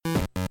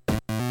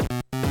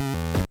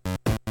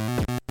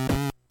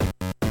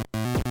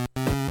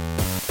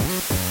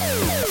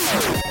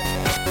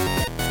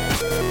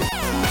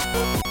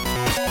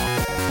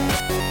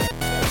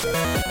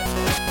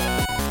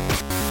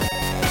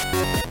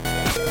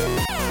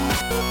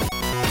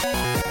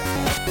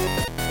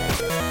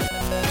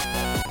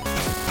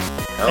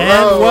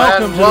Hello,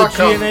 and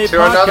welcome to the G.N.A. to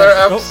podcast. another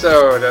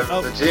episode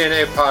of the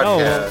G.N.A.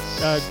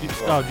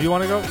 podcast. Do you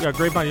want to go? Yeah,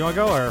 Grapevine, you want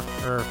to go,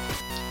 or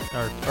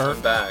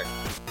I'm back.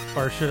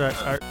 or should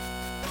I?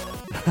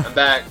 I'm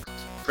back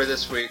for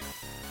this week.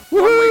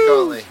 1 week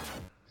only.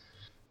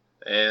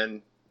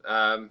 And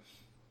I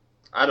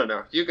don't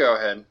know. You go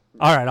ahead.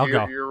 All right, I'll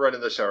go. You're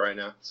running the show right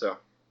now, so.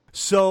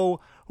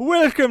 So,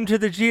 welcome to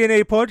the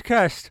G.N.A.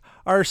 podcast,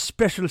 our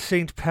special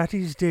St.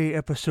 Patty's Day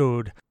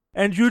episode.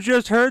 And you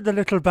just heard the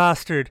little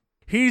bastard.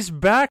 He's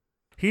back,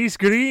 he's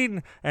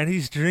green, and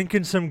he's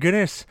drinking some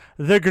Guinness.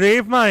 The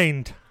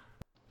Gravemind.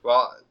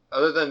 Well,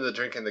 other than the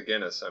drinking the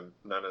Guinness, I'm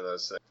none of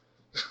those things.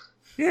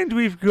 And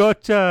we've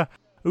got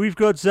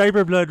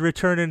Cyberblood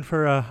returning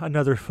for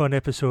another fun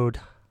episode.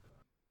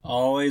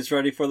 Always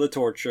ready for the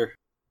torture.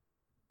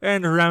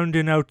 And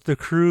rounding out the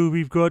crew,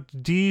 we've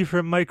got D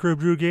from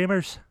Microbrew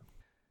Gamers.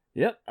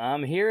 Yep,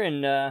 I'm here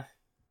in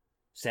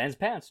sans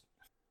pants.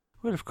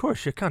 Well, of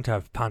course, you can't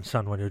have pants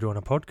on when you're doing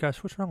a podcast.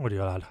 What's wrong with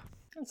you, lad?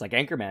 It's like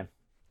Anchorman.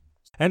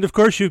 And of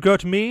course, you've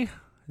got me,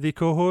 the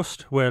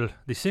co-host, well,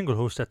 the single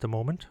host at the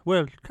moment.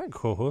 Well, kind of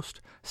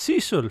co-host,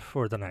 Cecil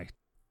for the night.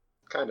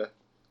 Kinda.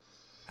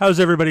 How's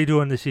everybody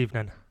doing this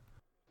evening?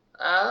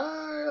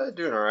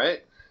 Doing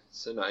alright.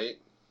 It's a night.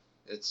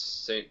 It's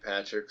St.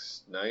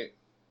 Patrick's night.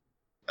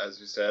 As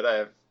you said, I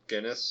have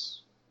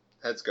Guinness.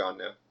 Head's gone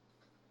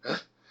now.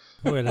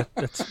 Well,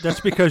 that's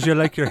because you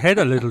like your head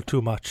a little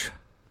too much.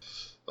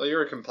 Well, you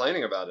were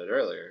complaining about it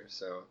earlier,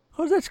 so...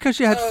 Oh, that's because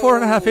you had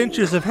 4.5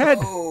 inches of head.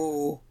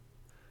 Oh.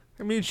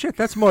 I mean, shit,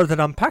 that's more than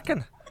I'm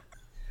packing.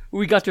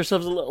 We got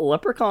ourselves a little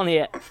leprechaun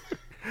yet.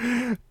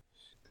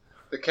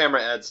 The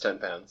camera adds 10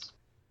 pounds.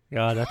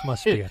 Yeah, that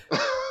must be it.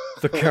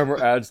 The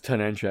camera adds 10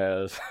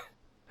 inches.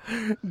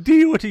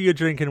 D, what are you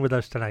drinking with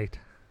us tonight?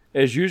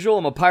 As usual,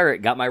 I'm a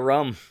pirate, got my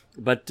rum.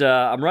 But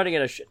I'm running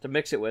out of shit to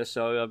mix it with,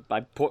 so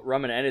I put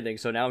rum in anything,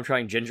 so now I'm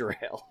trying ginger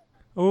ale.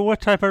 Oh,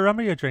 what type of rum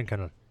are you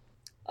drinking?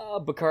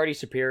 Bacardi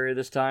Superior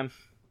this time.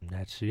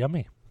 That's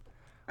yummy.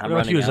 I'm what about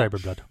running you, out.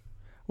 Cyberblood?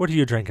 What are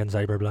you drinking,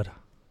 Cyberblood?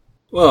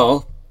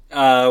 Well,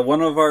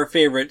 one of our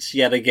favorites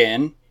yet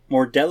again,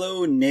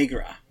 Modelo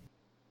Negra.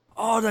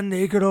 Oh, the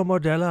Negro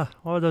Modella.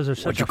 Oh, those are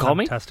such What'd you a call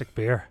me? fantastic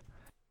beer.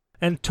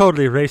 And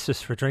totally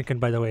racist for drinking,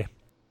 by the way.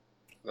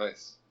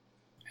 Nice.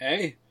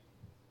 Hey.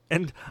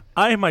 And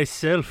I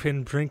myself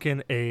am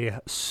drinking a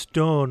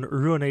Stone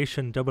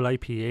Ruination Double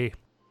IPA.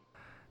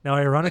 Now,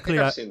 ironically,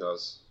 I've seen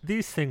those.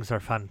 These things are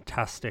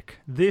fantastic.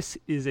 This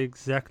is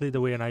exactly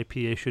the way an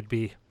IPA should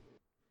be.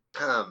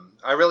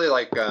 I really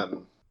like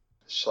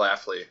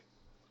Schlafly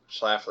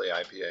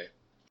IPA.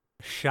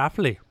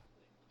 Schlafly.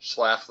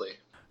 Schlafly.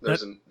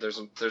 There's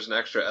an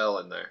extra L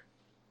in there.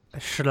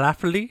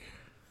 Schlafly?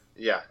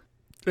 Yeah.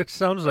 It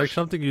sounds like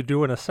something you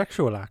do in a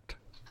sexual act.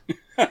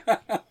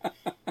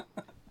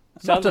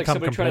 Sounds like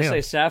somebody trying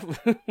to say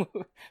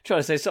trying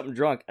to say something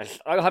drunk.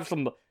 I'll have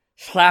some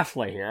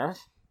Schlafly here.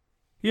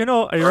 You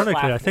know,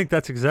 ironically, I think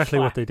that's exactly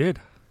what they did.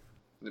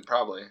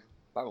 Probably.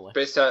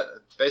 Based out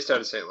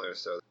of St. Louis,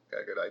 so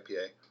got a good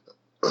IPA.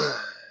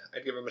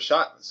 I'd give them a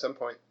shot at some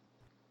point.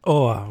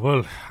 Oh,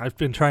 well, I've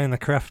been trying the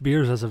craft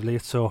beers as of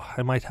late, so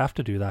I might have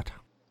to do that.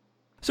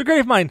 So,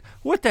 Gravemind,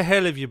 what the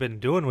hell have you been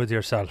doing with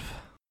yourself?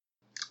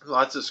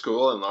 Lots of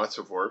school and lots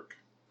of work.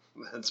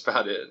 That's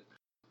about it.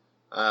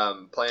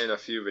 Playing a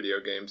few video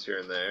games here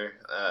and there.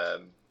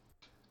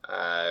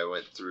 I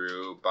went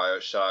through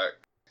BioShock,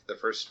 the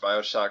first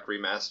BioShock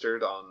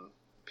remastered on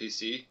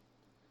PC,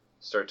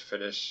 start to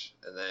finish,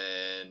 and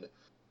then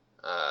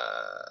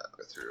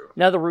go through.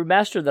 Now, the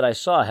remaster that I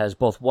saw has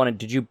both 1 and...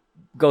 Did you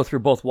go through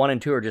both 1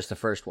 and 2 or just the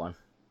first one?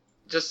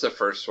 Just the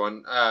first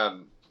one.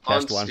 On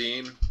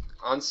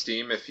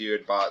Steam, if you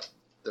had bought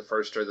the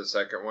first or the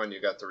second one, you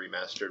got the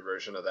remastered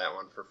version of that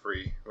one for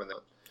free.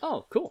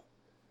 Oh, cool.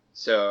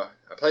 So,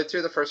 I played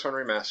through the first one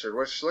remastered,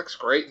 which looks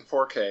great in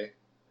 4K.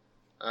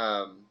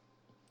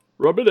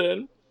 Rub it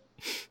in.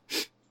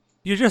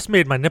 You just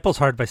made my nipples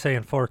hard by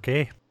saying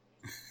 4K.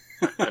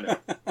 I know.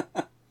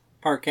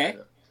 Parquet?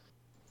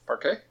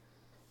 Parquet?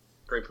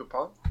 Grey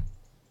Poupon?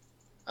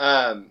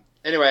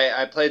 Anyway,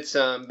 I played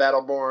some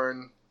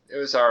Battleborn. It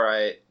was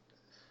alright.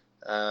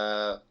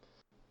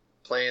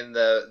 Playing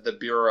the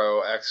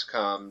Bureau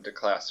XCOM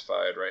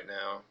Declassified right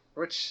now,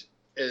 which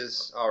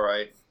is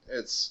alright.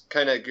 It's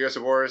kind of Gears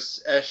of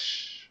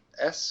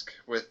War-esque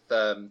with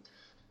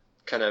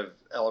kind of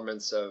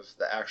elements of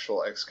the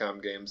actual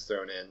XCOM games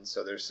thrown in.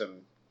 So there's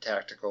some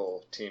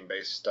tactical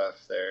team-based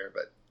stuff there,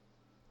 but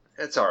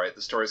it's alright.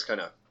 The story's kind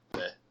of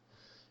meh.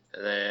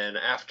 And then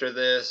after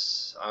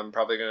this, I'm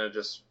probably going to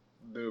just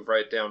move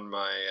right down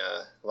my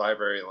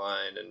library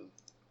line and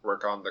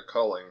work on the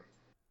culling.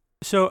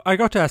 So, I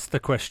got to ask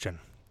the question.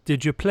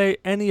 Did you play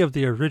any of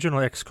the original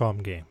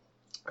XCOM game?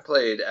 I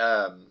played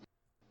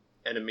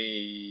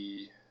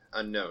Enemy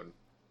Unknown.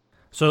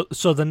 So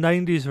the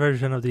 90s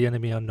version of the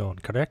Enemy Unknown,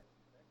 correct?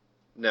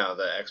 No,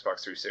 the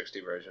Xbox 360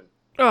 version.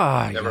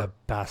 Ah, you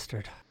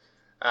bastard.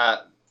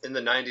 In the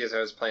 90s, I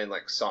was playing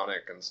like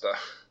Sonic and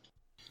stuff.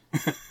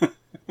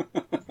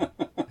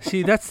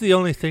 See, that's the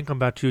only thing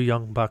about you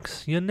young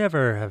bucks. You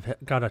never have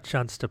got a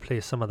chance to play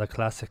some of the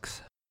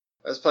classics.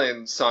 I was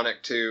playing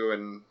Sonic 2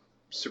 and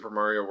Super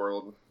Mario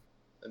World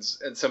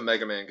and some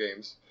Mega Man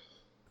games.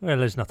 Well,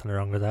 there's nothing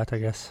wrong with that, I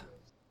guess.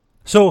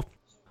 So,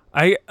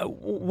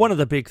 one of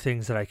the big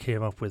things that I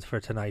came up with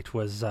for tonight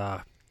was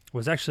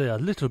actually a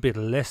little bit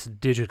less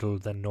digital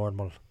than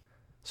normal.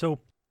 So,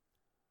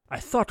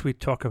 I thought we'd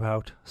talk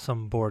about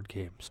some board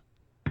games.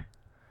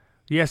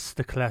 Yes,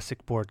 the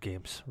classic board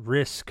games.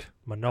 Risk,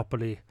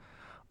 Monopoly,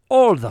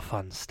 all the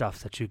fun stuff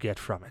that you get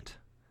from it.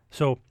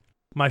 So,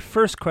 my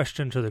first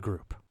question to the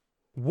group.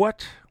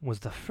 What was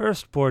the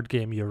first board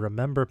game you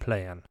remember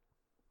playing?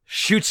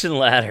 Chutes and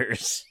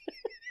Ladders.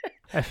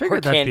 I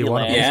figured that'd be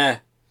one of them. Yeah.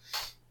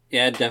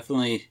 Yeah,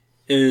 definitely.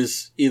 It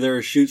is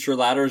either Shoots or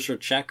Ladders or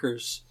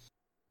Checkers.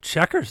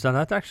 Checkers, then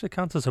that actually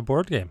counts as a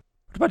board game.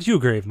 What about you,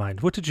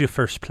 Gravemind? What did you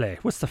first play?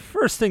 What's the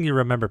first thing you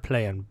remember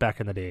playing back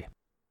in the day?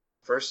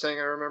 First thing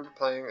I remember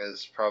playing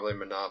is probably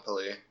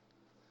Monopoly.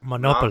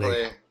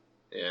 Monopoly.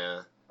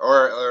 Yeah.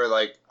 Or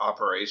like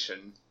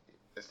Operation,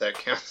 if that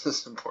counts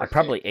as a board I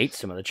probably game. ate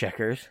some of the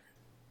checkers.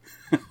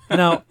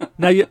 Now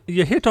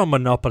you hit on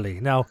Monopoly.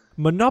 Now,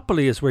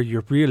 Monopoly is where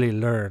you really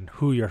learn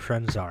who your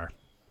friends are.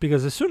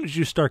 Because as soon as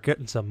you start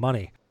getting some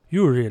money,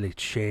 you really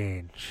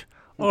change.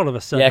 All of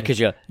a sudden, Yeah, because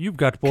you've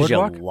got you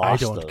Boardwalk, I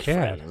lost don't those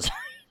care. friends.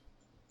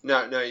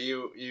 No,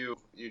 you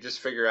just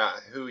figure out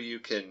who you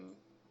can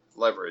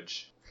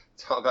leverage.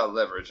 It's all about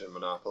leverage in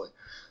Monopoly.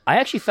 I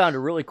actually found a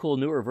really cool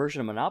newer version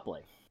of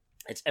Monopoly.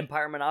 It's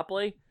Empire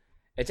Monopoly.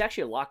 It's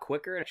actually a lot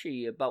quicker.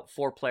 Actually, about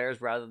 4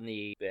 players rather than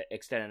the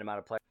extended amount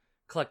of players.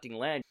 Collecting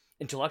land,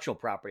 intellectual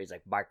properties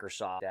like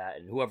Microsoft,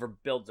 and whoever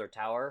builds their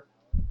tower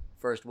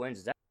first wins.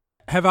 Is that?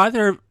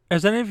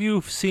 Has any of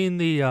you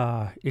seen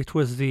I think it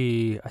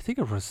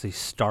was the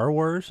Star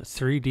Wars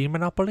 3D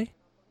Monopoly?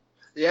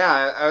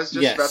 Yeah, I was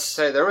just Yes. about to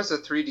say, there was a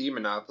 3D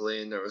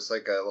Monopoly, and there was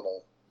like a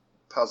little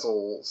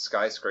puzzle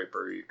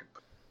skyscraper you could...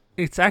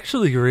 It's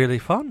actually really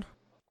fun.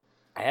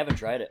 I haven't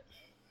tried it.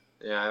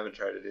 Yeah, I haven't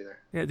tried it either.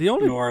 Yeah,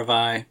 Nor have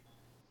I.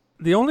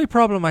 the only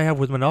problem I have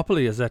with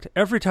Monopoly is that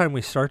every time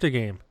we start a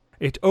game,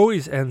 it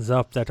always ends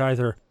up that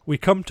either we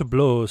come to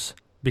blows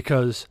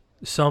because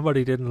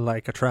somebody didn't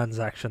like a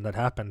transaction that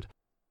happened,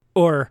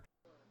 or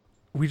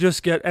we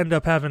just end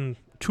up having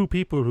 2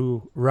 people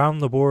who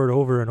round the board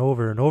over and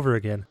over and over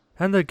again,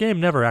 and the game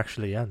never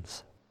actually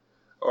ends.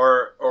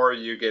 Or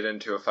you get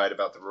into a fight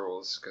about the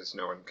rules, because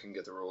no one can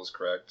get the rules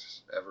correct,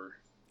 ever.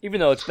 Even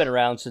though it's been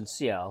around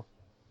since, Yeah,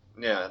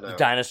 no.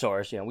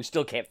 dinosaurs, we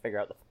still can't figure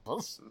out the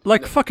rules.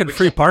 Like fucking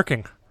free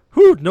parking.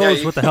 Who knows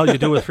you- what the hell you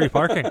do with free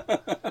parking?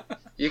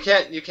 You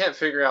can't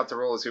figure out the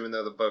rules, even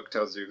though the book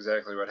tells you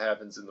exactly what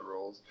happens in the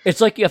rules. It's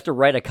like you have to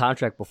write a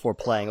contract before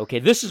playing. Okay,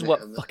 this is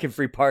what Yeah. fucking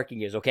free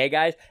parking is, okay,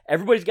 guys?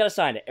 Everybody's got to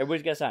sign it.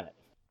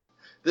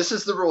 This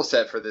is the rule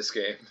set for this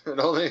game. It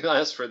only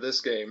lasts for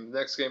this game.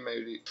 Next game,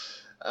 maybe.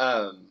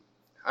 I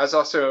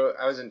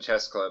was in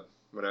chess club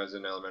when I was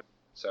in elementary,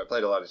 so I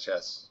played a lot of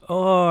chess.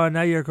 Oh,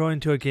 now you're going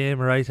to a game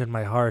right in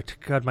my heart.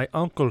 God, my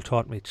uncle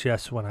taught me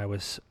chess when I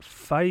was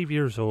 5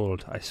 years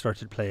old. I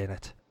started playing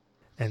it.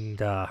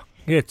 And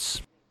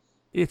it's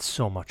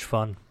so much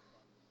fun.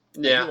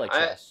 Yeah, I do like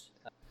chess.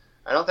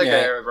 I don't think Yeah.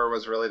 I ever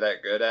was really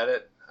that good at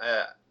it.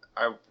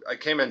 I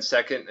came in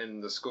second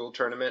in the school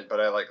tournament, but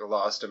I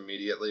lost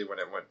immediately when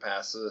it went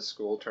past the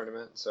school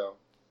tournament. So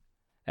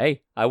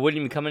Hey, I wouldn't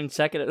even come in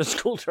second at the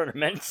school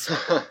tournaments.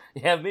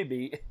 You have me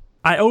beat.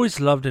 I always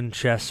loved in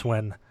chess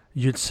when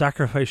you'd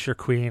sacrifice your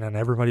queen and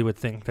everybody would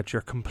think that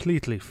you're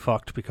completely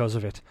fucked because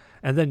of it.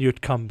 And then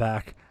you'd come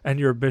back and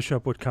your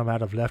bishop would come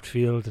out of left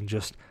field and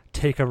just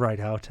take a right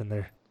out. And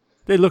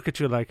they look at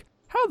you like,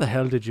 how the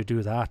hell did you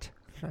do that?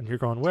 And you're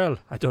going, well,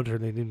 I don't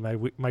really need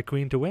my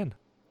queen to win.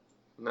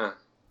 nah,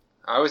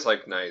 I always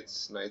liked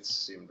knights. Knights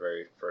seemed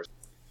very first.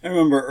 I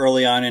remember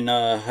early on in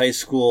high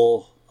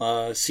school,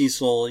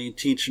 Cecil, you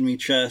teaching me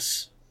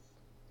chess.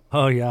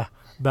 Oh, yeah,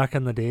 back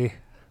in the day.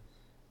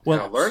 Well,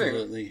 Yeah,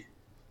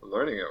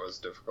 learning it was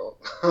difficult.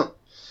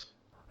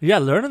 yeah,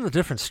 learning the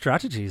different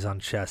strategies on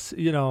chess,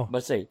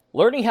 But say,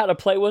 learning how to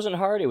play wasn't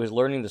hard. It was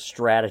learning the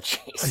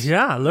strategies.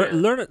 Yeah,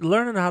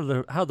 learning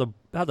how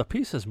the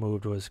pieces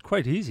moved was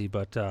quite easy.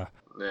 But Yeah.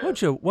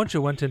 once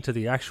you went into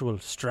the actual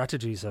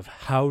strategies of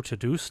how to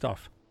do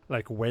stuff,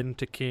 like when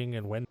to king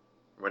and when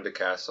Went to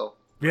castle.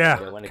 When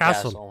the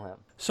castle. castle.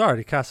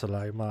 Sorry, castle.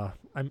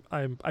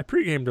 I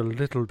pre-gamed a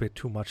little bit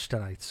too much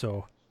tonight,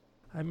 so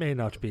I may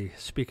not be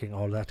speaking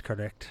all that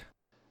correct.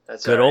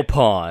 That's Good all old right.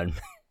 pawn.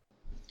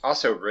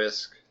 Also,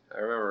 Risk. I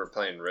remember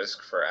playing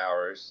Risk for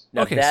hours.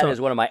 Now Okay, that so-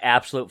 is one of my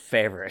absolute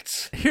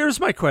favorites. Here's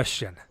my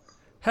question: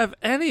 have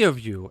any of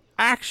you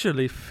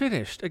actually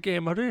finished a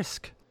game of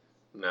Risk?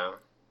 No.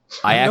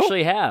 I Nope.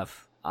 actually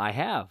have. I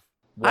have.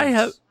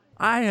 Once.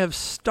 I have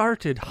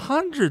started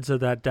hundreds of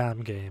that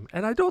damn game,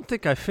 and I don't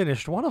think I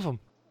finished one of them.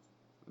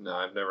 No,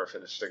 I've never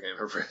finished a game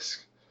of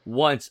Risk.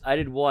 Once. I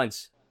did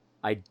once.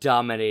 I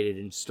dominated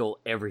and stole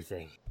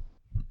everything.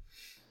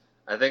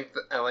 I think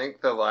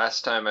the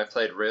last time I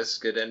played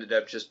Risk, it ended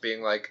up just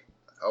being like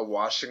a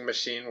washing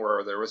machine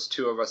where there was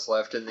 2 of us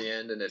left in the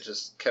end, and it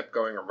just kept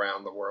going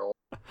around the world.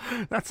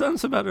 That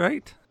sounds about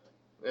right.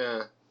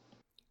 Yeah.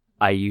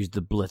 I used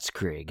the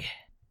Blitzkrieg.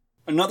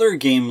 Another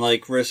game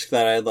like Risk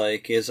that I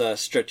like is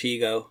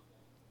Stratego.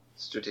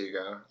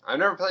 Stratego. I've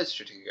never played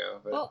Stratego,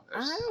 but Well, I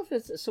don't know if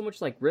it's so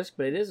much like Risk,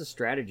 but it is a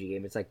strategy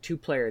game. It's like 2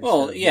 players.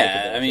 Well,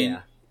 yeah, I mean,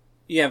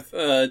 you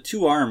have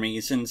 2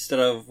 armies instead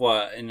of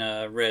in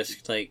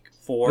Risk, like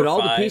 4 but or 5.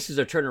 all the pieces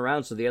are turned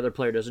around, so the other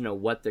player doesn't know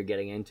what they're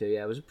getting into.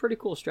 Yeah, it was a pretty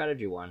cool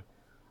strategy one.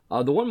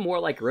 The one more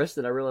like Risk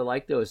that I really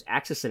like though is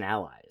Axis and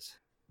Allies.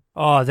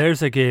 Oh,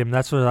 there's a game.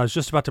 That's what I was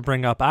just about to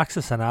bring up.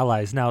 Axis and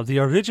Allies. Now, the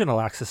original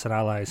Axis and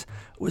Allies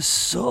was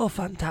so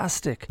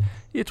fantastic.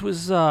 It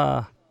was,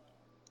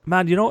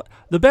 man, you know,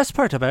 the best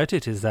part about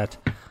it is that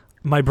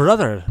my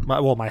brother,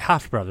 my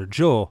half-brother,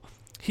 Joe,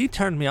 he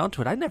turned me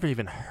onto it. I never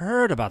even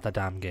heard about the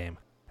damn game.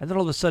 And then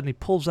all of a sudden he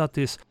pulls out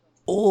this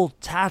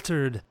old,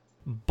 tattered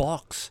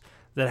box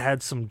that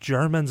had some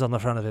Germans on the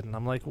front of it. And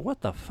I'm like, what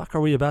the fuck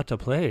are we about to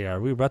play?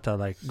 Are we about to,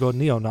 like, go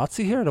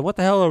neo-Nazi here? What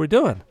the hell are we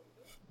doing?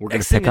 We're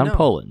going to pick on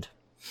Poland.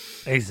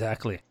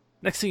 Exactly.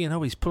 Next thing you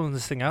know, he's pulling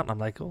this thing out, and I'm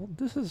like, "Oh,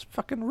 this is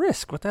fucking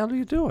Risk. What the hell are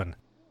you doing?"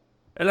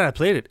 And then I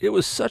played it. It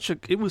was such a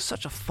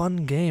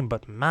fun game,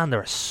 but man,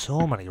 there are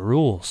so many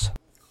rules.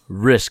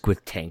 Risk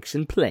with tanks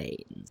and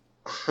planes.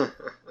 You're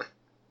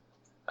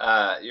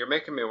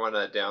making me want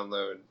to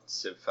download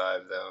Civ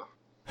 5, though.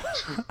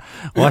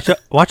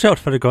 Watch out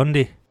for the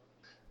Gundy.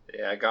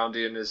 Yeah,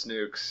 Gandhi and his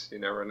nukes. You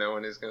never know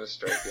when he's going to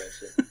strike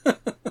at you.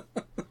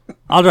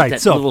 All right,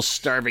 that so little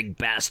starving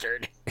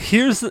bastard.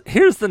 Here's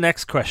the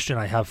next question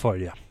I have for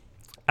you.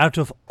 Out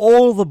of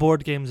all the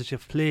board games that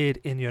you've played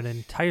in your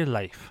entire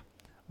life,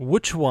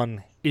 which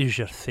one is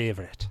your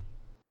favorite?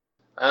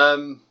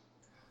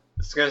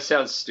 It's going to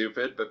sound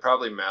stupid, but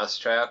probably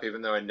Mousetrap,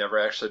 even though I never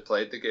actually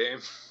played the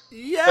game.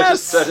 Yes! I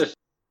just said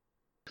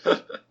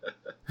it.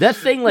 That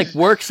thing like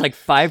works like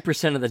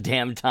 5% of the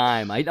damn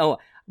time. I know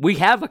we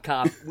have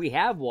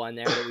one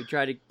there that we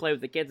try to play with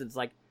the kids, and it's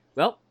like,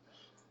 well,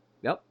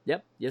 yep,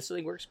 this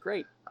thing works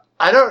great.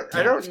 I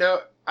don't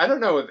know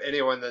of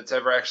anyone that's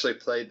ever actually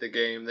played the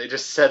game. They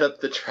just set up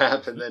the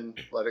trap and then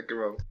let it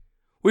go.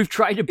 We've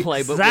tried to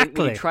play, Exactly.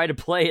 but when you try to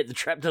play it, the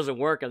trap doesn't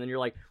work, and then you're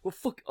like, well,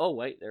 fuck, oh,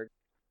 wait, there.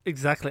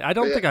 Exactly. I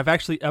don't think I've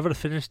actually ever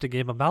finished a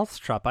game of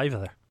Mousetrap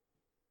either.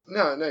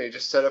 No, you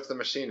just set up the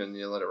machine and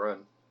you let it run.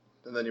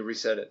 And then you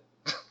reset it.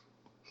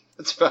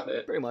 That's about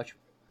it. Pretty much.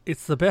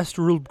 It's the best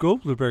Rube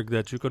Goldberg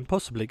that you can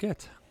possibly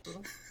get.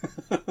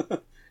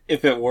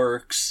 If it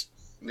works.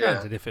 Yeah.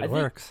 Granted, if it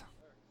works.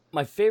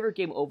 My favorite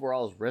game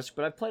overall is Risk,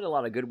 but I've played a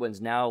lot of good ones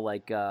now,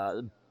 like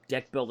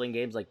deck building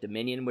games like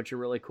Dominion, which are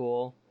really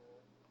cool.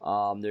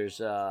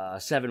 There's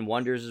Seven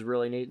Wonders is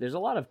really neat. There's a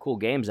lot of cool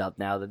games out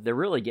now that they're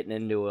really getting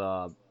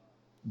into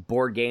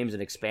board games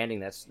and expanding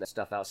that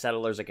stuff out.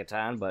 Settlers of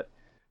Catan, but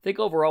I think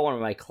overall one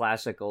of my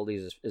classic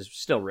oldies is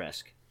still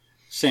Risk.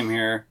 Same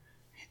here.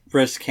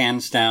 Risk,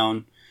 hands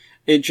down.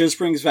 It just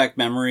brings back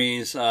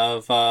memories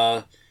of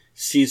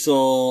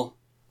Cecil,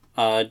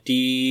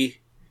 D,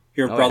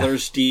 your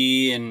brothers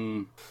D,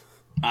 and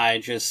I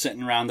just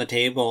sitting around the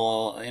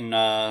table in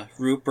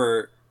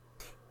Rupert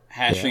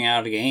hashing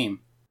out a game.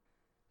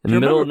 In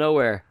the middle of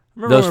nowhere.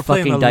 Remember Those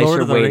playing fucking the dice Lord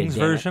are of the waiting. Rings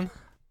version?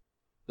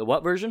 The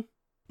what version?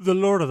 The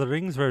Lord of the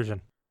Rings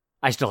version.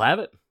 I still have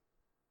it.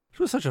 It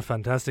was such a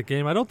fantastic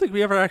game. I don't think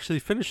we ever actually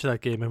finished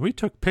that game, and we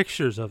took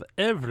pictures of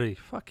every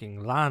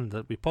fucking land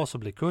that we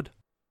possibly could.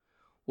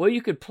 Well,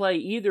 you could play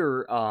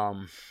either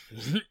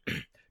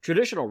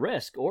traditional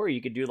Risk, or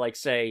you could do like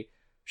say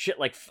shit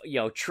like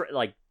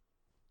like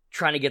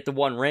trying to get the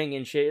one ring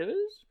and shit. It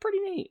was pretty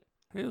neat.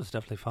 It was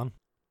definitely fun.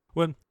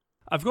 Well,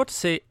 I've got to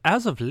say,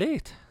 as of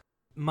late,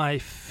 my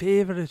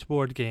favorite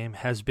board game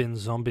has been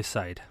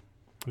Zombicide.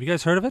 Have you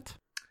guys heard of it?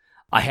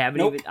 I have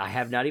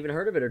not even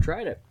heard of it or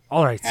tried it.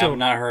 All right, so I've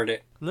not heard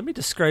it. let me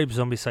describe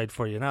Zombicide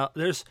for you. Now,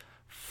 there's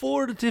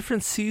 4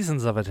 different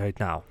seasons of it right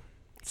now.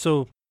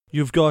 So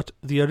you've got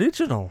the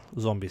original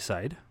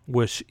Zombicide,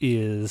 which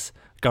is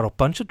got a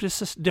bunch of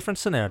different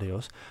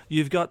scenarios.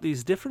 You've got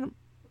these different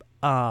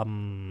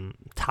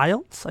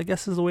tiles, I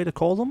guess is the way to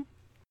call them.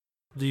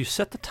 You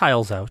set the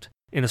tiles out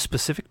in a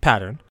specific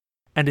pattern,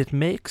 and it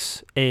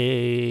makes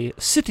a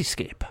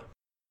cityscape.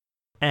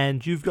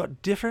 And you've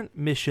got different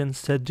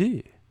missions to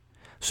do.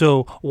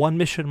 So one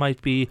mission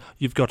might be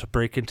you've got to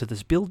break into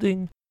this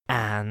building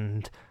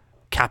and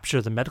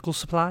capture the medical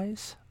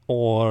supplies,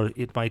 or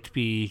it might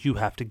be you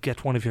have to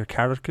get one of your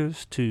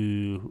characters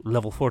to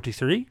level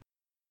 43,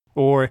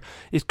 or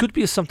it could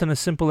be something as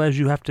simple as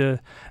you have to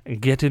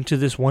get into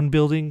this one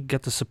building,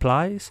 get the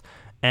supplies,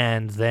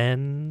 and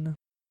then,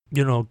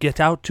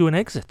 get out to an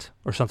exit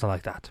or something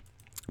like that.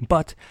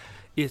 But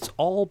it's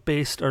all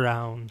based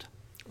around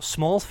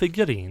small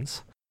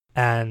figurines,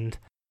 and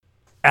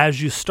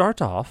as you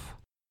start off,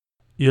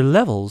 your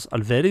levels are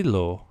very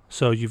low,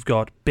 so you've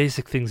got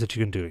basic things that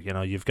you can do.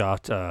 You've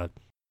got a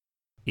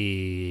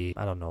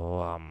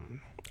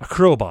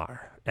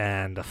crowbar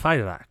and a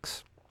fire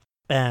axe.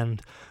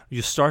 And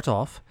you start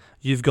off,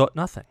 you've got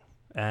nothing.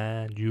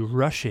 And you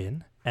rush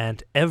in,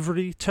 and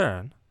every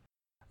turn,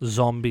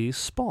 zombies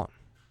spawn.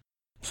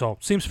 So,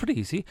 seems pretty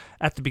easy.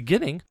 At the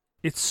beginning,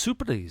 it's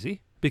super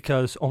easy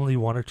because only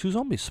 1 or 2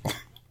 zombies spawn.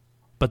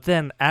 But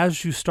then,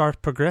 as you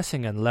start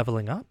progressing and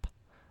leveling up,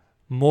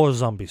 more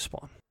zombies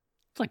spawn.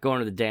 It's like going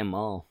to the damn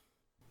mall.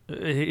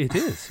 It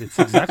is. It's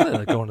exactly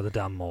like going to the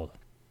damn mall.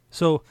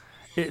 So,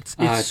 it's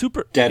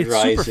super Dead it's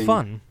Rising. super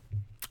fun.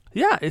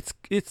 Yeah,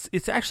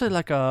 it's actually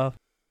like a.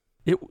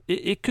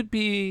 It could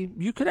be.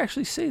 You could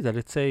actually say that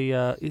it's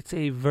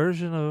a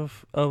version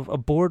of a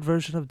board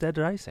version of Dead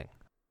Rising.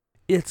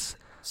 It's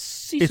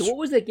What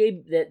was that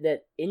game,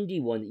 that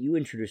indie one that you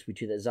introduced me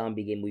to, that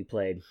zombie game we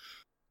played?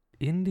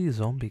 indie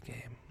zombie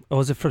game. Oh,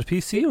 was it for the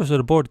PC or was it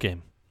a board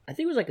game? I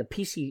think it was like a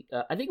PC.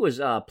 I think it was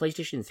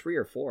PlayStation 3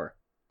 or 4.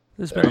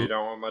 There you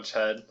don't want much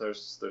head.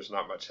 There's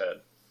not much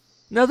head.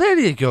 Now there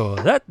you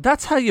go.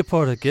 That's how you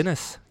pour a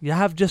Guinness. You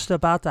have just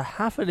about a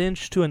half an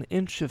inch to an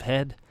inch of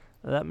head.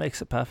 That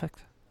makes it perfect.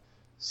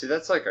 See,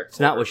 that's like a. It's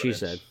not what quarter she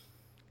of an inch. said.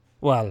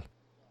 Well,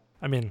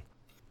 I mean,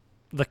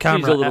 the She's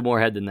camera a little more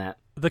head than that.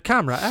 the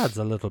camera adds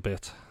a little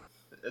bit.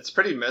 It's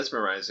pretty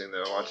mesmerizing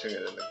though, watching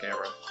it in the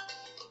camera.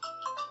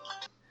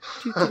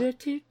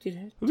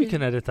 We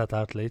can edit that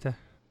out later.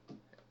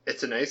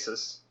 It's an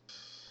Asus.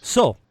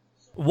 So,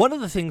 one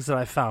of the things that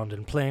I found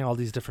in playing all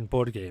these different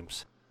board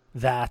games,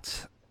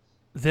 that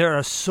there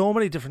are so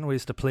many different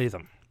ways to play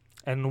them.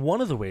 And one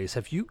of the ways,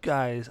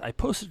 I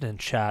posted in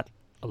chat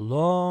a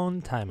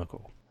long time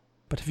ago,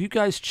 but have you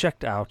guys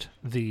checked out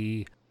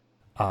the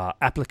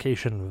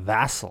application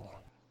Vassal?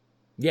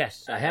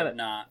 Yes, I have it.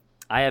 Not.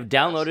 I have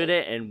downloaded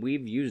it and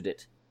we've used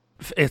it.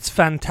 It's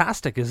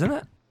fantastic, isn't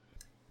it?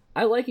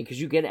 I like it because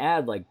you can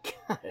add like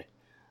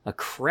a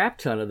crap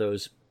ton of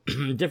those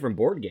different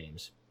board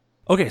games.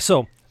 Okay,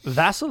 so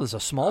Vassal is a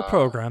small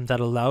program that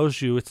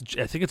allows you,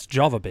 I think it's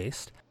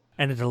Java-based,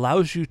 and it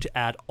allows you to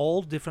add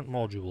all different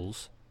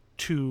modules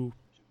to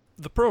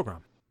the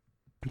program.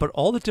 But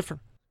all the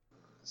different...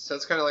 So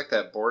it's kind of like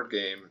that board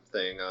game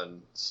thing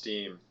on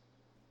Steam.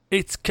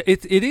 It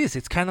is.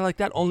 It's kind of like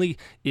that, only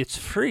it's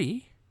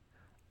free,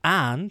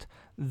 and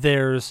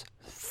there's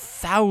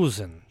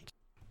thousands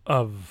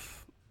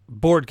of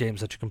board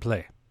games that you can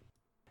play.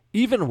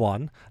 Even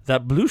one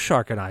that Blue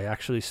Shark and I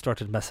actually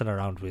started messing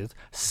around with,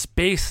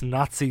 Space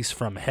Nazis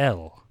from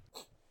Hell.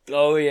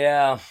 Oh,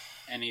 yeah.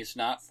 And he's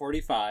not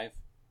 45.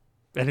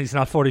 And he's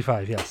not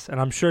 45, yes.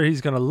 And I'm sure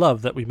he's going to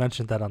love that we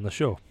mentioned that on the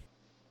show.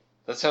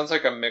 That sounds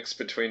like a mix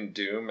between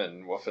Doom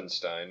and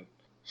Wolfenstein.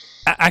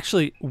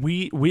 Actually,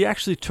 we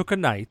actually took a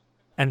night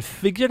and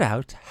figured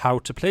out how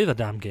to play the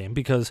damn game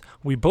because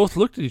we both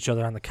looked at each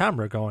other on the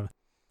camera going,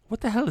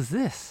 what the hell is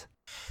this?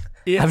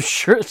 I'm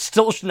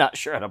still not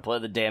sure how to play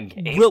the damn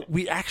game. Well,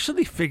 we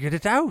actually figured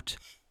it out.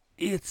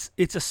 It's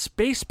a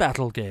space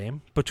battle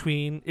game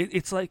between...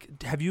 It's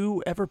like, have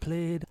you ever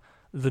played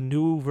the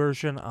new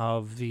version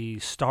of the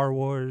Star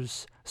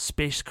Wars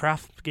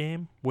spacecraft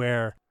game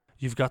where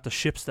you've got the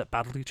ships that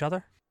battle each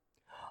other?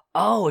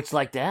 Oh, it's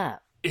like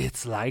that.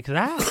 It's like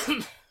that.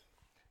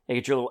 You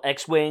get your little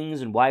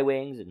X-Wings and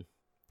Y-Wings and...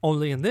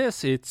 Only in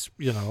this, it's,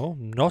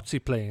 Nazi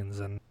planes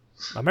and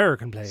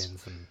American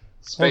planes and...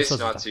 Space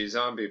Nazi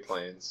zombie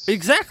planes.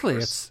 Exactly.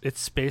 It's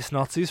space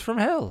Nazis from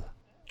hell.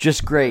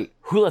 Just great.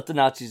 Who let the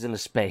Nazis into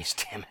space?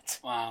 Damn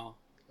it. Wow.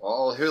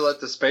 Well, who let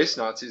the space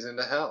Nazis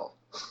into hell?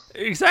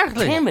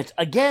 Exactly. Damn it.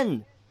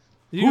 Again.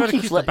 You Who gotta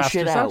keeps keep the letting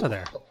shit bastards out out? of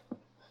there.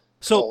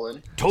 So,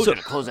 Colin. Told you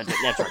to close that.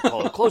 That's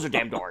right. Close your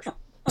damn doors.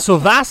 so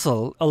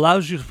Vassal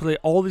allows you to play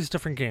all these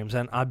different games,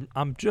 and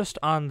I'm just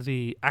on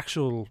the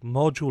actual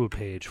module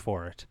page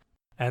for it,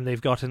 and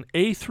they've got an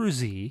A through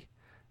Z,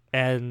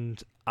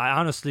 and I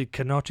honestly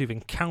cannot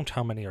even count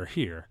how many are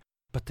here,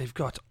 but they've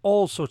got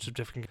all sorts of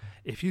different...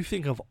 If you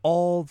think of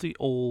all the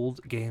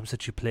old games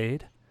that you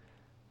played,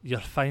 you'll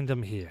find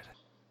them here.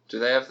 Do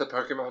they have the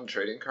Pokemon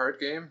trading card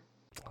game?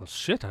 Oh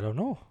shit, I don't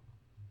know.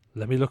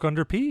 Let me look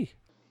under P.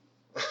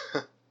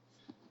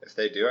 If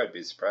they do, I'd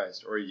be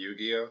surprised. Or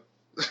Yu-Gi-Oh!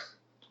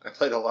 I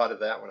played a lot of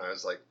that when I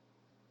was like...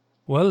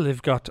 Well,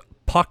 they've got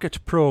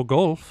Pocket Pro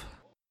Golf,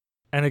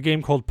 and a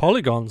game called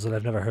Polygons that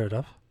I've never heard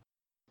of.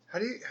 How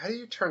do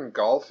you turn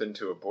golf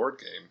into a board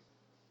game?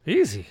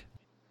 Easy.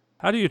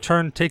 How do you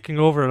turn taking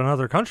over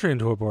another country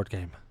into a board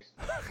game?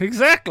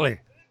 Exactly.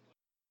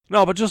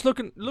 No, but just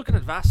looking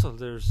at Vassal,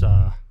 there's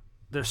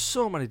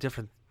so many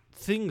different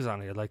things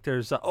on here. Like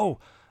there's have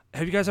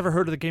you guys ever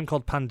heard of the game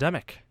called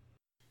Pandemic?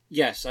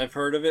 Yes, I've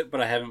heard of it, but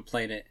I haven't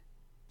played it.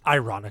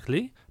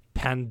 Ironically,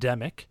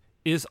 Pandemic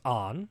is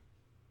on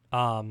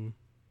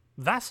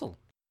Vassal.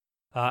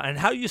 And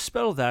how you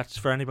spell that,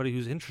 for anybody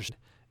who's interested,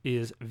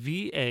 is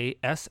Vassal.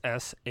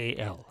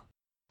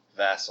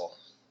 Vassal.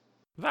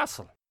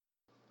 Vassal.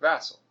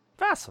 Vassal.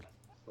 Vassal.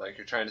 Like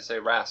you're trying to say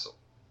Rassel.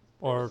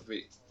 Or With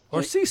V.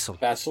 Cecil.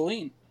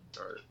 Vaseline.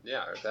 Or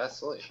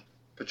Vaseline.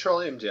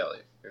 Petroleum jelly.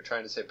 You're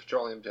trying to say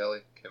petroleum jelly,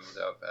 comes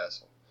out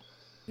Vassal.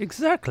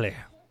 Exactly.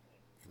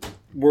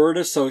 Word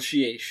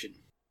association.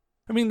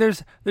 I mean,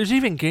 there's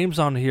even games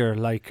on here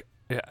like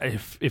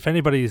if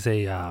anybody's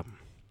a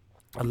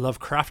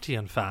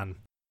Lovecraftian fan,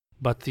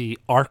 but the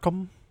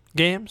Arkham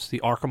games,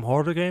 the Arkham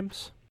Horror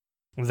games.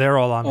 They're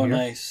all on here. Oh,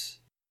 nice.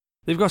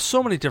 They've got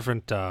so many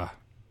different.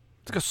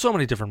 It's got so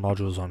many different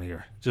modules on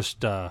here.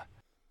 Just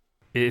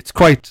it's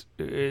quite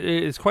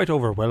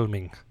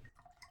overwhelming.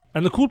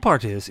 And the cool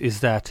part is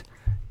that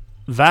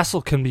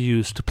Vassal can be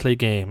used to play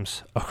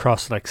games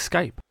across like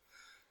Skype.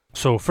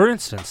 So, for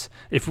instance,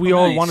 if we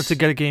all wanted to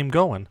get a game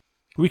going,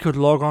 we could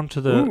log on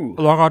to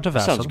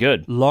Vassal, sounds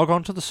good. log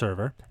on to the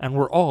server, and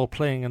we're all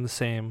playing in the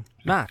same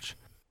match.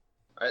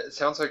 It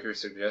sounds like you're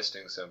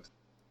suggesting something.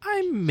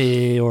 I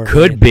may or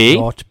Could may be.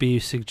 not be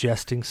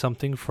suggesting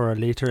something for a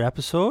later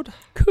episode.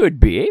 Could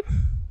be.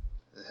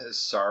 Is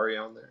Sorry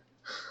on there?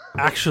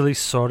 Actually,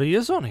 Sorry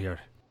is on here.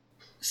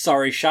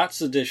 Sorry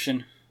Shots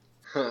Edition.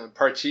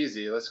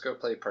 Parcheesi. Let's go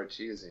play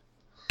Parcheesi.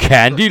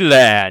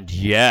 Candyland,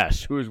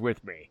 yes. Who's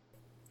with me?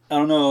 I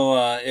don't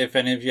know if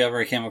any of you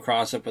ever came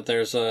across it, but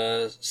there's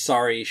a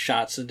Sorry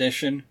Shots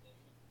Edition.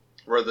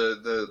 Where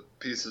the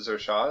pieces are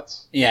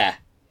shots? Yeah.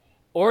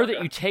 Or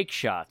that you take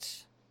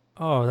shots.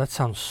 Oh, that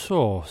sounds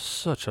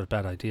such a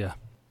bad idea.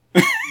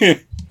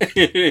 It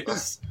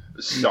is.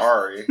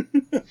 Sorry.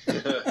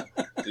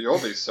 You'll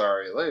be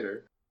sorry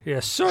later. Yeah,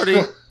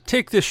 Sorry,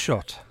 take this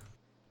shot.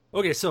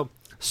 Okay, so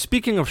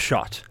speaking of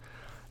shot,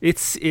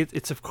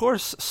 it's of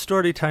course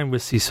story time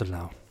with Cecil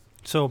now.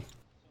 So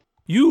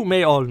you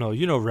may all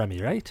know,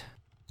 Remy, right?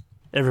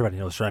 Everybody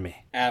knows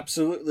Remy.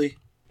 Absolutely.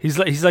 He's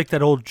like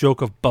that old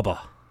joke of Bubba.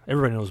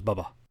 Everybody knows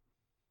Bubba.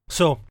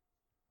 So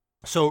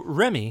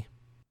Remy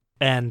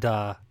and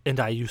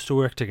I used to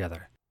work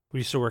together.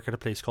 We used to work at a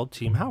place called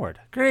Team Howard.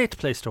 Great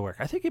place to work.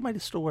 I think he might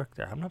have still worked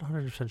there. I'm not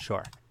 100%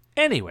 sure.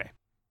 Anyway,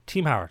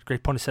 Team Howard,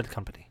 great pony set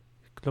company.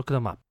 Look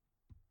them up.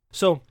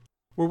 So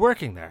we're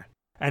working there,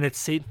 and it's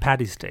St.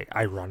 Paddy's Day.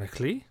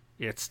 Ironically,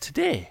 it's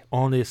today.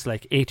 Only it's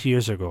like 8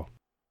 years ago.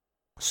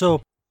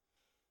 So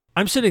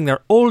I'm sitting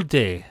there all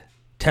day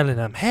telling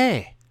him,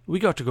 hey, we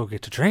got to go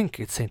get a drink.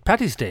 It's St.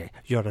 Paddy's Day.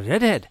 You're a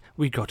redhead.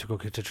 We got to go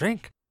get a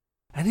drink.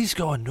 And he's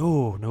going,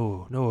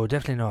 no,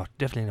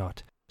 definitely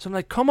not. So I'm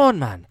like, come on,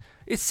 man.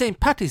 It's St.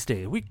 Paddy's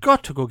Day. We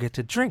got to go get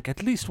a drink,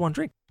 at least one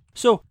drink.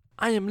 So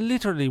I am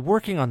literally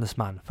working on this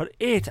man for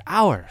 8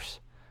 hours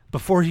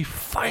before he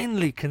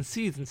finally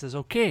concedes and says,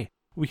 okay,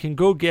 we can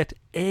go get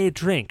a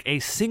drink, a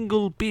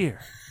single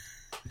beer.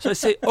 So I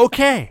say,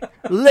 okay,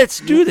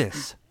 let's do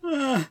this.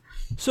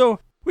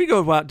 So we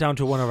go down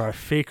to one of our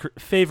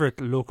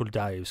favorite local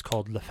dives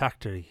called La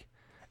Factory.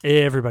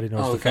 Everybody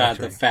knows the Factory. Oh, God,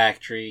 the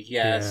Factory,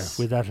 yes.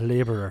 Yeah, with that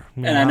labourer.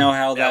 And I know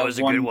how that was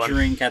a one good one.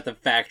 drink at the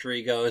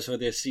Factory goes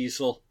with your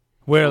Cecil.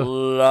 Well,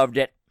 Loved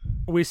it.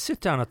 we sit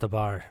down at the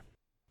bar,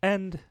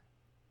 and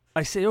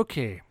I say,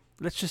 okay,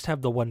 let's just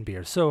have the one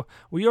beer. So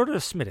we order a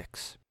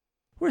Smittix.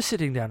 We're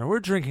sitting down, and we're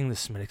drinking the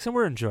Smittix, and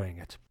we're enjoying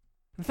it.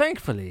 And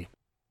thankfully,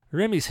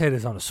 Remy's head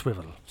is on a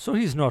swivel, so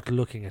he's not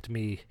looking at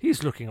me.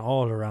 He's looking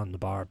all around the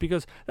bar,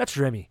 because that's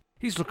Remy.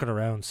 He's looking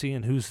around,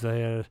 seeing who's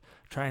there,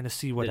 trying to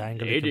see what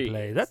angle he can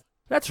play.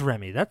 That's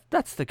Remy.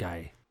 That's the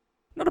guy.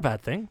 Not a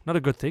bad thing, not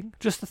a good thing,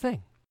 just a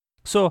thing.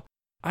 So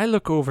I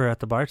look over at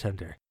the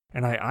bartender,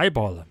 and I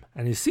eyeball him,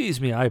 and he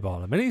sees me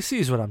eyeball him, and he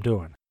sees what I'm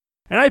doing.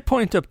 And I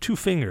point up 2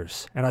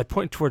 fingers, and I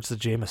point towards the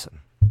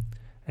Jameson.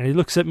 And he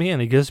looks at me,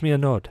 and he gives me a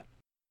nod.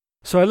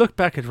 So I look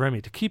back at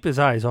Remy to keep his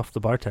eyes off the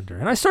bartender,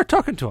 and I start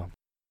talking to him.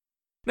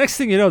 Next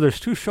thing you know, there's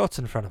 2 shots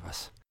in front of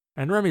us.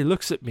 And Remy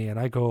looks at me, and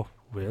I go,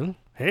 well,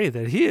 hey,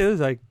 there he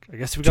is. I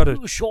guess we got to...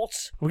 2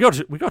 shots. We got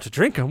to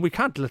drink him. We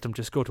can't let him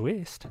just go to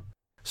waste.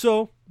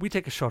 So we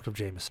take a shot of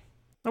Jameson,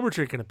 and we're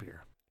drinking a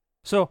beer.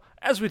 So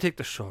as we take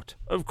the shot,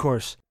 of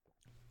course,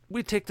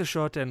 we take the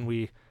shot and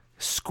we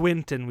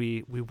squint and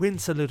we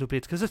wince a little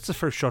bit because it's the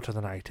first shot of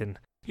the night. And,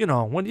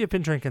 when you've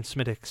been drinking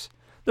Smittix,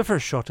 the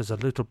first shot is a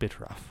little bit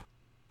rough.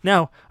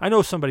 Now, I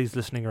know somebody's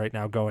listening right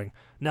now going,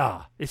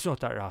 nah, it's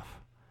not that rough.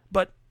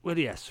 But, well,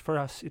 yes, for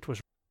us, it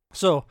was.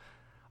 So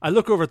I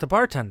look over at the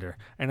bartender,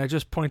 and I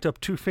just point up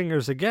 2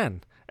 fingers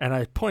again, and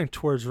I point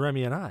towards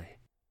Remy and I.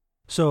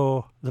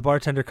 So the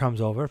bartender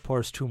comes over,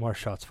 pours 2 more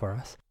shots for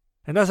us,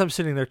 and as I'm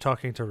sitting there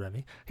talking to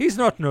Remy, he's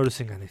not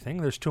noticing anything.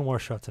 There's 2 more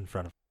shots in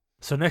front of him.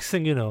 So next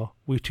thing you know,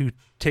 we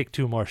take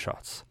 2 more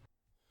shots.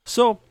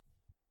 So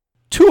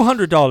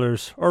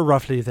 $200, or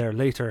roughly there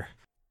later,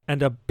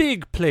 and a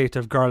big plate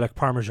of garlic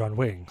parmesan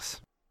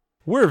wings.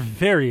 We're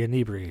very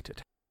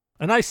inebriated.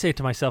 And I say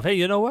to myself, hey,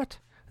 you know what?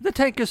 The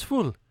tank is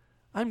full.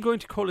 I'm going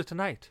to call it a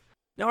night.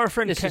 Now our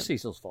friend This Ken... is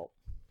Cecil's fault.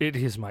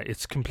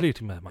 It's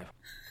completely my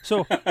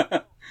So,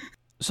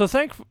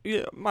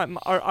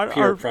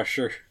 Peer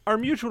pressure. Our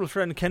mutual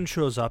friend Ken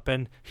shows up,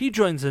 and he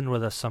joins in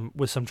with us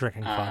with some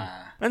drinking fun.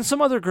 And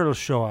some other girls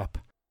show up,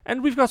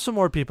 and we've got some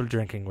more people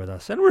drinking with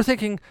us. And we're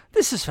thinking,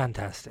 this is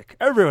fantastic.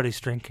 Everybody's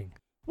drinking.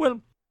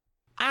 Well,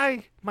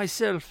 I,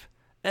 myself,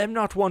 am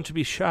not one to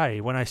be shy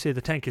when I say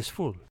the tank is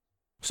full.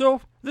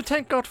 So, the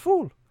tank got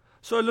full.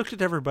 So I looked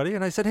at everybody,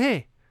 and I said,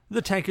 hey,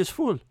 the tank is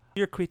full.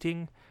 You're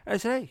quitting. I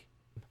said, hey,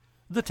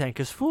 the tank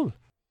is full.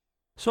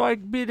 So I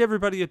bid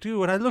everybody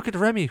adieu, and I look at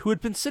Remy, who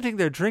had been sitting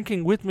there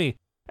drinking with me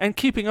and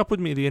keeping up with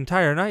me the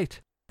entire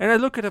night. And I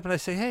look at him and I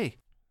say, hey,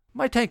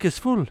 my tank is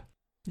full.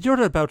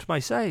 You're about my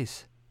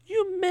size.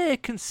 may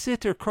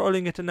consider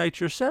calling it a night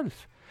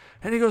yourself.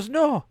 And he goes,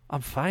 no,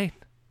 I'm fine.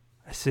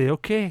 I say,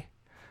 okay,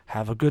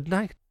 have a good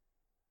night.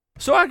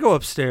 So I go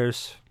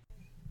upstairs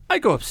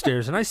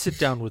and I sit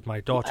down with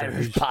my daughter,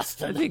 Irish who's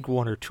pasta. I think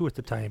 1 or 2 at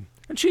the time,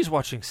 and she's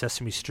watching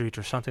Sesame Street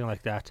or something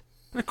like that.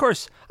 And of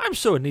course, I'm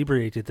so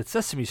inebriated that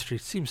Sesame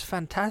Street seems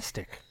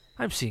fantastic.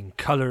 I'm seeing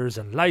colours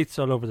and lights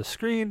all over the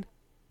screen,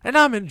 and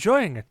I'm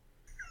enjoying it.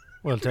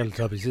 Well,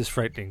 Teletubbies is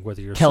frightening,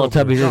 whether you're sober or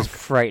Teletubbies drunk. is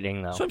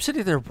frightening, though. So I'm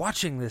sitting there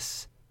watching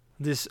this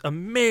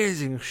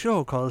amazing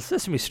show called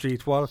Sesame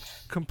Street while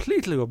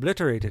completely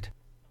obliterated.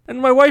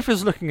 And my wife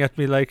is looking at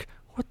me like,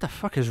 what the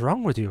fuck is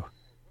wrong with you?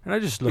 And I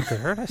just look at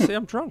her and I say,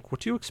 I'm drunk.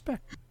 What do you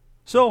expect?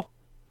 So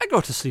I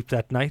go to sleep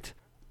that night.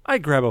 I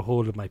grab a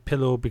hold of my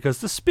pillow because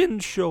the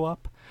spins show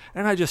up,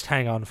 and I just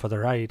hang on for the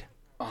ride.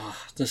 Oh,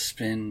 the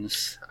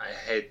spins. I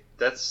hate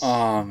that's.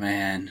 Oh,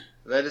 man.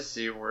 That is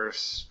the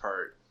worst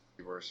part.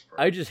 The worst part.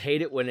 I just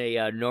hate it when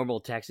a normal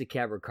taxi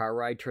cab or car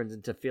ride turns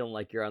into feeling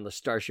like you're on the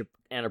Starship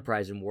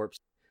Enterprise and warps.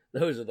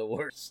 Those are the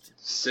worst.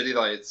 City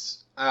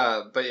lights.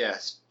 But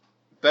yes,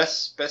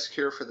 best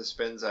cure for the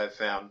spins I've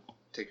found.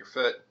 Take your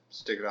foot,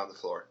 stick it on the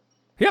floor.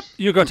 Yep,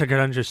 you got to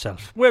ground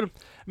yourself. Well,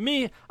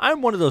 me,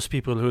 I'm one of those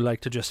people who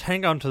like to just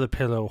hang on to the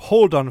pillow,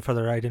 hold on for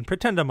the ride, and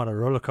pretend I'm on a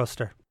roller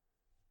coaster.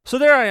 So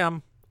there I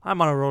am. I'm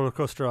on a roller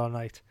coaster all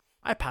night.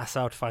 I pass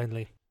out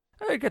finally.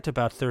 I get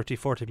about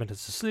 30-40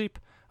 minutes of sleep.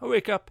 I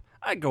wake up.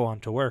 I go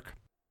on to work.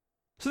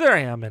 So there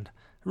I am, and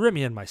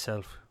Remy and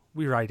myself,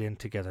 we ride in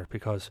together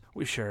because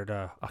we shared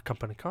a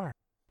company car.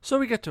 So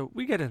we get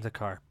in the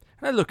car,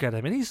 and I look at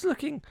him, and he's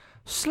looking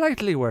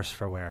slightly worse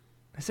for wear.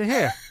 I say,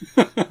 hey,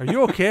 are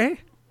you okay?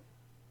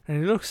 And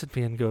he looks at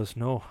me and goes,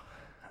 no,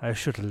 I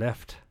should have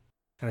left.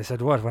 And I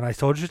said, what, when I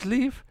told you to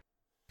leave?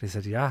 He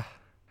said, yeah.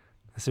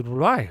 I said, well,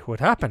 why? What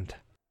happened?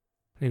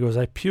 And he goes,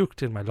 I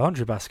puked in my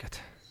laundry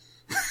basket.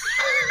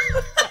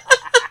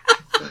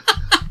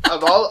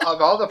 Of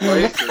all the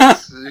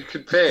places you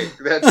could pick,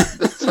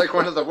 that's like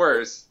one of the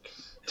worst.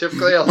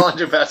 Typically, a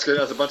laundry basket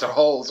has a bunch of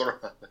holes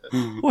around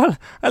it. Well,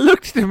 I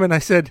looked at him and I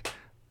said,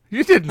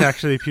 you didn't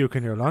actually puke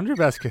in your laundry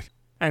basket.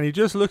 And he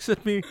just looks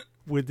at me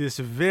with this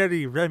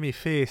very Remy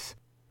face,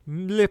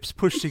 lips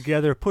pushed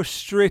together, pushed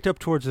straight up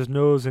towards his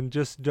nose, and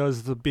just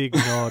does the big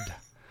nod.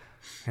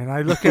 And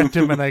I look at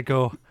him and I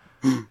go,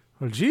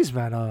 well, geez,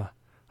 man,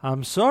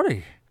 I'm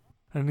sorry.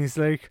 And he's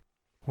like,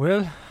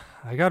 well,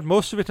 I got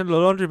most of it in the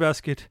laundry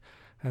basket,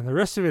 and the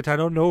rest of it, I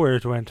don't know where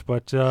it went,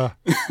 but I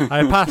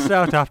passed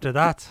out after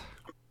that.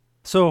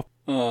 So,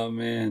 oh,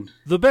 man.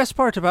 The best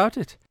part about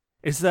it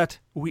is that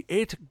we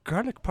ate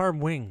garlic parm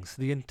wings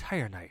the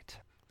entire night.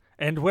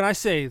 And when I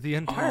say the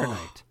entire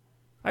night,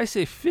 I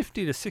say $50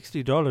 to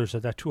 $60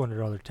 of that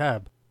 $200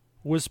 tab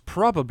was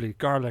probably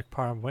garlic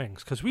parm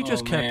wings, because we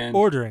just kept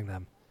ordering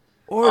them.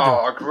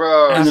 Oh,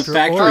 gross. And the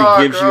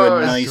factory gives you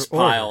a nice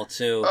pile,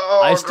 too.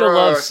 Oh, I still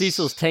love gross.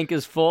 Cecil's Tank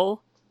is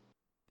Full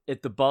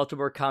at the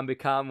Baltimore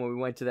Comic-Con when we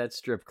went to that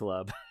strip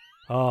club.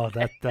 Oh,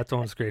 that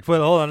one's great.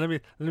 Well, hold on, let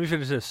me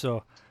finish this.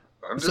 So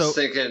I'm just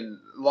thinking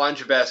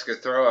laundry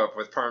basket throw up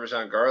with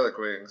Parmesan garlic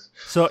wings.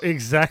 So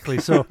exactly.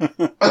 So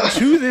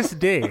to this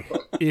day,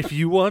 if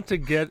you want to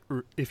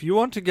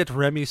get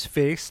Remy's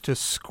face to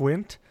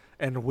squint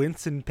and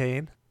wince in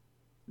pain,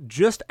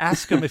 just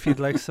ask him if he'd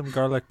like some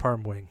garlic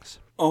parm wings.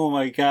 Oh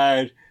my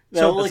god.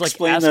 That will it's like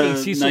explain asking the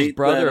Cecil's night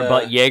brother that,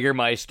 about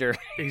Jägermeister.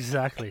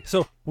 Exactly.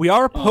 So we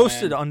are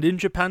posted on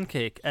Ninja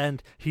Pancake,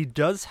 and he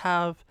does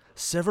have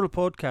several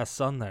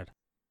podcasts on there.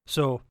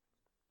 So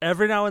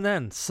every now and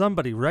then,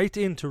 somebody write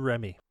into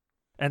Remy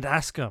and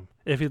ask him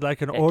if he'd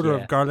like an order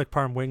of garlic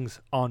parm wings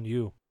on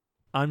you.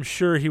 I'm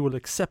sure he will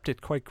accept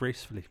it quite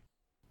gracefully.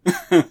 With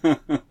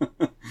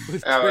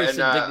grace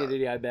and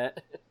dignity, I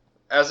bet.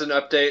 As an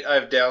update,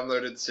 I've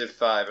downloaded Civ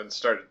 5 and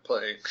started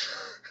playing.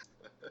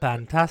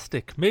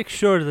 Fantastic. Make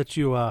sure that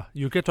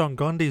you get on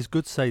Gandhi's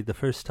good side the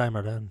first time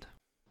around.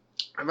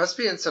 I must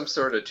be in some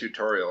sort of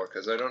tutorial,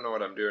 because I don't know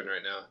what I'm doing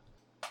right now.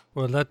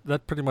 Well,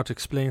 that pretty much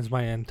explains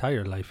my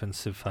entire life in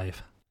Civ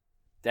 5.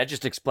 That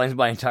just explains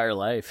my entire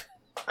life.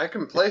 I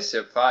can play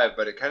Civ 5,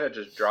 but it kind of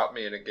just dropped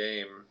me in a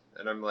game,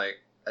 and I'm like,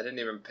 I didn't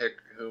even pick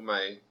who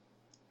my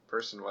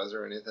person was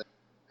or anything.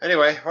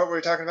 Anyway, what were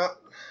we talking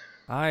about?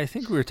 I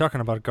think we were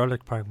talking about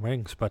garlic parm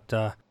wings, but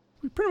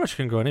we pretty much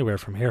can go anywhere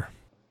from here.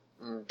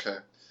 Okay.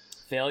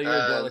 Failure,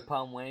 garlic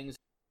palm wings,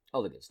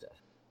 all the good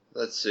stuff.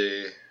 Let's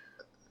see.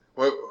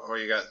 What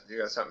you got? You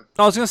got something?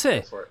 I was going to say,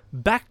 Go for it.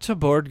 back to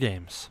board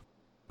games.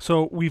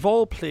 So we've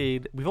all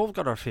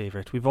got our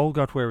favorite, we've all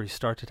got where we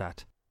started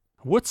at.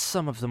 What's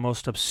some of the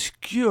most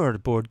obscure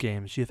board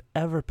games you've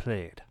ever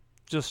played?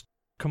 Just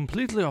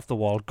completely off the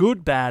wall,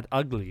 good, bad,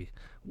 ugly.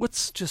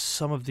 What's just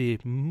some of the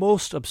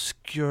most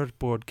obscure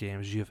board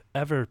games you've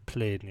ever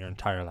played in your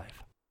entire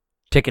life?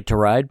 Ticket to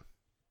Ride.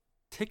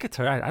 Ticket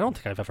to Ride? I don't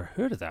think I've ever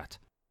heard of that.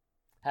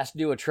 Has to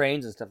do with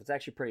trains and stuff. It's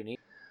actually pretty neat.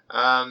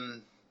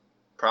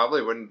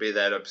 Probably wouldn't be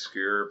that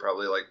obscure.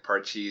 Probably like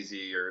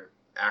Parcheesi or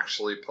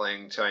actually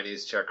playing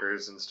Chinese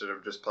checkers instead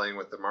of just playing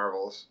with the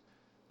marbles.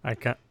 I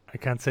I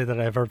can't say that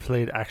I ever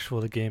played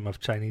actual game of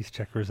Chinese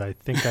checkers. I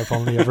think I've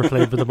only ever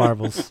played with the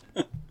marbles.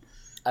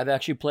 I've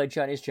actually played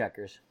Chinese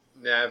checkers.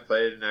 Yeah, I've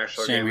played an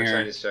actual Same game here. of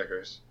Chinese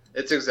checkers.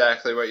 It's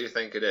exactly what you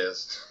think it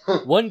is.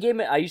 One game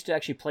I used to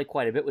actually play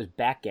quite a bit was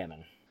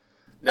backgammon.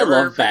 I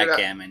love figured out-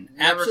 backgammon.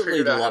 Never Absolutely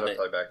figured out how love to it.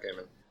 play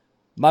backgammon.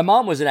 My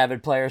mom was an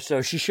avid player,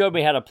 so she showed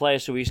me how to play,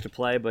 so we used to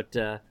play, but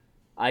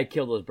I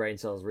killed those brain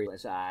cells recently,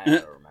 so I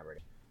don't remember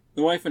it.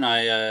 The wife and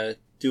I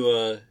do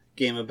a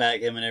game of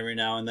backgammon every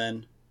now and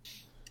then.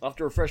 I'll have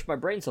to refresh my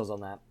brain cells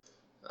on that.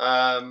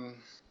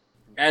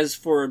 As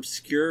for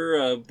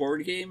obscure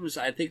board games,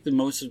 I think the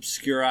most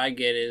obscure I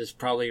get is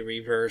probably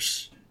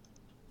Reverse.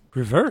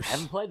 Reverse? I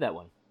haven't played that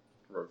one.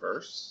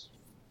 Reverse?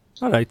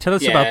 All right, tell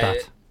us about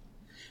that.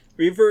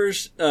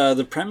 Reverse,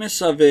 the premise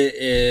of it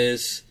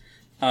is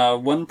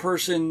one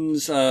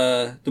person's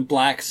the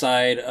black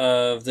side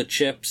of the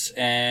chips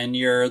and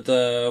you're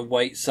the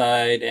white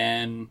side,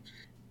 and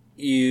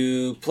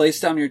you place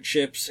down your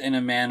chips in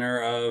a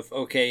manner of,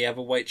 okay, you have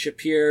a white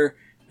chip here,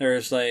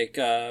 there's like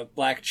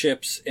black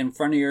chips in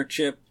front of your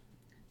chip,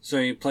 so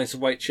you place a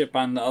white chip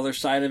on the other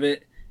side of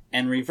it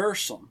and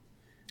reverse them.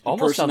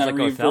 Almost sounds like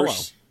Othello.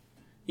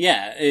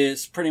 Yeah,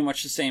 it's pretty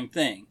much the same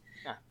thing.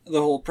 Yeah.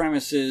 The whole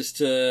premise is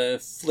to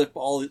flip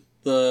all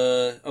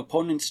the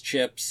opponent's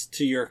chips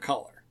to your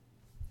color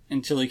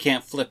until you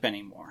can't flip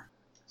anymore.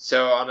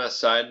 So, on a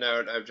side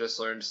note, I've just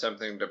learned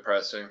something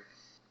depressing.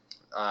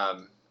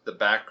 The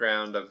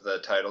background of the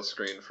title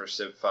screen for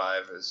Civ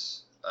 5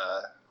 is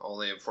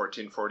only in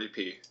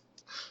 1440p.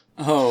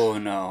 Oh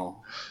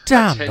no.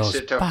 Damn those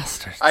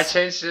bastards. I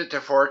changed it to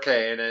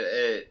 4K and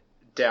it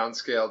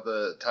downscaled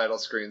the title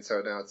screen,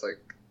 so now it's like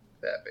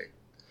that big.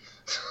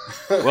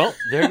 Well,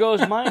 there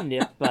goes my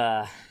nip.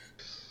 Now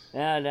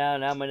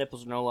my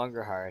nipples are no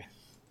longer hard.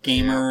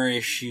 Gamer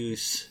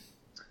issues.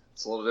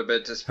 It's a little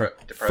bit depressing.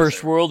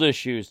 First world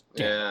issues.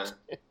 Yeah.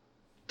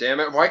 Damn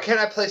it. Why can't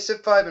I play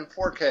Civ 5 in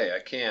 4K?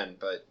 I can,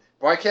 but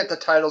why can't the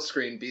title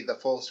screen be the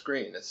full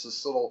screen? It's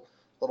this little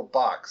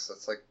box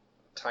that's like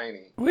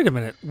tiny. Wait a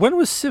minute. When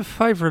was Civ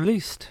 5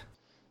 released?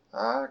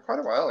 Quite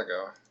a while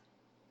ago.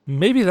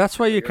 Maybe that's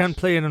why you can't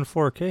play it in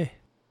 4K.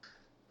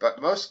 But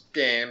most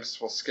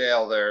games will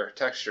scale their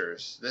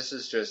textures. This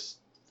is just...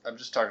 I'm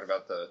just talking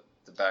about the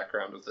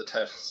background of the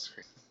title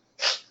screen.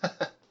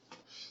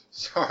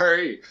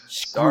 Sorry.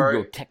 Screw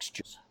your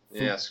textures.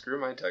 Yeah, screw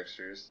my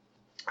textures.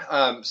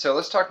 So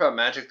let's talk about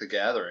Magic the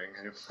Gathering.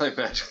 I play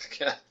Magic the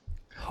Gathering.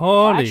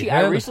 Holy Actually,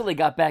 hell. I recently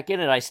got back in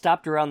it. I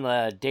stopped around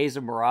the Days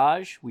of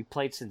Mirage. We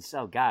played since,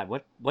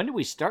 when did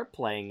we start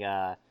playing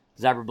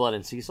Zyberblood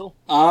and Cecil?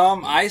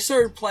 I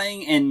started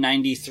playing in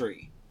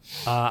 93.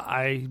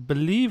 I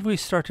believe we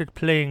started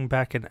playing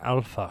back in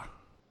Alpha.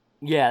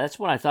 Yeah, that's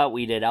when I thought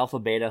we did, Alpha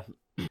Beta.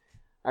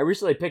 I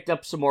recently picked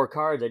up some more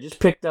cards. I just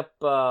picked up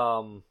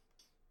some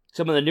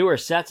of the newer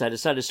sets. I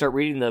decided to start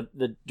reading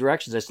the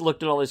directions. I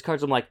looked at all these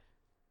cards. I'm like,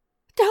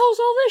 what the hell is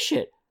all this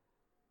shit?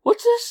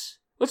 What's this?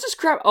 What's this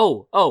crap?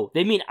 Oh,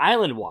 they mean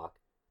Island Walk.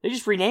 They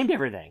just renamed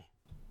everything.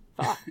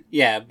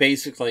 Yeah,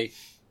 basically.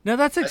 Now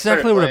that's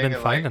exactly what I've been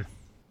in, finding.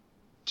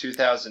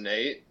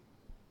 2008,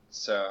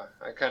 so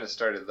I kind of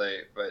started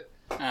late, but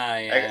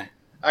Yeah.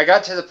 I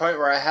got to the point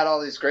where I had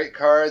all these great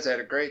cards. I had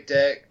a great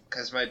deck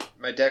because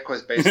my deck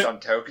was based on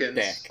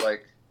tokens.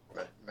 Like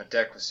my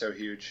deck was so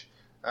huge.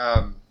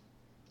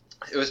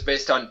 It was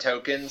based on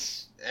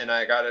tokens, and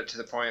I got it to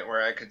the point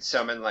where I could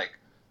summon like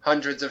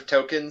hundreds of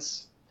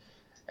tokens,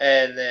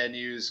 and then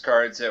use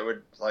cards that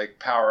would like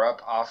power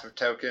up off of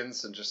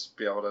tokens and just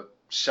be able to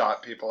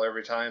shot people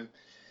every time.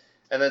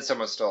 And then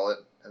someone stole it,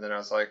 and then I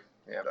was like,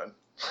 yeah, I'm done.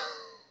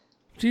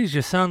 Geez,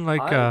 you sound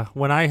like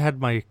when I had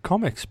my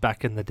comics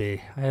back in the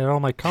day. I had all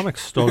my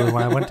comics stolen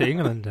when I went to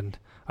England, and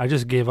I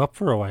just gave up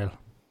for a while.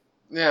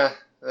 Yeah,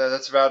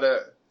 that's about it.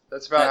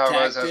 That's about that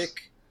how it was.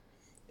 tactic,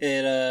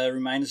 it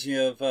reminds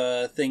me of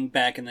a thing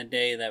back in the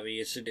day that we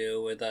used to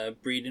do with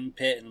Breeding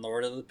Pit and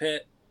Lord of the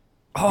Pit.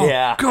 Oh,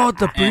 Yeah. God,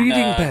 the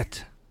breeding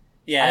pit.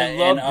 Yeah, I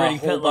love and Breeding a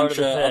Pit, whole Lord bunch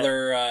of of the Pit.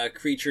 other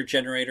creature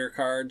generator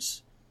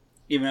cards.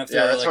 Even if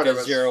Yeah, they're that's like what it a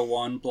was.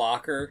 0/1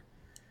 blocker.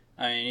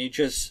 I mean, you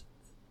just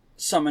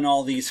summon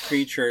all these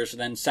creatures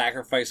and then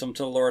sacrifice them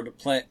to Lord of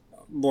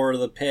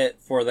the Pit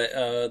for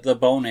the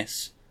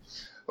bonus.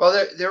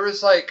 Well, there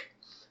was like,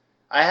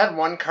 I had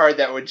one card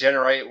that would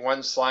generate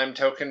one slime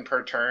token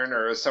per turn,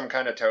 or it was some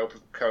kind of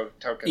token.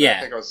 Yeah.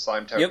 I think it was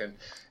slime token. Yep.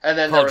 And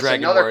then there Called was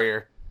Dragon another.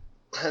 Warrior.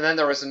 And then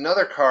there was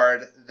another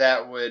card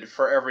that would,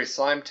 for every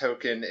slime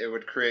token, it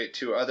would create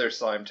 2 other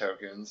slime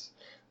tokens.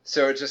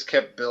 So it just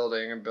kept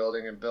building and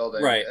building and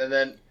building. Right. And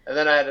then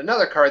I had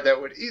another card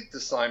that would eat the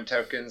slime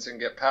tokens and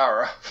get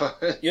power off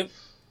of it. Yep.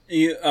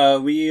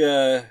 We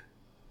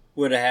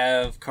would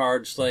have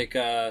cards like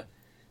the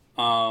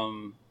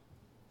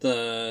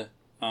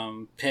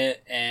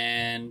Pit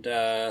and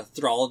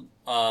Thrall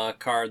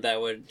card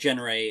that would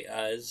generate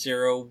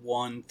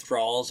 0/1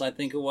 Thralls, I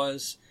think it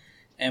was.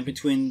 And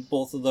between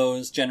both of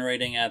those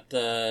generating at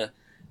the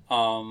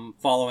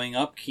following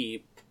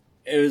upkeep,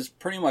 it was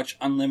pretty much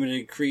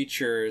unlimited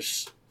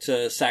creatures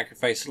to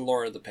sacrifice to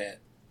Lord of the Pit.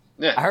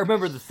 Yeah. I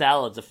remember the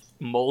thalads of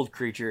mold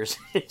creatures.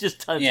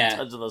 Just tons and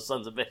tons of those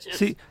sons of bitches.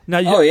 See, now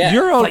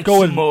you're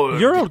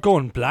all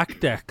going black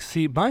deck.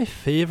 See, my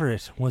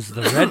favorite was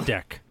the red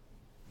deck.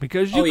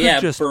 Because you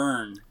could just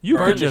burn. You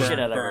burn could the just shit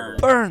out of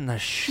everybody. burn the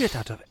shit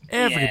out of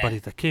everybody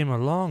that came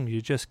along.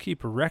 You just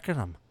keep wrecking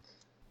them.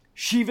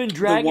 Shivan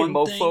Dragon,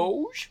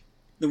 mofos.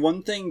 The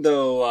one thing,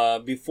 though,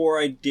 before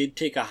I did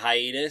take a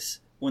hiatus,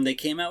 when they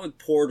came out with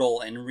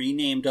Portal and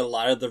renamed a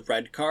lot of the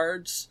red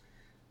cards,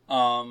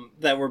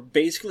 that were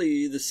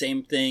basically the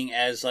same thing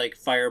as, like,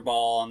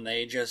 Fireball, and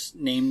they just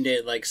named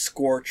it, like,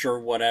 Scorch or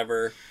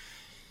whatever,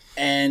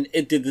 and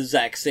it did the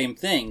exact same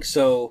thing.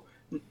 So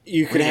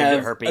you could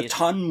have a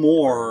ton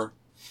more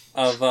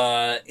of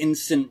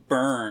instant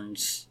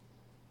burns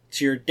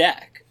to your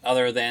deck,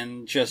 other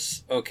than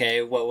just,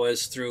 okay, what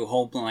was through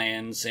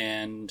Homelands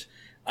and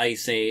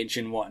Ice Age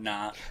and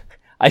whatnot.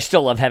 I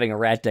still love having a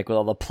rat deck with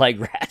all the plague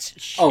rats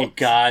and shit. Oh,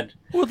 God.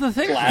 Well, the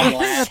thing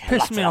that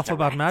pissed me off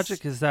about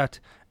Magic is that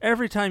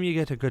every time you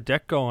get a good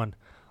deck going,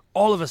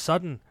 all of a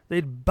sudden,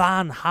 they'd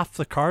ban half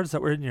the cards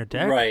that were in your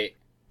deck. Right.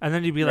 And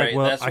then you'd be like,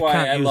 well, That's I why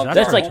can't use that.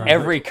 That's card like right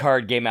every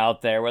card game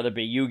out there, whether it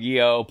be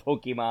Yu-Gi-Oh!,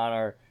 Pokemon,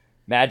 or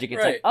Magic.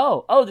 It's like,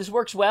 oh, this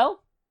works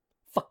well?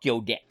 Fuck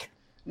your deck.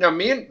 No,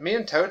 me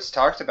and Totes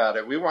talked about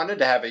it. We wanted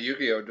to have a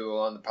Yu-Gi-Oh! Duel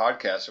on the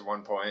podcast at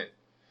one point.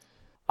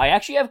 I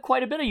actually have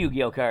quite a bit of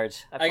Yu-Gi-Oh!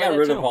 Cards. I got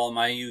rid of all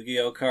my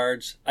Yu-Gi-Oh!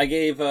 Cards. I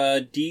gave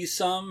D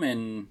some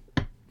and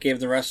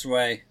gave the rest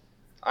away.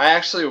 I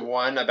actually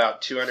won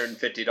about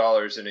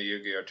 $250 in a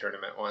Yu-Gi-Oh!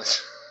 Tournament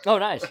once. Oh,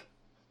 nice.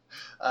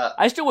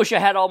 I still wish I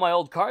had all my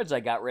old cards I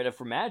got rid of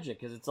for Magic,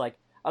 because it's like,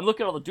 I'm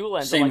looking at all the dual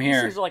ends. Same I'm like,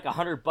 here. These are like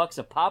 $100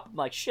 a pop. I'm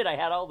like, shit, I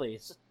had all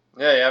these.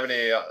 Yeah, you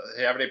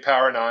have any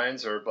Power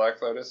 9s or Black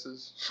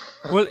Lotuses?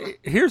 Well,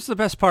 here's the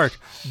best part.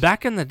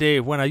 Back in the day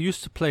when I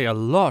used to play a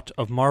lot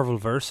of Marvel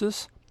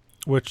Versus,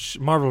 which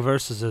Marvel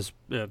Versus is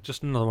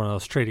just another one of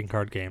those trading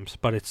card games,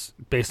 but it's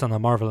based on the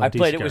Marvel and I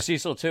played DC it with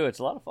Cecil too. It's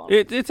a lot of fun.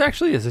 It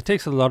actually is. It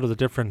takes a lot of the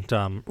different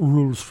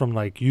rules from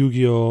like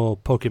Yu-Gi-Oh,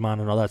 Pokemon,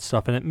 and all that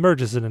stuff, and it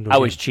merges it into. I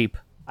was cheap.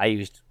 I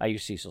used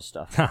Cecil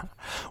stuff.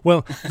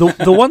 Well,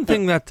 the one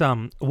thing that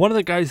one of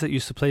the guys that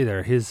used to play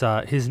there,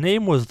 his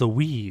name was the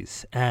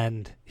Wheeze,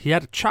 and he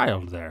had a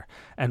child there,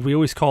 and we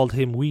always called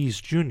him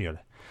Wheeze Junior.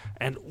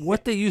 And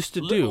what they used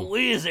to do,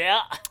 Wheeze,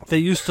 yeah. they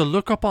used to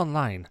look up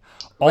online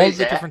all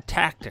the different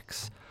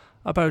tactics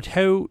about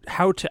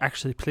how to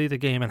actually play the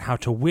game and how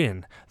to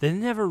win. They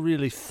never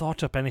really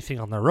thought up anything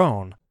on their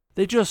own.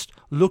 They just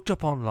looked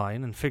up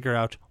online and figured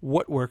out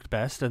what worked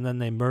best, and then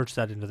they merged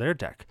that into their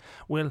deck.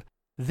 Well,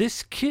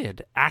 this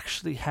kid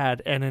actually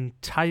had an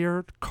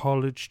entire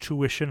college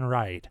tuition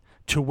ride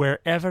to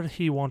wherever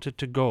he wanted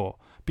to go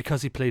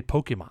because he played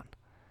Pokemon.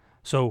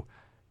 So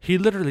he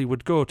literally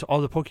would go to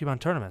all the Pokemon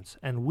tournaments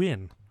and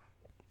win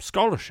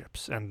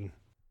scholarships and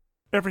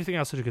everything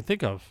else that you could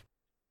think of.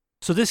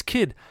 So this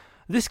kid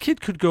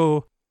could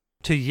go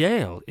to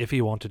Yale if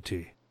he wanted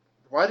to.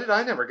 Why did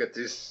I never get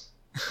these?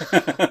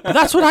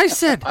 That's what I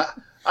said.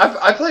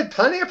 I played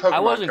plenty of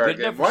Pokemon card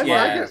games. Why did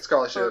I get a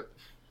scholarship?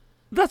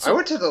 I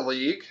went to the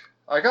league.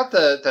 I got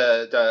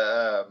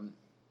the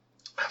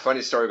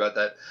funny story about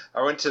that.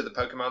 I went to the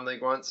Pokemon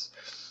League once,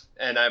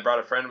 and I brought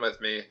a friend with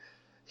me.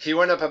 He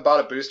went up and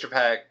bought a booster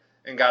pack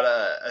and got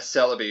a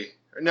Celebi.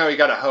 No, he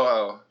got a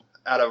Ho-Oh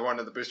out of one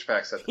of the booster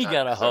packs at the time. He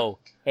got a Ho.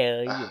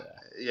 Hell yeah.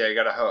 Yeah, he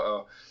got a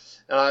Ho-Oh.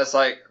 And I was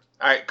like,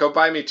 all right, go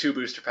buy me 2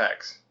 booster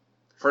packs.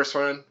 First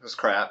one was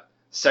crap.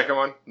 Second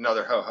one,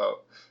 another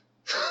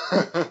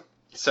Ho-Oh.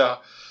 So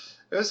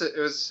it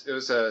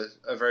was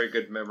a very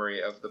good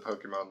memory of the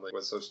Pokemon League.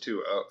 Was those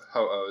 2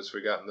 Ho-Ohs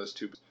we got in those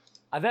 2.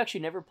 I've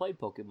actually never played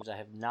Pokemon. I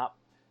have not.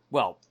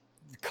 Well,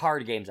 the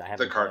card games I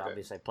haven't played.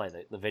 Obviously, I play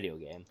the video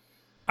game.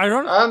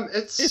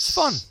 It's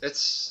fun.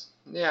 It's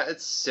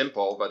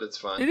simple, but it's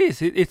fun. It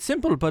is. It's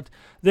simple, but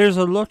there's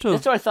a lot of.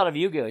 That's what I thought of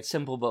Yu-Gi-Oh! It's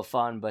simple but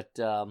fun, but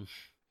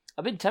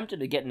I've been tempted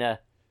to get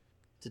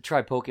to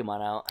try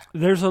Pokemon out.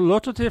 There's a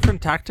lot of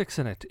different tactics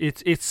in it.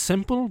 It's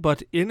simple,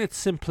 but in its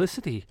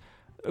simplicity,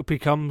 it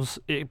becomes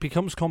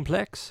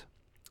complex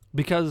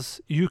because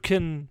you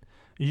can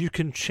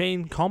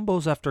chain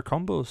combos after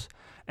combos,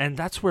 and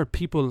that's where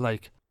people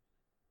like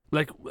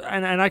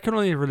and I can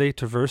only relate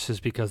to Versus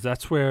because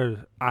that's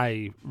where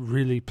I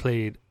really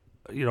played.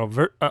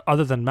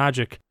 Other than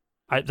Magic,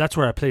 that's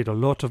where I played a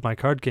lot of my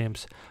card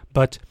games.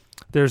 But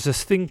there's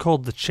this thing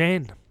called the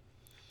chain.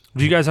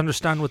 Do you guys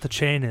understand what the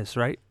chain is,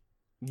 right?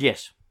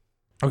 Yes.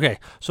 Okay,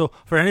 so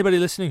for anybody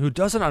listening who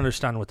doesn't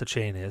understand what the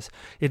chain is,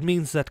 it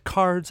means that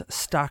cards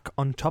stack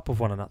on top of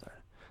one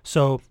another.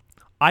 So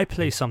I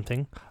play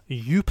something,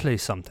 you play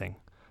something,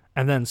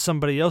 and then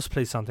somebody else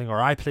plays something,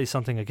 or I play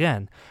something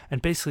again,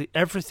 and basically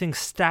everything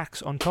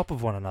stacks on top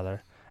of one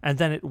another, and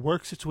then it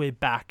works its way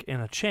back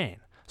in a chain.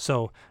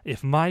 So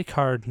if my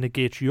card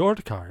negates your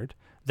card,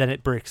 then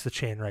it breaks the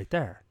chain right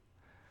there.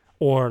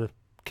 Or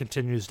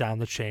continues down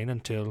the chain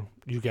until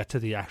you get to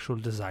the actual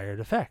desired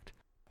effect.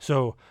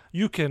 So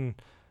you can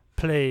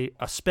play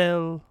a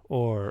spell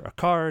or a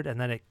card, and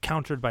then it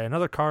countered by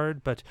another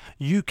card, but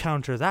you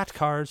counter that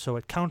card, so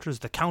it counters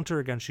the counter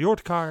against your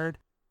card,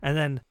 and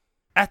then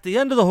at the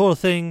end of the whole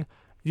thing,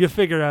 you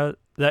figure out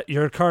that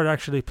your card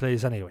actually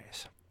plays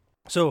anyways.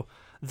 So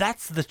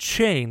that's the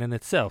chain in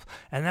itself,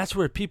 and that's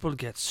where people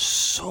get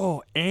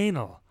so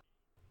anal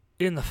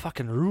in the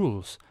fucking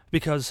rules,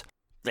 because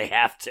They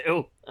have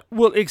to.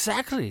 well,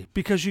 exactly,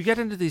 because you get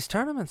into these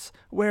tournaments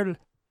where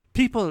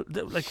people,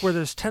 like, where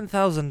there's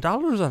 $10,000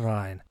 on the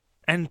line,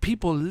 and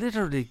people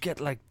literally get,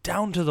 like,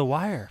 down to the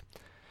wire.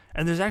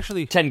 And there's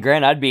actually 10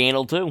 grand, I'd be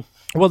anal too.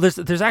 well,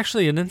 there's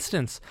actually an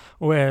instance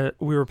where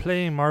we were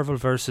playing Marvel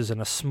Versus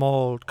in a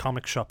small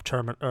comic shop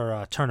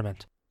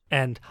tournament,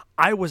 and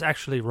I was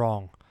actually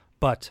wrong,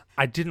 but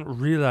I didn't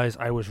realize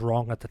I was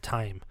wrong at the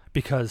time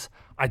because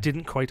I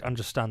didn't quite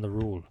understand the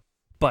rule.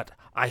 But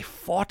I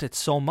fought it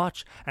so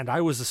much, and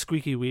I was the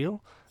squeaky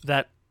wheel,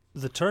 that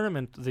the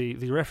tournament, the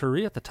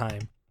referee at the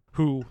time,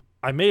 who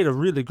I made a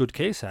really good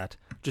case at,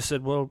 just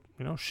said, well,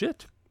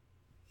 shit,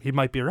 he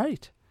might be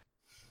right.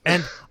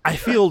 And I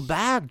feel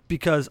bad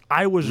because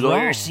I was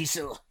Lawyer wrong.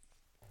 Cecil.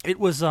 It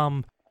was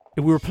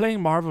we were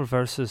playing Marvel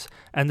Versus,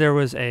 and there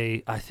was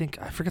I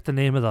forget the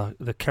name of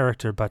the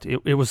character, but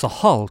it was a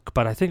Hulk,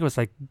 but I think it was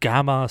like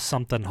Gamma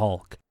something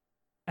Hulk.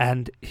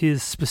 And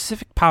his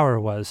specific power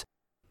was,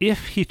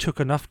 if he took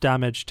enough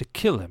damage to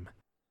kill him,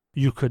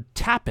 you could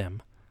tap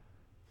him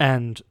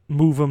and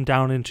move him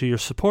down into your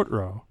support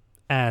row,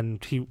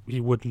 and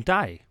he wouldn't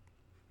die.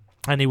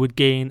 And he would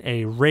gain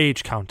a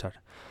rage counter.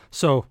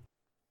 So,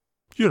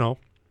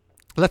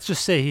 let's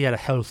just say he had a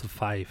health of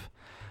 5,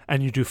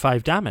 and you do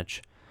 5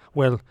 damage.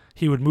 Well,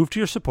 he would move to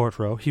your support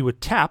row, he would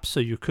tap so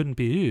you couldn't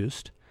be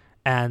used,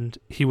 and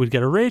he would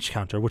get a rage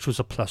counter, which was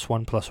a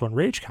 +1/+1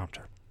 rage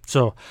counter.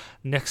 So,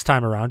 next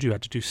time around, you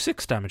had to do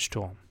 6 damage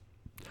to him.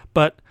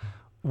 But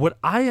what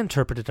I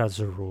interpreted as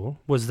a rule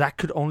was that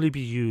could only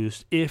be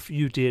used if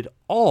you did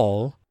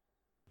all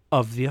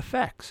of the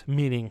effects,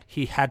 meaning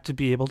he had to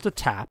be able to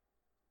tap,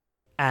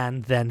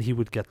 and then he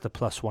would get the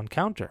 +1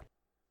 counter.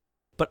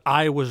 But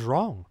I was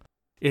wrong.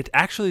 It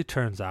actually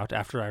turns out,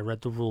 after I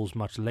read the rules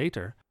much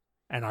later,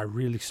 and I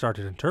really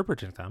started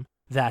interpreting them,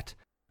 that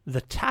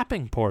the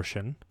tapping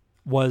portion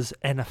was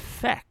an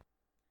effect.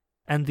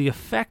 And the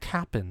effect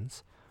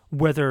happens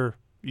whether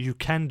you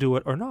can do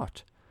it or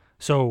not.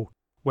 So,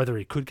 whether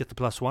he could get the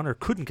 +1 or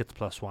couldn't get the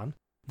 +1,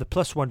 the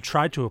 +1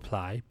 tried to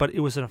apply, but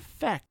it was an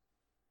effect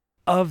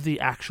of the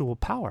actual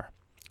power.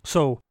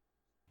 So,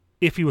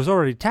 if he was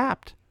already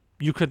tapped,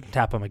 you couldn't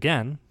tap him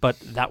again, but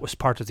that was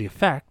part of the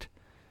effect.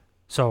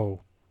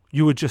 So,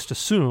 you would just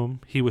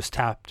assume he was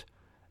tapped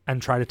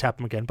and try to tap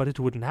him again, but it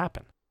wouldn't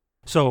happen.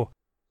 So,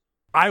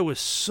 I was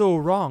so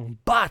wrong,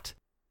 but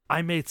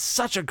I made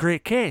such a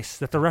great case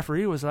that the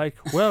referee was like,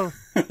 well,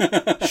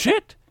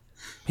 shit,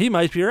 he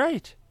might be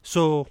right.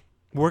 So,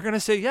 we're going to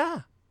say,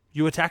 yeah,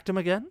 you attacked him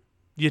again,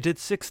 you did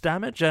 6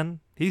 damage, and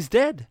he's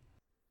dead.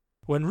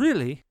 When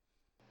really...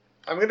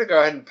 I'm going to go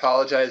ahead and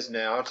apologize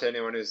now to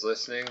anyone who's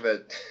listening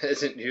that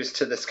isn't used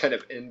to this kind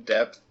of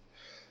in-depth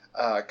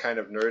kind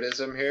of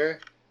nerdism here.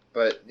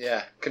 But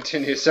yeah,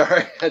 continue.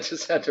 Sorry, I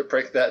just had to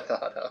break that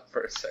thought up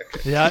for a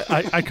second. Yeah,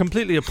 I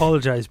completely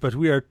apologize, but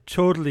we are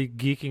totally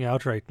geeking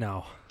out right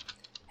now.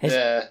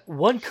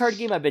 One card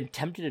game I've been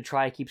tempted to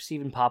try, I keep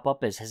seeing pop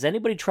up, has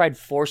anybody tried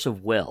Force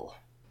of Will?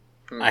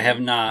 I have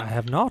not. I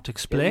have not.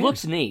 Explain. It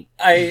looks neat.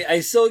 I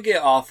still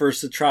get offers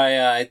to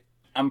try,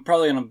 I'm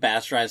probably going to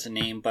bastardize the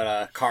name,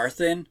 but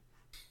Carthan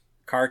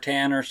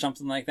or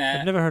something like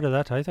that. I've never heard of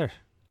that either.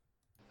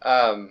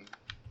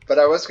 But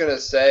I was going to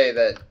say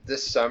that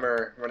this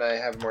summer, when I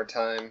have more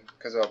time,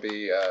 because I'll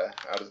be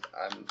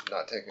I'm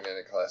not taking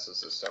any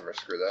classes this summer,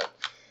 screw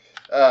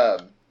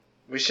that.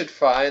 We should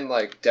find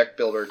like deck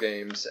builder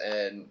games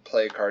and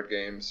play card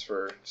games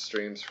for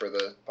streams for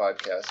the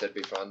podcast. That'd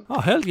be fun. Oh,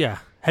 hell yeah.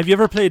 Have you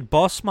ever played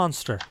Boss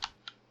Monster?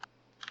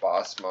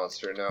 Boss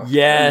Monster, no.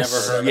 Yes,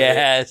 I've never heard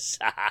yes.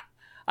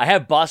 I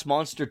have Boss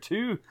Monster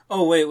too.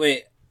 Oh,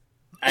 wait.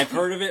 I've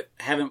heard of it,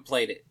 haven't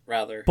played it,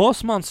 rather.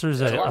 Boss Monster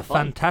is It's a lot a of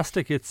fun.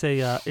 fantastic. It's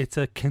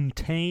a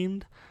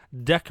contained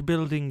deck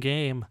building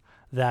game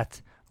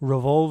that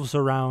revolves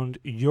around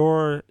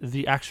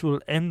the actual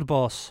end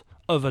boss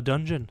of a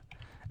dungeon,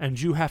 and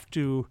you have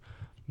to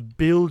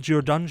build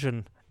your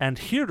dungeon, and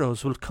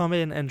heroes will come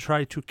in and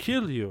try to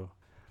kill you,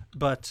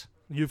 but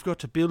you've got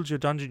to build your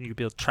dungeon. You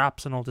build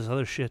traps and all this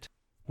other shit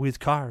with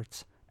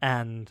cards,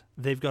 and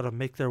they've got to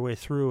make their way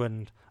through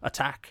and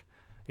attack.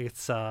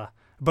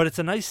 But it's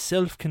a nice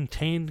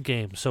self-contained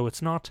game, so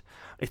it's not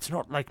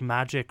like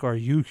Magic or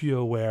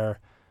Yu-Gi-Oh where,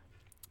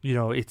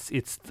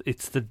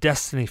 it's the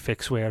Destiny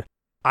fix where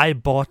I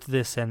bought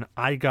this and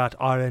I got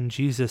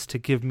RNGesus to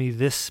give me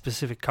this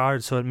specific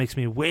card, so it makes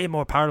me way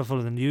more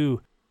powerful than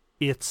you.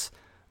 It's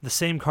the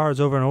same cards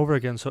over and over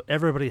again, so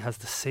everybody has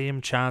the same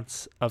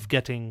chance of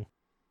getting,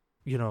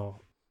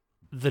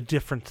 the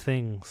different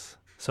things.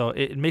 So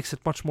it makes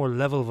it much more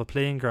level of a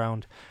playing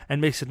ground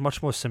and makes it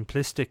much more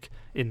simplistic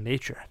in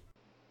nature.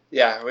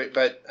 Yeah,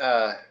 but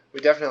we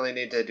definitely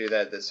need to do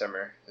that this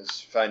summer,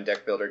 is find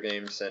deck builder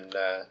games and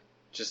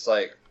just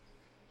like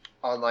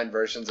online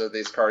versions of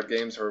these card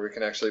games where we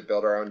can actually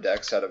build our own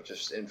decks out of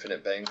just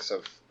infinite banks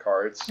of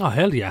cards Oh,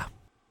 hell yeah.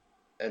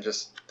 and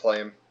just play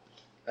them.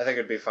 I think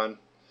it'd be fun.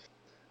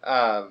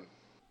 Catan,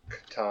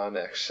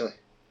 actually.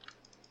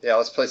 Yeah,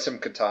 let's play some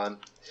Catan.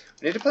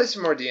 We need to play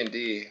some more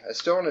D&D. I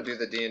still want to do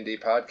the D&D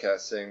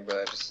podcast thing,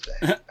 but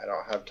I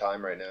don't have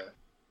time right now.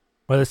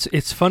 Well,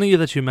 it's funny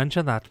that you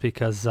mention that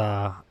because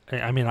I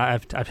mean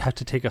I've had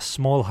to take a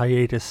small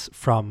hiatus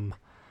from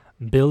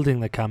building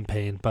the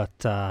campaign,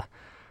 but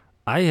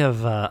I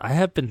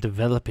have been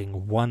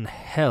developing one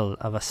hell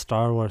of a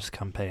Star Wars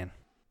campaign,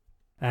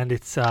 and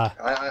it's I've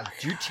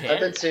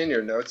been seeing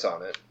your notes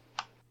on it.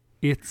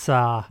 It's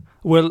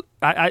well,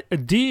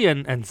 D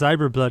and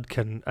Cyberblood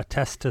can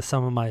attest to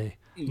some of my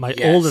Yes.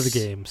 older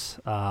games.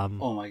 Oh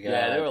my god.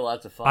 Yeah, they were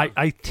lots of fun.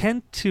 I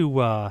tend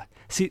to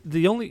see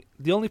the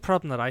only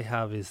problem that I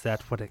have is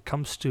that when it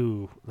comes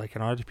to like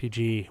an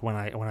RPG, when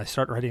I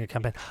start writing a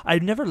campaign,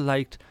 I've never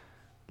liked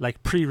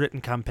like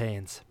pre-written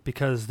campaigns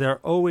because they're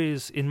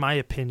always, in my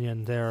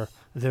opinion, they're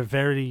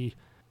very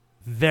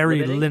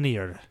Limiting?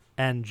 linear,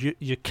 and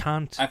you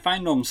can't. I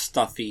find them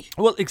stuffy.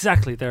 Well,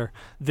 exactly.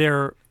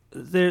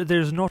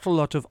 There's not a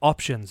lot of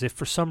options. If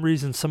for some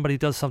reason somebody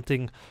does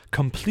something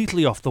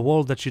completely off the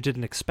wall that you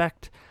didn't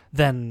expect,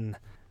 then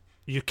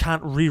you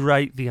can't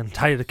rewrite the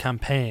entire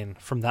campaign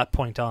from that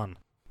point on.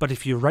 But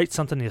if you write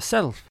something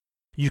yourself,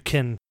 you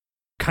can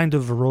kind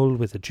of roll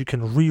with it. You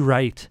can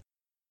rewrite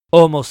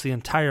almost the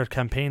entire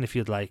campaign if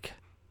you'd like,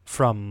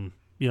 from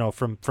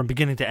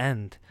beginning to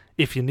end,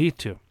 if you need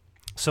to.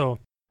 So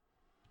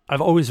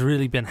I've always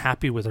really been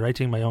happy with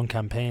writing my own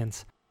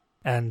campaigns.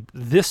 And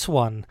this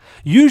one,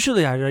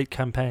 usually I write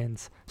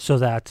campaigns so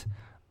that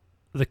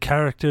the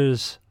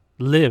characters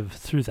live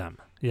through them.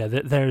 Yeah,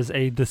 there's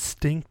a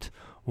distinct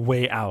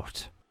way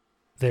out.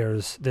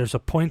 There's a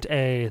point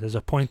A, there's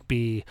a point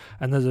B,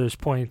 and then there's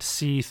point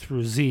C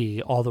through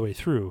Z all the way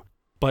through.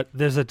 But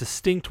there's a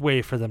distinct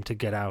way for them to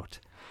get out.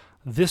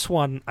 This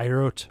one I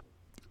wrote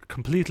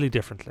completely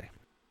differently.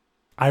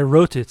 I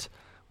wrote it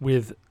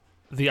with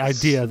the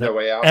idea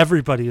that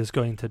everybody is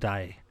going to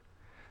die.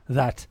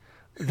 That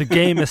the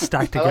game is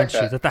stacked against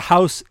you. That the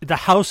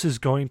house is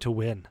going to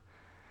win,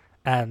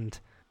 and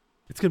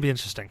it's going to be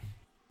interesting.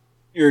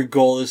 Your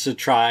goal is to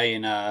try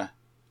and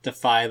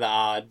defy the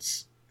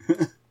odds.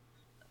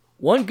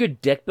 One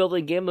good deck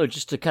building game, though,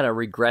 just to kind of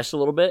regress a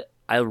little bit,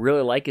 I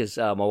really like is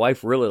my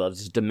wife really loves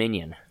is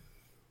Dominion.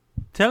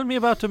 Tell me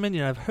about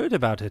Dominion. I've heard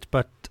about it,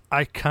 but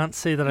I can't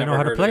say that I know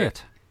how to play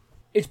it.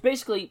 It's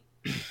basically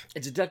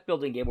it's a deck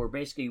building game where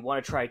basically you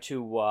want to try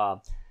to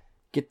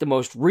get the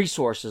most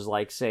resources,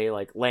 like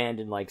land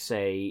and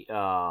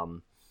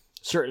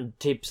certain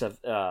types of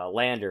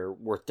land are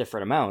worth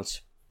different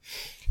amounts.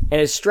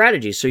 And it's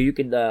strategy, so you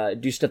can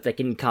do stuff that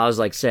can cause,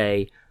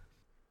 to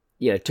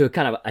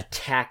kind of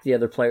attack the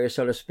other player,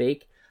 so to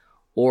speak.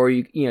 Or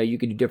you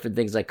can do different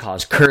things like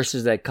cause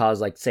curses that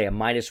cause, a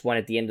 -1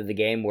 at the end of the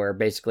game, where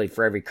basically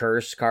for every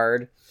curse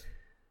card,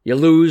 you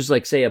lose,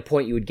 a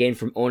point you would gain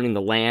from owning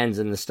the lands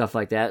and the stuff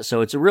like that.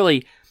 So it's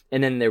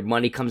and then their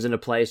money comes into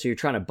play. So you're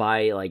trying to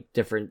buy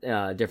different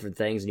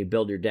things, and you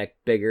build your deck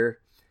bigger,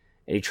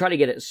 and you try to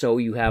get it so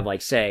you have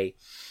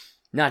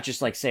not just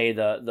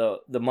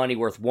the money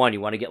worth 1.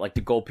 You want to get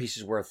the gold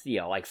pieces worth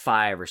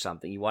 5 or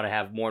something. You want to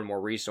have more and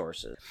more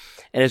resources,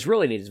 and it's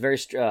really neat. It's very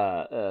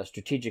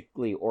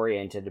strategically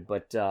oriented,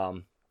 but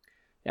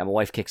my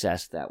wife kicks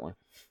ass at that one.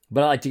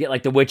 But I like to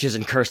get the witches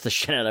and curse the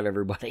shit out of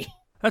everybody.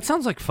 That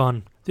sounds like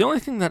fun. The only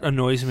thing that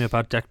annoys me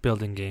about deck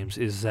building games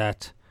is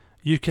that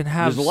you can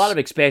have... There's a lot of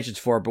expansions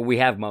for it, but we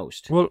have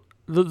most. Well,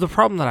 the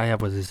problem that I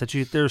have with it is that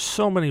there's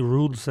so many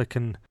rules that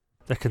can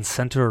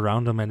center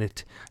around them, and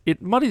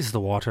it muddies the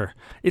water.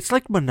 It's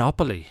like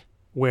Monopoly,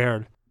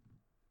 where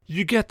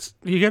you get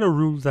a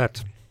rule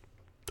that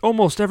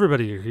almost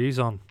everybody agrees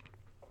on,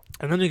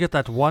 and then you get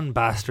that one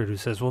bastard who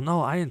says, well,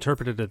 no, I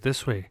interpreted it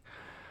this way.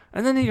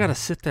 And then you gotta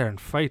sit there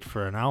and fight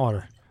for an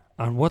hour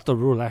on what the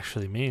rule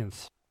actually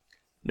means.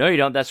 No, you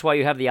don't. That's why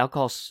you have the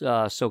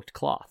alcohol-soaked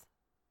cloth.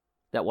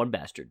 That one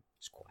bastard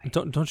is quiet.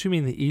 Don't you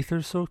mean the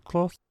ether-soaked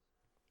cloth?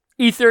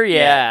 Ether,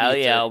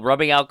 yeah,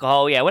 rubbing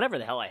alcohol, yeah, whatever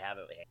the hell I have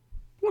it.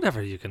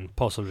 Whatever you can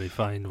possibly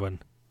find when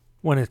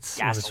it's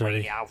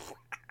ready.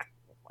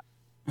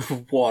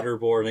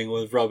 Waterboarding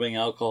with rubbing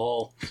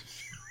alcohol.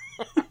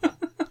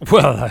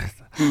 Well,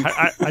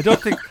 I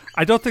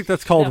don't think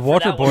that's called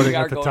waterboarding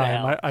at the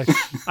time.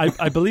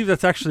 I believe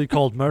that's actually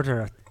called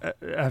murder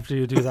after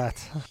you do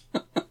that.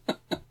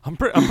 I'm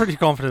pretty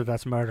confident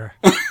that's murder.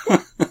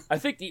 I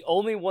think the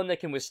only one that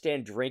can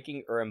withstand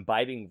drinking or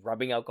imbibing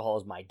rubbing alcohol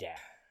is my dad.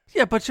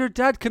 Yeah, but your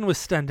dad can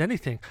withstand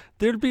anything.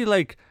 There'd be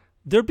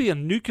a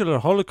nuclear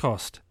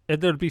holocaust,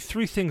 and there'd be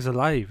 3 things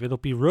alive. It'll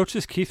be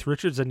Roaches, Keith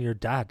Richards, and your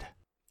dad.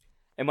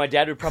 And my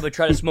dad would probably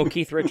try to smoke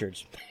Keith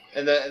Richards.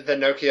 And the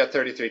Nokia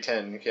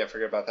 3310, you can't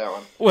forget about that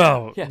one.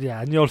 Well,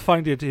 yeah, and you'll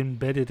find it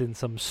embedded in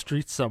some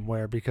street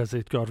somewhere because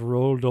it got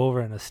rolled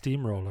over in a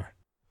steamroller.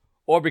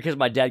 Or because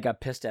my dad got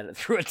pissed at it,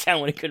 threw it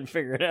down when he couldn't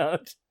figure it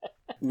out.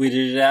 We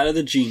did it out of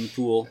the gene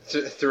pool.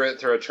 Threw it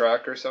through a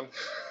truck or something?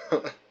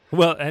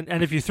 Well,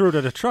 and if you threw it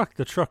at a truck,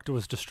 the truck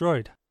was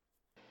destroyed.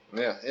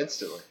 Yeah,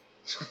 instantly.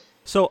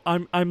 So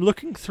I'm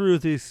looking through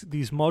these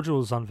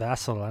modules on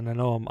Vassal, and I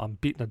know I'm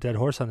beating a dead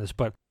horse on this,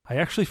 but I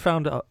actually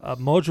found a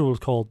module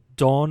called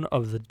Dawn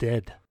of the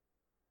Dead.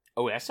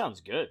 Oh, that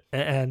sounds good.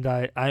 And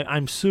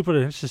I'm super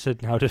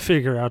interested now to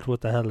figure out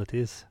what the hell it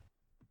is.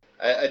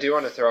 I do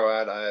want to throw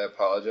out, I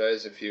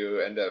apologize if you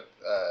end up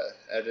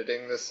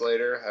editing this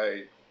later.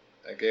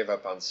 I gave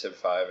up on Civ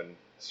 5 and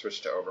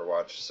switched to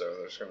Overwatch, so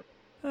there's going to...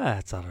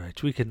 It's all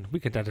right. We can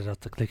edit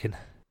out the clicking.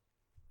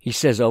 He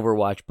says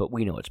Overwatch, but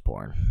we know it's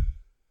porn.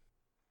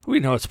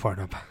 We know it's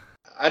porno.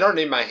 I don't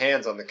need my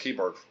hands on the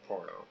keyboard for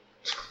porno.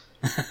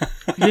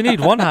 You need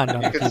one hand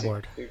on the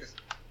keyboard.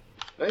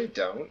 No, you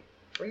don't.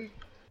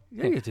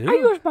 Yeah, you do. I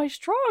use my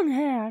strong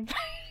hand.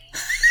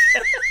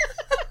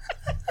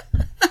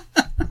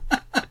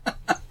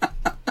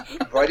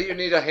 Why do you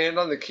need a hand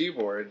on the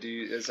keyboard?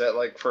 Is that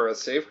like for a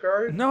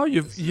safeguard? No,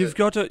 you've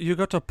got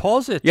to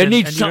pause it. You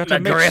need and something you got to to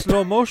make grip.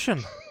 slow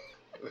motion.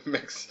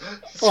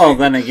 Well,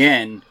 then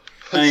again,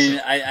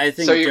 I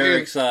think So you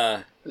Derek's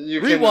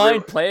You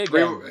Rewind, play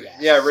again.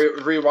 Yes.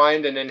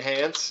 Rewind and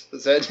enhance.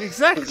 Is that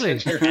Exactly.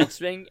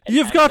 Enhancing,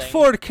 You've got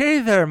enhancing.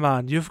 4K there,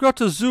 man. You've got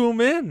to zoom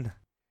in.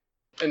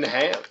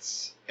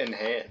 enhance?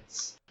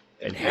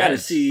 you gotta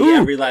see Ooh,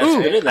 every last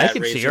bit of that. I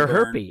can see razor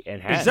her burn. herpy.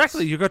 Enhance.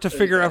 Exactly. You got to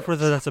figure out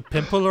whether that's a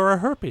pimple or a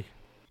herpy.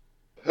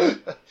 Nope,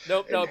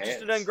 just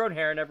Enhance. an ungrown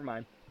hair. Never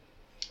mind.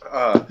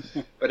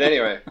 But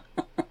anyway.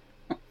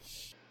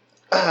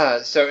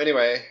 So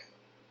anyway,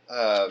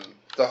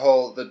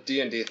 the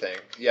D&D thing.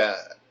 Yeah,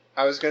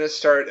 I was gonna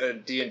start a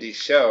D&D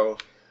show,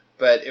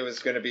 but it was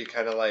gonna be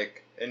kind of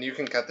like, and you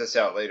can cut this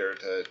out later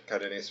to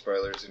cut any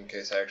spoilers in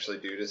case I actually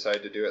do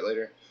decide to do it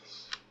later.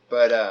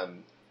 But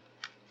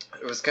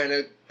it was kind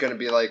of gonna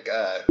be like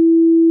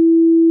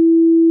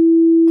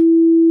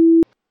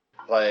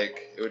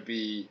it would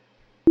be.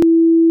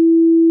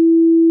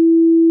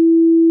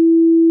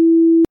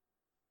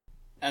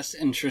 That's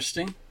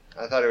interesting.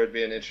 I thought it would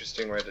be an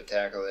interesting way to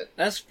tackle it.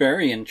 That's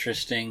very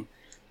interesting.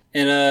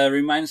 It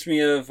reminds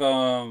me of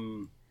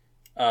trying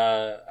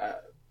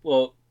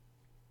to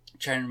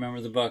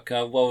remember the book.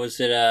 What was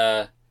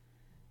it?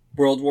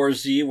 World War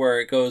Z,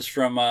 where it goes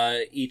from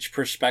each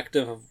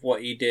perspective of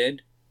what you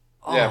did.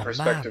 Yeah, Oh,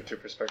 perspective man. to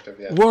perspective.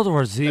 Yeah, World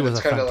War Z And was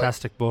it's a kinda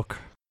fantastic book.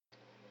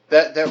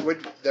 that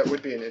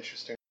would be an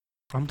interesting.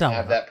 I'm down.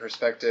 Have with that. that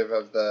perspective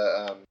of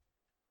the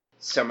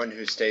someone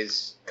who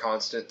stays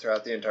constant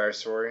throughout the entire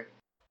story.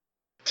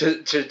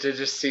 To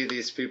just see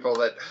these people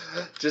that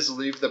just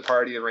leave the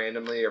party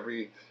randomly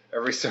every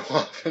so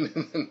often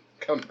and then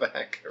come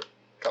back a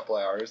couple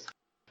hours.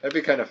 That'd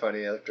be kind of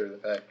funny after the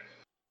fact.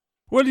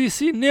 Well, you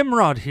see,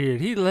 Nimrod here,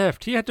 he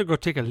left. He had to go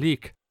take a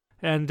leak.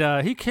 And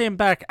he came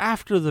back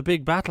after the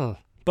big battle.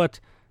 But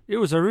it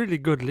was a really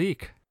good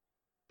leak.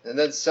 And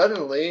then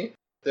suddenly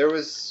there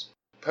was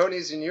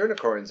ponies and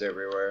unicorns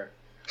everywhere.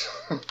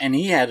 And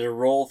he had to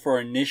roll for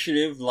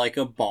initiative like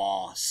a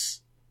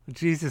boss.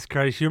 Jesus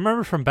Christ. You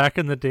remember from back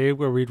in the day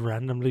where we'd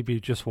randomly be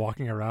just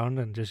walking around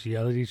and just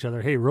yell at each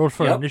other, hey, roll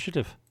for Yep.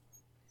 initiative.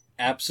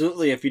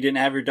 Absolutely. If you didn't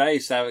have your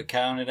dice, that would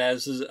count it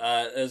as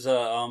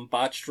a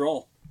botched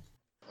roll.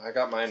 I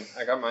got mine.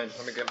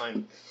 Let me get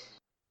mine.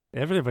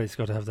 Everybody's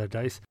got to have their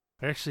dice.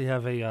 I actually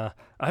have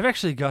I've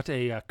actually got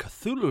a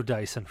Cthulhu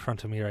dice in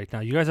front of me right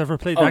now. You guys ever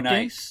played that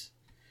game? Nice.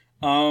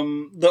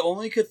 The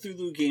only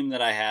Cthulhu game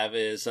that I have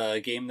is a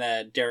game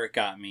that Derek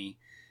got me.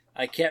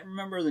 I can't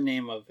remember the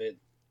name of it.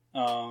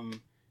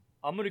 I'm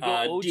gonna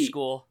go old D.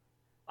 school.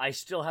 I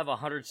still have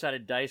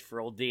 100-sided dice for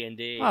old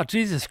D&D. Oh,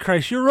 Jesus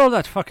Christ. You roll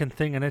that fucking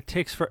thing and it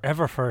takes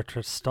forever for it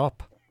to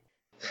stop.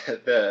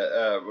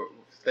 They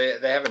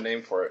have a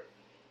name for it.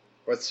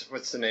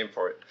 What's the name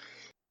for it?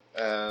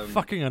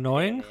 Fucking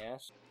annoying.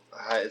 Yes.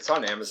 It's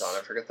on Amazon.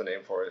 I forget the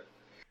name for it.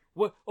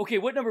 What? Okay,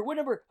 what number?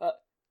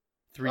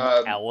 3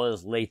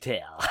 hours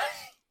later.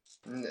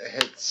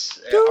 It's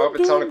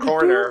on a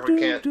corner.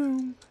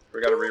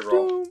 We gotta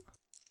re-roll.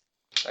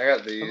 I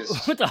got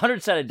these. With the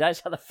 100-sided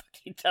dice, how the fuck do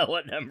you tell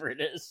what number it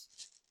is?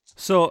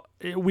 So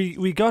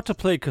we got to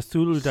play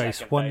Cthulhu dice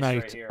Second one dice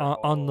right night here.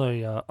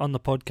 on the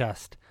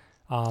podcast.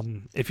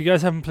 If you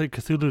guys haven't played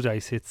Cthulhu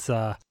dice,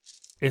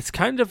 it's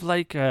kind of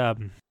like a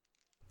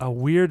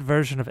weird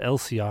version of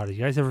LCR.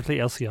 You guys ever play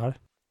LCR?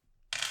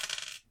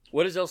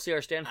 What does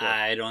LCR stand for?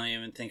 I don't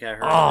even think I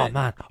heard Oh of it.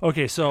 man.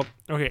 Okay,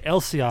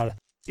 LCR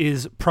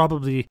is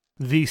probably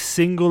the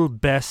single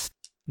best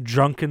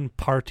drunken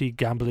party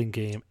gambling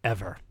game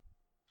ever.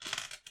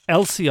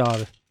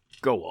 LCR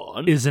Go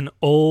on. is an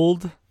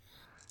old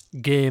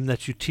game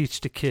that you teach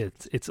to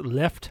kids. It's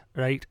left,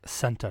 right,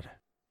 center.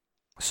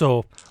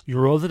 So you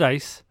roll the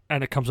dice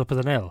and it comes up with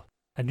an L.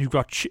 And you've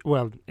got,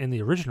 in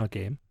the original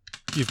game,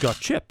 you've got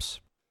chips.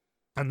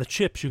 And the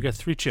chips, you get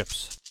 3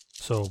 chips.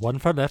 So one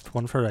for left,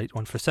 one for right,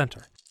 one for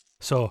center.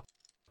 So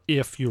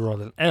if you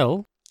roll an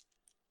L,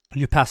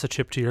 you pass a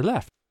chip to your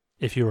left.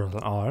 If you roll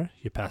an R,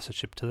 you pass a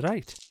chip to the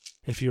right.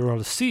 If you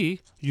roll a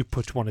C, you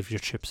put one of your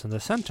chips in the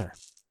center.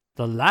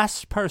 The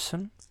last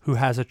person who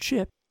has a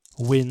chip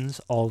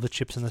wins all the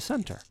chips in the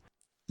center.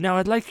 Now,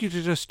 I'd like you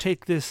to just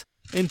take this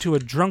into a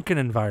drunken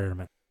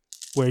environment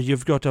where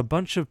you've got a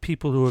bunch of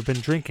people who have been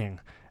drinking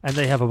and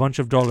they have a bunch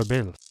of dollar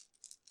bills.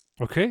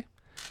 Okay?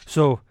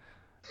 So,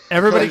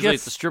 everybody Usually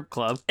gets it's the strip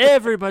club.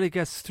 everybody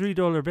gets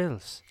 $3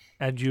 bills.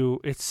 And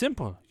it's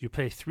simple. You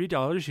pay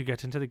 $3, you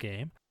get into the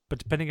game, but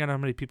depending on how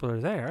many people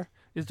are there,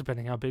 is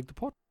depending how big the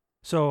pot.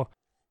 So,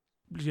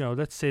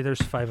 let's say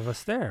there's 5 of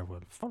us there. Well,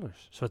 $4.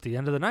 So at the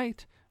end of the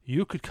night,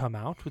 you could come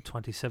out with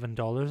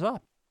 $27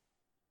 up.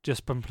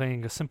 Just from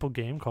playing a simple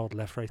game called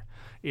Left Right.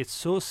 It's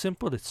so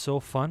simple, it's so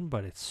fun,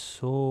 but it's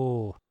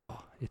so...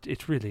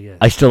 It really is.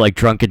 I still like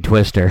Drunken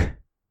Twister.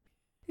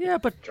 Yeah,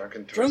 but...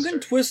 Drunken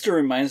Twister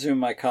reminds me of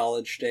my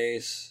college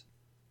days.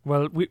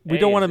 Well, we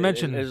don't want to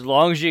mention... As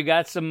long as you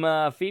got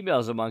some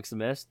females amongst the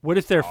mist. What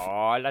if they're...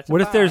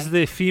 What if there's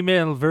the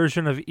female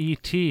version of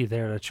E.T.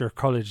 there at your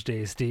college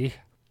days, D?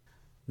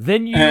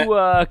 Then you,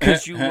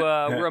 because you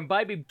were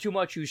imbibing too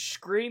much, you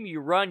scream, you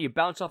run, you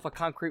bounce off a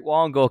concrete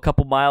wall and go a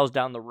couple miles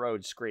down the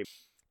road screaming.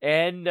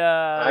 And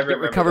get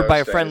recovered by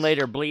a friend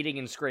later, bleeding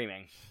and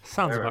screaming.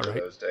 Sounds about right.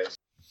 Those days.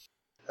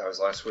 That was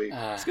last week.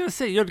 I was going to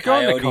say, you're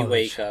going to college.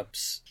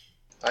 wake-ups.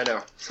 I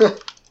know.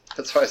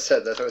 That's why I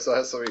said that was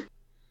last week.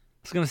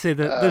 I was going to say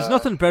that there's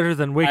nothing better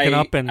than waking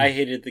up and... I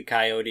hated the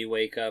coyote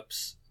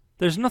wake-ups.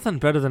 There's nothing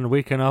better than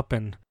waking up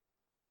and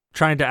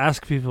trying to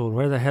ask people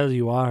where the hell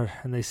you are,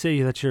 and they say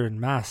that you're in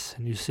Mass,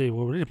 and you say,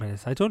 well, wait a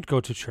minute, I don't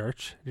go to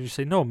church. And you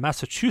say, no,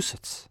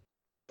 Massachusetts.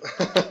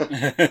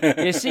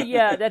 You see,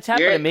 yeah, that's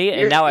happened to me,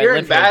 and now I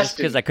live here just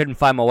because I couldn't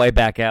find my way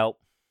back out.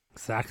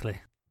 Exactly.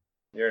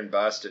 You're in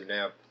Boston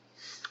now.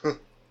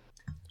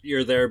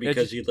 You're there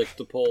because you licked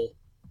the pole.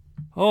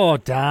 Oh,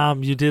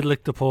 damn, you did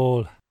lick the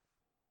pole.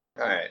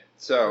 Alright,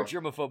 so...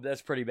 For germaphobe,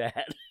 that's pretty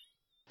bad.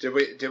 Did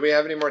we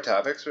have any more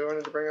topics we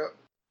wanted to bring up?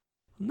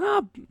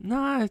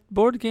 Nah,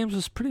 board games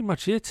was pretty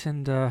much it,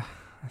 and I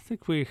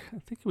think we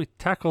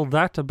tackled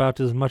that about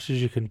as much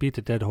as you can beat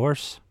a dead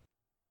horse.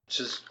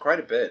 Which is quite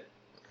a bit,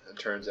 it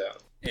turns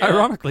out. Yeah.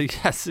 Ironically,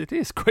 yes, it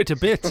is quite a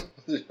bit.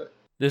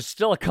 There's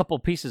still a couple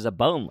pieces of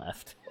bone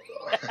left.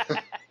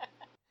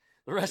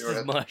 The rest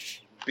is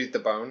mush. Beat the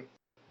bone?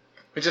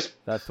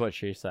 That's what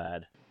she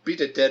said. Beat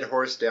a dead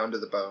horse down to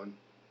the bone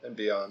and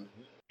beyond.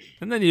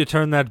 And then you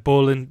turn that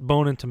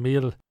bone into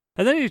meal.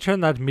 And then you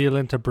turn that meal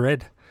into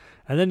bread.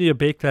 And then you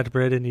bake that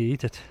bread and you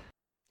eat it.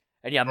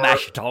 And you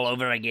mash it all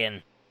over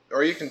again.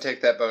 Or you can take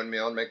that bone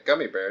meal and make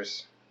gummy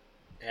bears.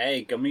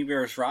 Hey, gummy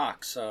bears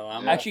rock, so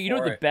I'm Actually, you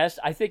know what the best...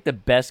 I think the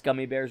best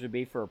gummy bears would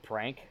be for a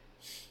prank?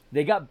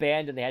 They got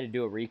banned and they had to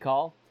do a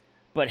recall.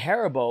 But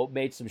Haribo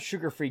made some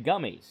sugar-free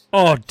gummies.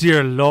 Oh,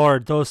 dear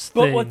Lord, those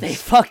things. But what they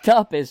fucked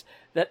up is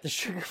that the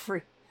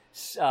sugar-free...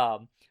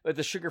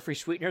 the sugar-free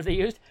sweetener they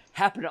used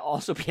happened to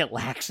also be a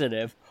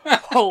laxative.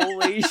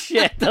 Holy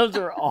shit, those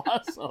are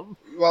awesome.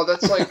 Well,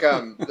 that's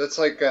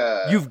like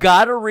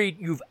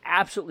You've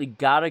absolutely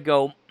gotta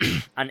go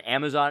on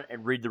Amazon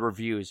and read the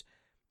reviews.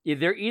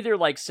 They're either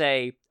like,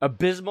 say,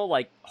 abysmal,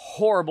 like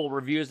horrible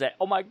reviews that,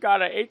 oh my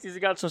god, I ate these, I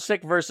got so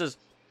sick, versus,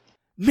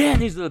 man,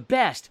 these are the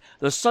best.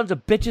 Those sons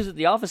of bitches at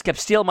the office kept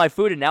stealing my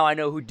food, and now I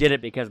know who did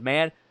it because,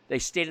 man, they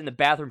stayed in the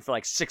bathroom for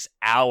like 6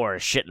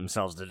 hours shitting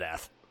themselves to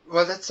death.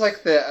 Well, that's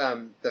like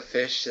the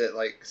fish that,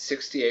 like,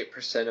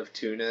 68% of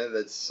tuna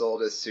that's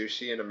sold as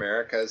sushi in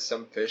America is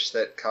some fish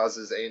that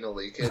causes anal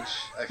leakage.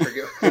 I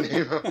forget what the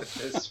name of it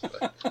is.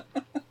 But...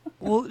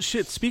 Well,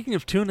 shit, speaking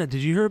of tuna,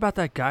 did you hear about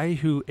that guy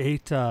who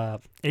ate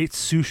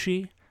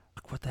sushi?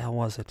 What the hell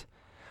was it?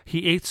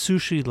 He ate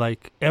sushi,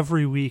 like,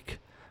 every week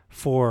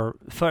for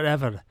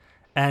forever,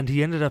 and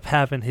he ended up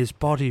having his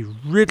body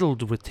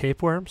riddled with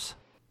tapeworms.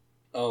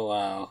 Oh,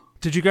 wow.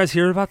 Did you guys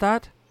hear about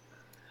that?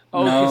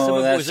 Oh,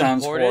 no, that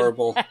sounds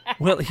horrible.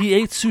 Well, he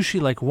ate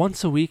sushi like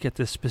once a week at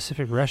this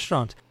specific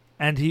restaurant,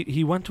 and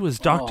he went to his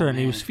doctor, and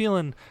he was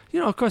feeling,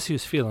 of course he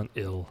was feeling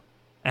ill.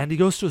 And he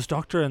goes to his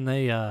doctor, and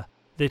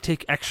they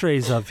take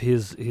x-rays of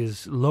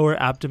his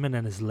lower abdomen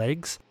and his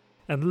legs,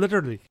 and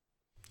literally,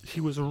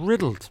 he was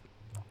riddled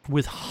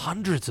with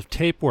hundreds of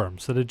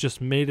tapeworms that had just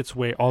made its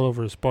way all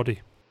over his body.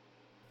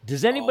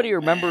 Does anybody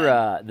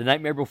remember The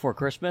Nightmare Before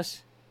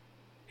Christmas?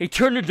 He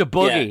turned into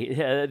Boogie,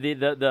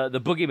 the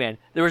Boogeyman.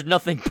 There was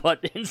nothing but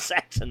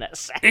insects in that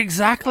sack.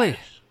 Exactly.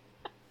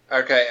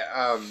 Okay,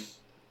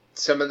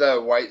 some of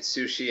the white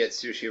sushi at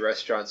sushi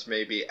restaurants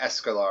may be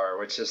escalar,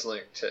 which is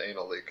linked to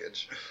anal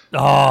leakage.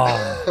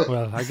 Oh,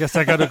 well, I guess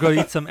I gotta go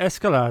eat some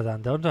escalar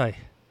then, don't I?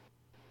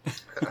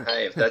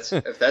 Hey, if that's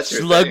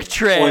your Slug thing.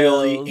 trails.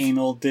 Oily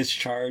anal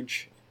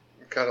discharge.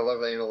 Gotta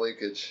love anal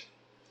leakage.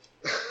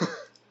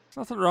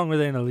 Nothing wrong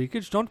with anal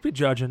leakage. Don't be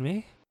judging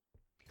me.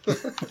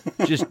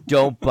 Just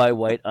don't buy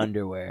white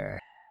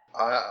underwear.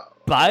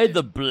 Buy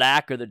the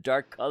black or the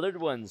dark colored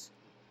ones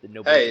that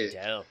nobody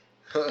can tell.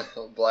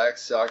 Black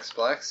socks.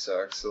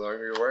 The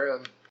longer you wear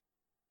them,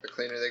 the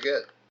cleaner they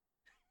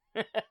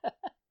get.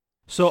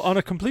 So, on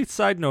a complete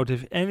side note,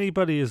 if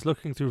anybody is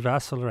looking through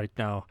Vassal right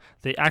now,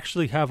 they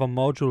actually have a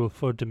module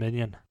for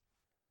Dominion.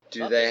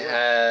 Do they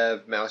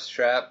have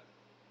Mousetrap?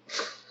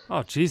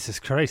 Oh, Jesus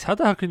Christ. How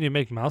the hell can you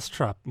make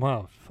Mousetrap?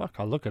 Wow, fuck,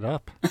 I'll look it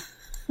up.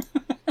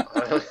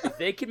 If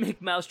they can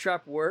make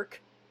Mousetrap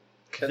work,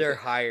 they're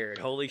hired.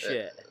 Holy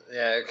shit.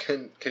 Yeah,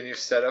 can you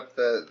set up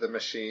the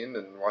machine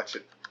and watch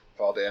it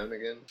fall down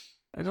again?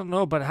 I don't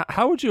know, but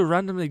how would you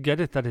randomly get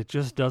it that it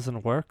just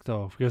doesn't work,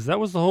 though? Because that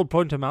was the whole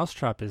point of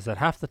Mousetrap, is that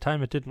half the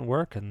time it didn't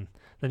work, and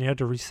then you had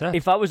to reset.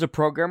 If I was a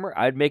programmer,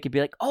 I'd make it be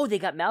like, oh, they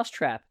got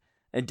Mousetrap,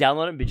 and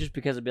download it, but just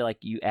because it'd be like,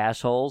 you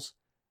assholes.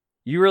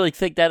 You really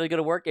think that is going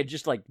to work? And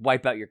just like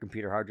wipe out your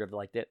computer hard drive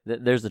like that.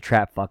 There's the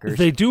trap fuckers.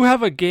 They do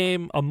have a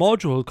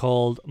module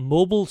called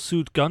Mobile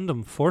Suit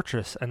Gundam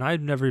Fortress, and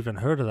I've never even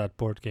heard of that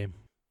board game.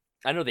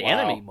 I know the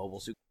anime Mobile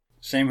Suit.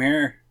 Same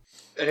here.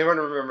 Anyone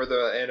remember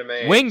the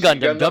anime? Wing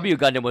Gundam, W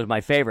Gundam was my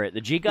favorite.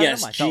 The G Gundam,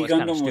 Yes, I G thought was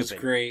kind of Gundam was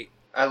stupid. great.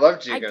 I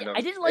love G Gundam.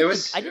 I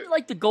didn't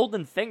like the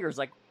golden fingers.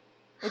 Like,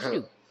 what'd you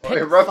do? Pick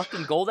Erupt-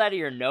 fucking gold out of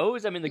your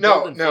nose? I mean, the No,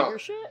 golden no. finger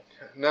shit.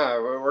 No,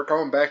 we're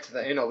going back to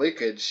the anal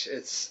leakage.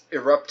 It's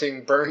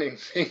erupting, burning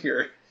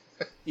finger.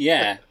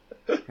 Yeah.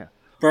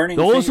 Burning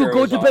Those who Finger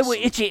go was to bed awesome. with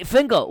itchy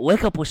finger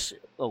wake up with.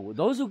 Oh,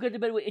 those who go to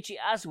bed with itchy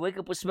ass wake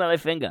up with smelly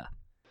finger.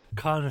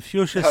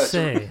 Confucius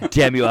say.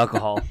 Damn you,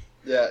 alcohol.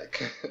 Yeah.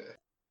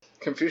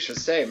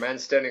 Confucius say, man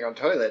standing on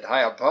toilet,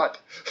 high up pot.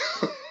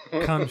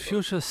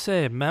 Confucius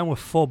say, man with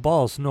 4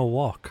 balls, no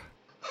walk.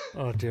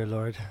 Oh, dear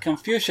Lord.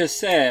 Confucius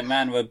said,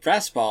 man with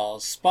brass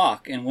balls,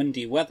 Spock in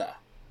windy weather.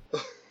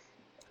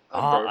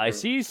 Ah, I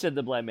see, said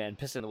the blind man,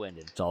 pissing in the wind.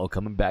 It's all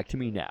coming back to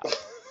me now.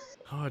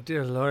 Oh,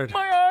 dear Lord.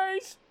 My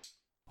eyes!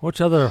 Which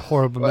other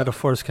horrible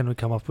metaphors can we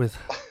come up with?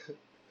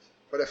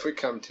 What if we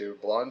come to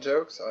blonde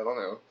jokes? I don't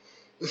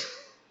know.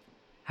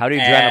 How do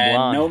you drown a And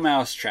blonde? no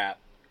mousetrap.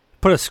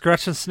 Put a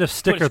scratch and sniff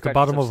sticker at the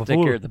bottom of a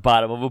sticker pool. at the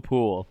bottom of a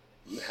pool.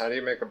 How do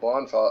you make a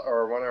blonde fall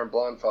or a one-armed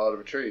blonde fall out of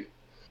a tree?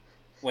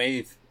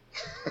 Wave.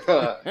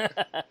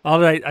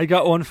 All right, I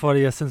got one for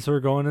you since we're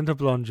going into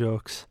blonde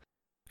jokes.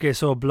 Okay,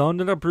 so a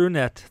blonde and a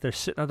brunette, they're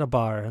sitting at a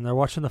bar and they're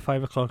watching the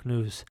 5 o'clock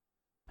news.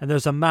 And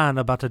there's a man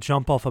about to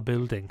jump off a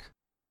building.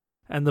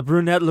 And the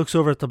brunette looks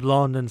over at the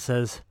blonde and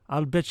says,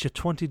 I'll bet you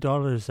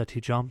 $20 that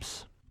he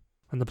jumps.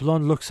 And the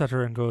blonde looks at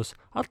her and goes,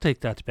 I'll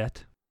take that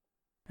bet.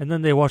 And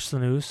then they watch the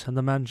news and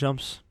the man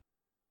jumps.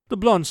 The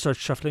blonde starts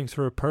shuffling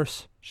through her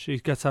purse. She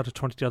gets out a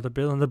 $20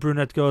 bill and the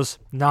brunette goes,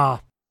 Nah,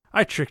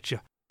 I tricked you.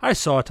 I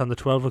saw it on the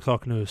 12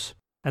 o'clock news.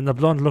 And the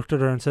blonde looked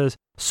at her and says,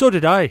 So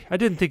did I. I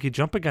didn't think he'd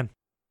jump again.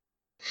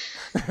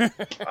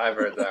 I've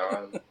heard that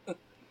one.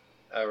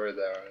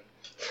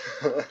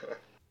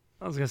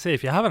 I was going to say,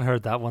 if you haven't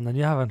heard that one, then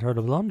you haven't heard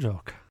a blonde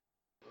joke.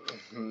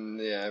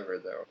 Yeah, I've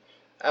heard that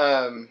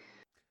one.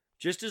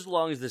 Just as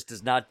long as this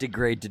does not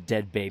degrade to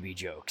dead baby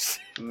jokes.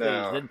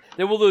 No.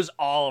 then we'll lose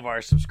all of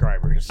our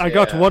subscribers. I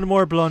got one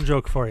more blonde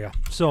joke for you.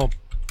 So,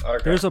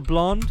 Okay. there's a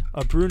blonde,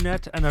 a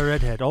brunette, and a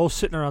redhead all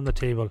sitting around the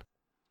table.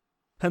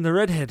 And the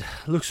redhead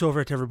looks over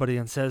at everybody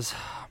and says,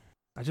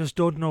 I just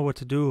don't know what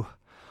to do.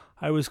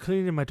 I was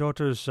cleaning my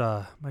daughter's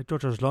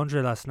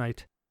laundry last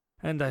night,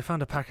 and I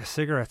found a pack of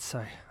cigarettes.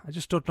 I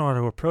just don't know how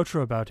to approach her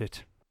about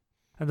it.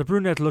 And the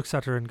brunette looks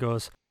at her and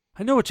goes,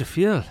 I know what you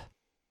feel.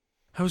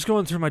 I was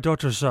putting my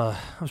daughter's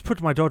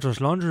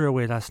laundry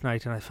away last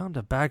night, and I found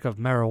a bag of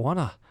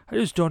marijuana. I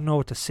just don't know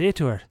what to say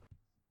to her.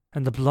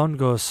 And the blonde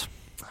goes,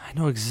 I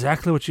know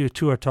exactly what you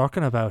two are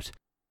talking about.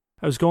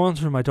 I was going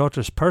through my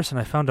daughter's purse and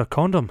I found a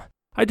condom.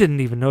 I didn't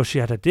even know she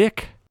had a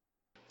dick.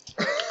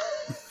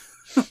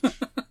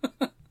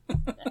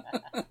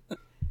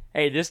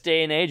 Hey, this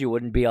day and age, it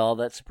wouldn't be all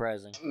that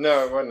surprising.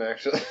 No, it wasn't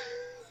actually.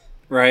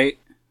 Right?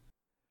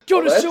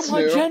 Don't Well, assume that's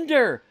my new.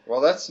 gender!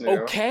 Well, that's new.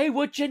 Okay,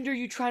 what gender are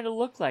you trying to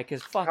look like?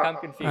 Because fuck, I'm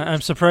confused.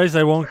 I'm surprised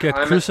I won't get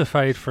I'm a-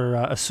 crucified for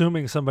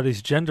assuming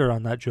somebody's gender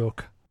on that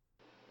joke.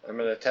 I'm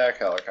an attack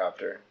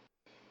helicopter.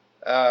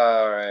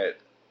 Alright.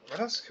 What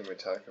else can we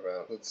talk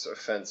about that's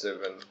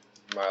offensive and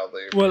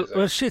mildly Well, amusing?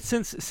 well, shit.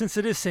 Since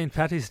it is St.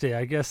 Patty's Day,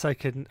 I guess I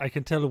can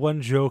tell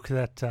one joke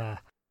that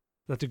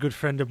a good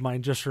friend of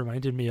mine just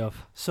reminded me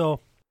of.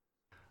 So,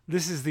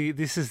 this is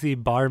the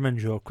barman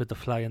joke with the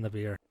fly in the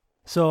beer.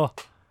 So,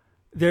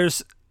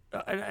 there's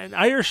an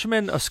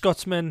Irishman, a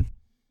Scotsman,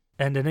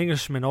 and an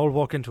Englishman all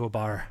walk into a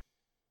bar,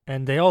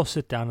 and they all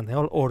sit down and they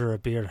all order a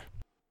beer,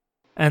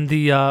 and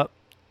the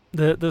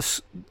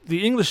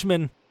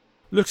Englishman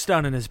looks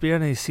down in his beer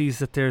and he sees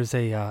that there's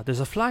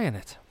a fly in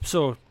it.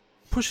 So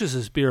pushes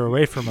his beer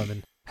away from him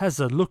and has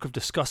a look of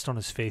disgust on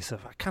his face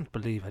of, I can't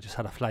believe I just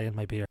had a fly in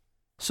my beer.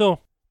 So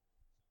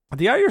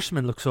the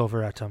Irishman looks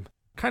over at him,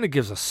 kind of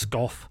gives a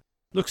scoff,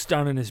 looks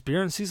down in his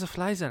beer and sees the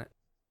flies in it.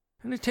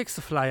 And he takes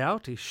the fly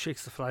out, he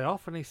shakes the fly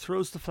off, and he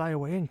throws the fly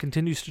away and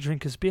continues to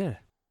drink his beer.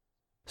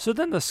 So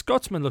then the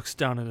Scotsman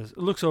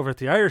looks over at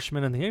the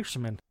Irishman and the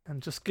Englishman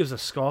and just gives a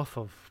scoff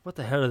of, what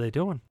the hell are they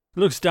doing?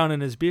 Looks down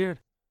in his beard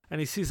and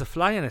he sees a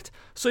fly in it.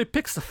 So he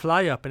picks the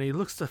fly up and he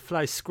looks the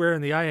fly square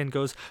in the eye and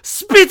goes,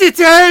 Spit it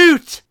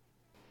out!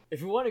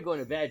 If you want to go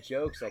into bad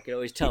jokes, I could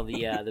always tell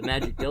the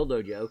magic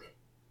dildo joke.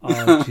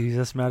 Oh,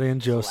 Jesus, Mary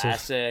and Joseph.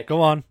 Classic.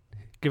 Go on,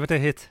 give it a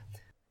hit.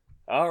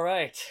 All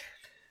right.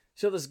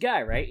 So this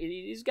guy, right?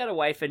 He's got a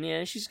wife, and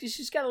yeah,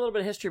 she's got a little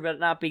bit of history about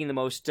not being the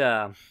most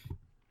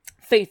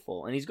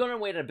faithful, and he's going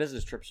away on a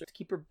business trip, so to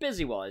keep her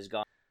busy while he's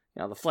gone.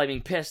 the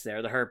flaming piss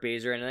there, the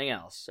herpes, or anything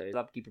else. So he's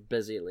up to keep her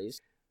busy at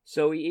least.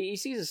 So he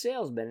sees a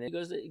salesman, and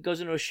he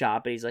goes into a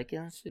shop, and he's like,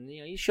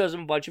 he shows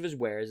him a bunch of his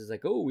wares. He's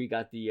like, oh, we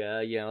got the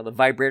the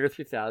vibrator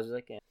 3000. He's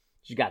like, yeah,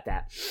 you got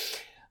that.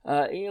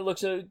 He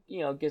looks at,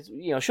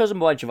 shows him a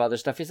bunch of other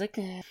stuff. He's like,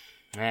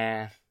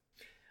 And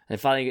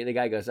finally the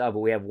guy goes, oh, but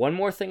we have one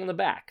more thing in the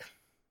back.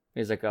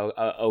 He's like, oh,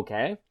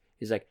 okay.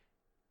 He's like,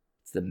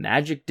 it's the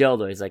magic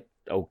dildo. He's like,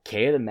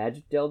 okay, the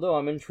magic dildo.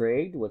 I'm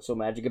intrigued. What's so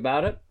magic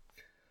about it?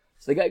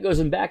 So the guy goes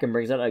in back and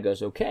brings it out. I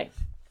goes, okay.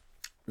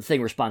 The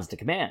thing responds to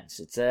commands.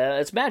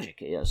 It's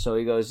magic. So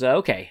he goes,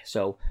 okay.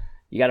 So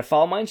you got to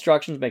follow my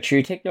instructions. Make sure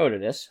you take note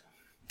of this.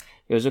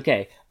 He goes,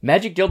 okay.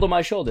 Magic dildo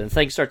my shoulder. And the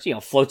thing starts,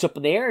 floats up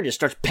in the air and just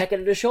starts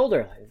pecking at his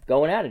shoulder,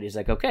 going at it. He's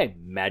like, okay,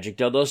 magic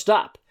dildo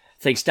stop.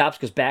 Thing stops,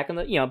 goes back in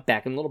the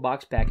little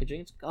box packaging.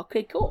 It's like,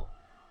 okay, cool.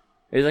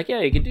 He's like, yeah,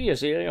 you can do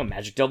this. So,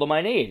 magic dildo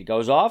my knee. It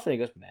goes off, and he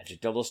goes,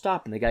 magic dildo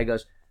stop. And the guy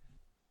goes,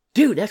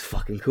 dude, that's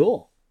fucking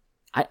cool.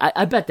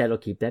 I bet that'll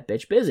keep that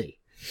bitch busy.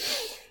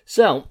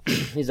 So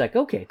he's like,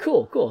 okay,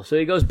 cool. So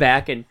he goes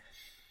back and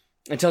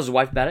tells his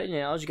wife about it.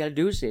 All you got to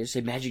do is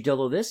say magic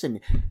dildo this, and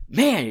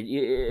man,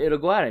 it'll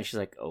go out. And she's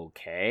like,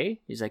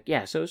 okay. He's like,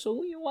 yeah. So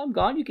while I'm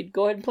gone, you could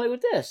go ahead and play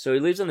with this. So he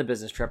leaves on the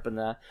business trip, and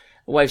the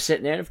wife's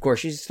sitting there, and of course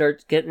she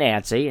starts getting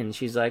antsy, and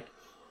she's like,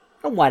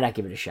 oh, why not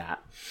give it a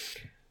shot?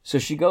 So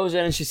she goes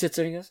in and she sits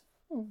there and goes,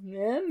 oh,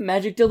 yeah,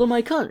 magic dildo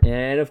my cunt.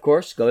 And of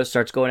course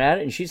starts going at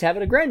it, and she's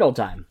having a grand old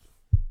time.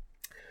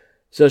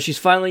 So she's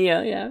finally,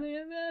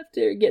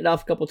 after getting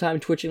off a couple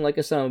times, twitching like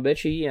a son of a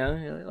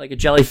bitch, like a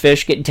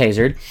jellyfish getting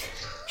tasered,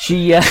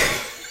 she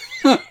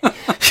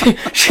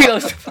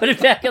goes to put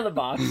it back in the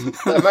box.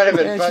 That might have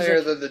been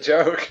funnier than the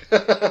joke.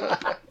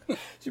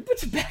 She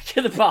puts it back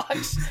in the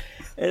box,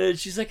 and then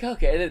she's like,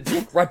 okay, and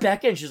then right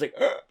back in. She's like,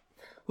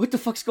 what the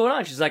fuck's going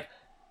on? She's like,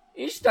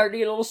 he's starting to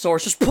get a little sore.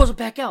 She just pulls it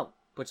back out,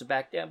 puts it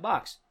back in the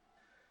box.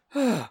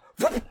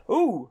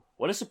 Ooh,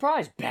 what a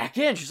surprise. Back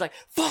in. She's like,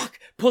 fuck,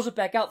 pulls it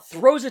back out,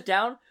 throws it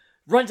down,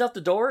 runs out the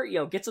door,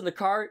 gets in the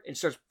car and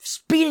starts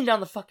speeding down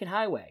the fucking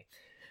highway.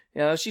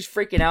 She's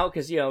freaking out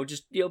because,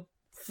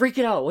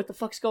 freaking out. What the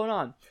fuck's going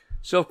on?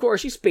 So, of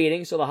course, she's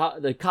speeding. So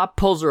the cop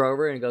pulls her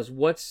over and goes,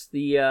 what's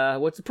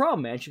the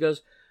problem, man? She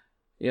goes,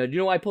 do you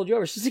know why I pulled you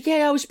over? She's like,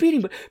 yeah, I was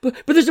speeding,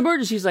 but there's an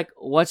emergency. He's like,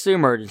 what's the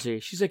emergency?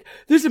 She's like,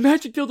 there's a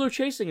magic dildo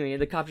chasing me.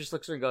 And the cop just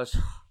looks at her and goes,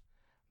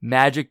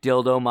 magic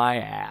dildo my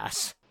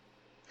ass.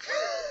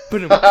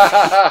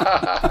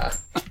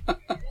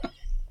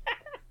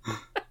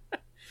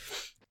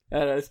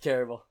 That's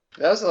terrible.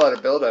 That was a lot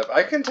of build-up.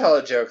 I can tell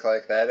a joke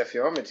like that if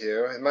you want me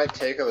to. It might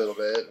take a little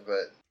bit,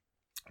 but...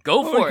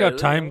 Go for it. We got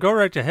time. Go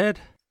right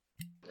ahead.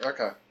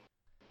 Okay.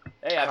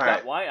 Hey, I've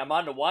got wine. I'm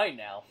on to wine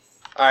now.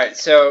 Alright,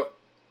 so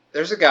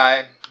there's a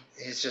guy.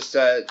 He's just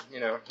a,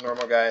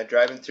 normal guy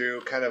driving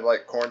through kind of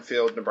like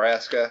cornfield,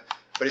 Nebraska.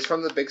 But he's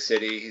from the big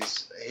city.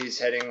 He's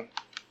heading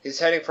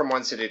from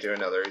one city to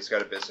another. He's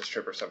got a business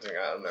trip or something.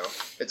 I don't know.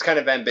 It's kind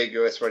of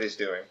ambiguous what he's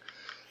doing.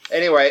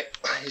 Anyway,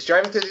 he's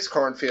driving through these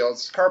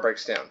cornfields. Car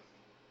breaks down.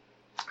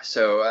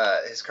 So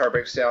his car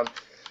breaks down.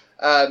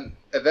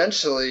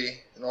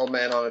 Eventually, an old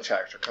man on a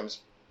tractor comes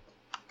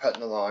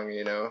putting along,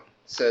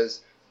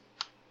 says,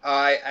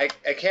 I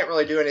can't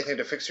really do anything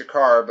to fix your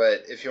car,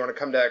 but if you want to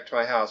come back to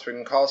my house, we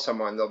can call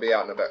someone. They'll be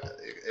out in about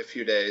a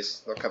few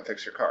days. They'll come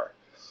fix your car.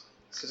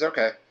 He says,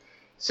 okay.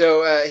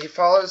 So he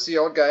follows the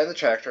old guy in the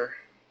tractor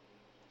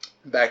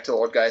back to the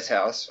old guy's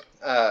house.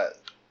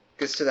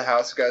 Gets to the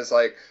house. The guy's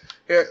like,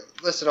 here,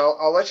 listen,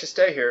 I'll let you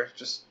stay here.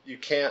 Just, you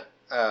can't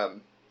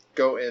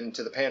go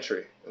into the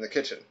pantry in the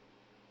kitchen.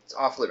 It's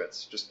off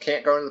limits. Just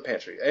can't go into the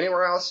pantry.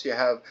 Anywhere else, you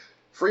have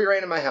free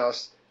reign in my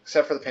house,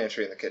 except for the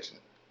pantry and the kitchen.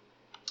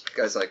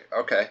 The guy's like,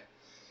 okay.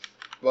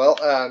 Well,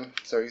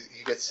 so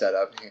he gets set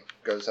up. He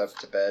goes up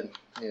to bed,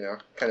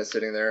 kind of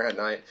sitting there at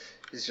night.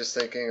 He's just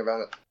thinking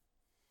about it.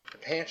 The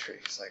pantry.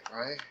 He's like,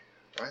 why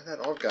did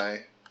that old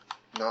guy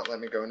not let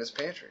me go in his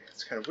pantry?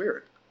 It's kind of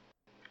weird.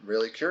 I'm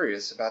really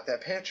curious about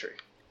that pantry.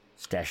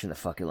 Stashing the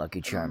fucking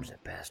Lucky Charms,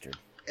 that bastard.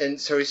 And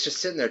so he's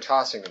just sitting there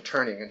tossing and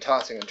turning and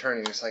tossing and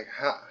turning. He's like,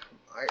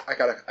 I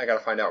gotta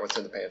find out what's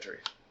in the pantry.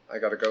 I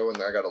gotta go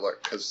and I gotta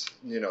look because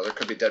there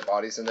could be dead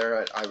bodies in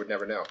there. I would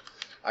never know.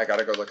 I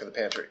gotta go look in the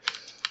pantry.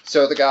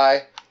 So the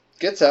guy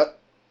gets up,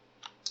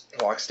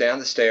 walks down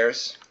the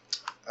stairs,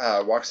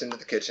 walks into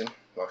the kitchen,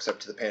 walks up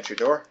to the pantry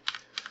door,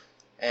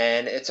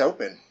 and it's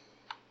open.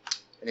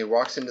 And he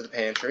walks into the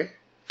pantry,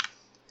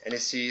 and he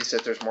sees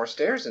that there's more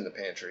stairs in the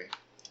pantry.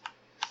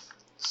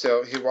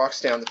 So he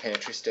walks down the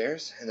pantry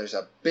stairs, and there's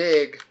a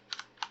big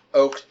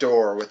oak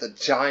door with a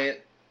giant,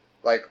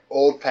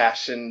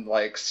 old-fashioned,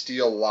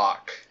 steel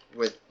lock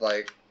with,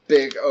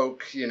 big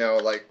oak,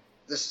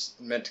 this is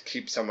meant to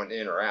keep someone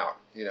in or out.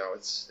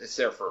 It's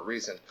there for a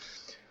reason.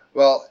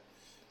 Well,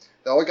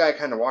 the old guy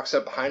kind of walks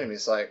up behind him.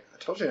 He's like, I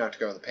told you not to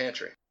go in the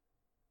pantry.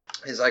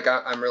 He's like,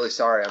 I'm really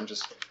sorry.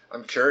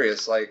 I'm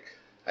curious. I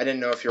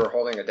didn't know if you were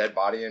holding a dead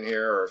body in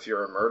here or if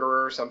you're a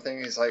murderer or something.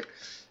 He's like,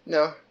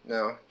 no.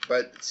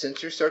 But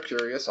since you're so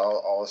curious,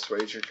 I'll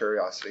assuage your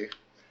curiosity.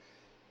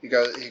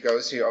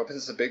 He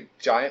opens the big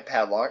giant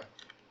padlock,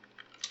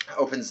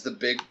 opens the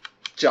big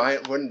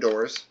giant wooden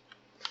doors,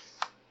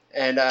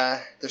 and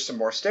there's some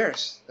more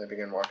stairs. They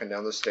begin walking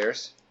down those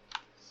stairs.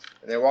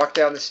 And they walk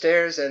down the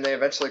stairs, and they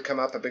eventually come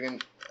up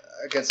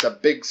against a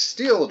big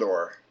steel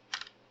door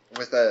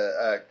with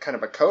a kind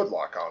of a code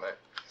lock on it.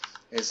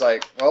 And he's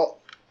like, well,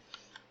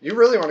 you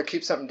really want to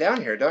keep something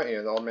down here, don't you?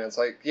 And the old man's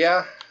like,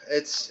 yeah,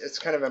 it's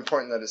kind of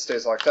important that it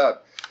stays locked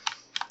up.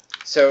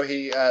 So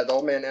the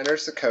old man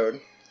enters the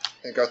code.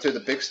 They go through the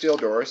big steel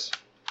doors,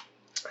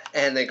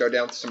 and they go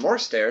down some more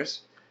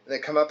stairs. And they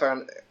come up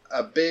on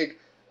a big,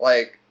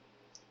 like,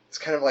 it's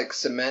kind of like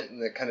cement,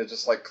 and it kind of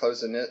just like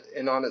closing it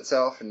in on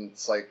itself, and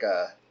it's like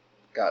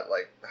got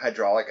like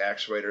hydraulic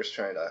actuators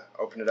trying to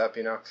open it up.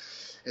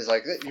 He's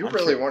like, you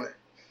really want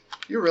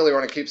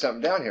to keep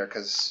something down here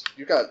because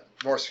you got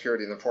more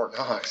security than Fort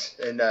Knox.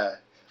 And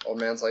old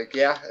man's like,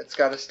 yeah, it's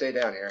got to stay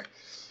down here.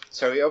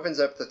 So he opens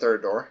up the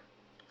third door,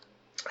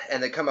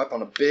 and they come up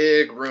on a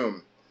big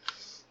room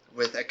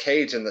with a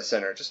cage in the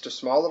center, just a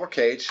small little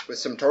cage with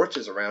some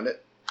torches around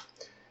it,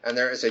 and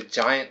there is a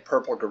giant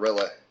purple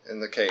gorilla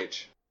in the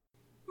cage.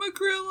 My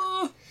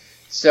gorilla!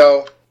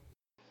 So,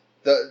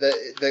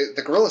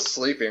 the gorilla's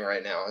sleeping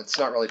right now. It's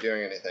not really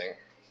doing anything.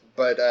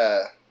 But,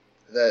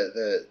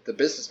 the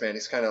businessman,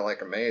 he's kind of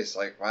like amazed,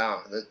 like,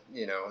 wow,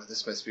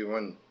 this must be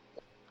one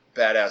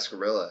badass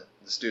gorilla.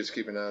 This dude's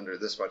keeping it under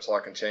this much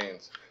lock and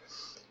chains.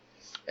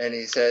 And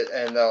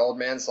and the old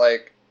man's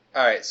like,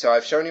 alright, so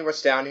I've shown you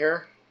what's down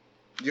here.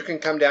 You can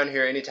come down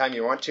here anytime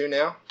you want to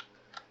now,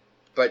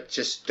 but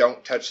just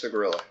don't touch the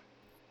gorilla.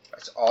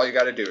 That's all you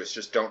gotta do is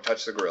just don't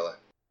touch the gorilla.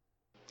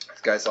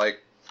 This guy's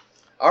like,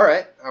 all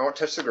right, I won't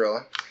touch the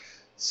gorilla.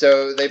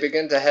 So they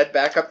begin to head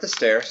back up the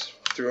stairs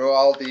through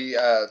all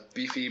the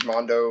beefy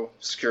Mondo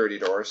security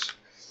doors.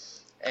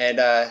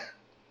 And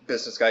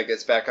business guy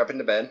gets back up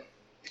into bed.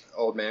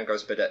 Old man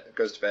goes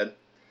to bed.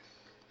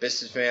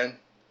 Businessman,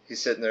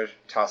 he's sitting there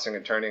tossing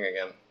and turning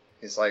again.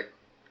 He's like,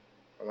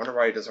 I wonder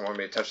why he doesn't want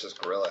me to touch this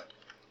gorilla.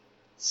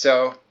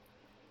 So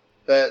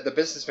the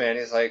businessman,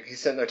 he's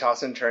sitting there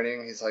tossing and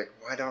turning. He's like,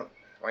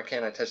 why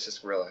can't I touch this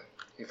gorilla?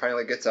 He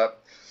finally gets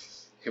up.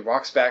 He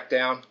walks back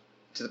down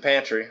to the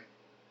pantry,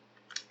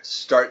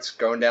 starts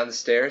going down the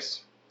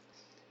stairs,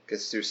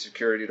 gets through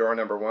security door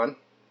number 1,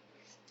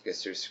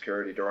 gets through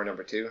security door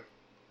number 2,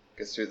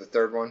 gets through the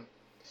third one,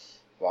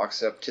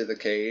 walks up to the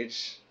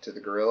cage, to the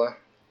gorilla,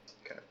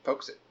 kind of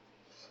pokes it.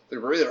 The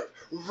gorilla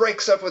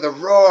rakes up with a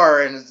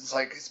roar, and it's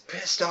like, he's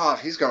pissed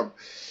off. He's gonna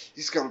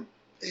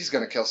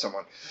kill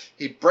someone.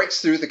 He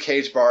breaks through the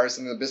cage bars,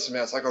 and the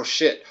businessman's like, oh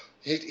shit.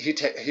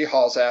 He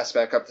hauls ass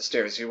back up the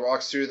stairs. He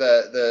walks through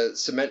the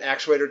cement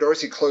actuator doors.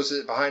 He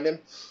closes it behind him.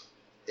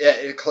 Yeah,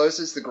 it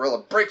closes. The gorilla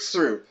breaks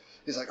through.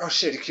 He's like, oh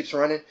shit, he keeps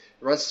running.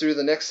 Runs through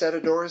the next set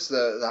of doors,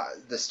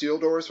 the steel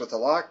doors with the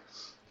lock.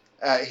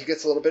 He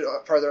gets a little bit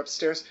farther up the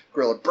stairs.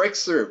 Gorilla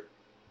breaks through.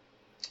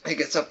 He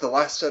gets up the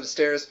last set of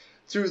stairs,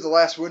 through the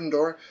last wooden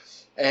door,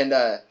 and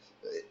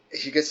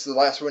he gets the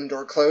last wooden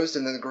door closed,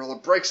 and then the gorilla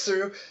breaks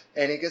through,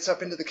 and he gets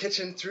up into the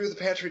kitchen, through the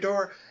pantry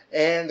door,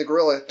 and the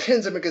gorilla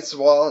pins him against the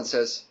wall and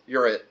says,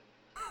 you're it.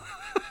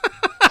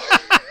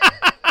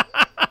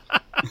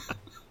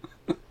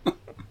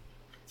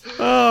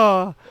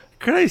 Oh,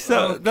 Christ,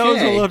 that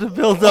was a lot of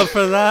build up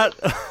for that.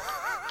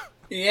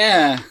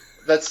 Yeah.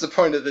 That's the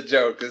point of the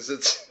joke, is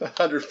it's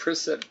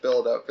 100%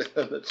 build up, and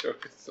then the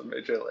joke is a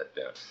major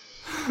letdown.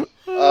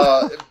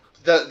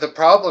 The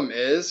problem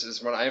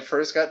is when I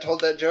first got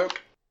told that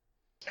joke,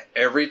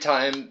 every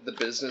time the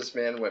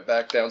businessman went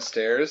back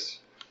downstairs,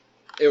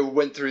 it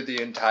went through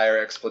the entire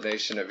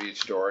explanation of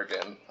each door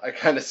again. I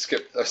kind of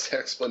skipped those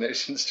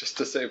explanations just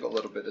to save a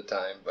little bit of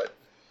time, but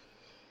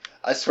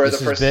I swear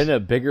this has been a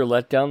bigger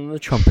letdown than the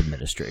Trump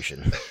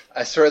administration.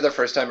 I swear the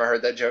first time I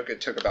heard that joke,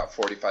 it took about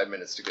 45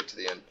 minutes to get to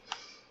the end.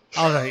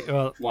 All right,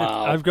 well,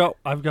 wow. I've got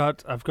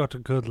a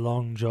good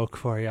long joke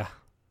for you.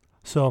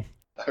 So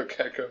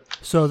okay, go.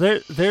 So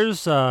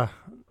there's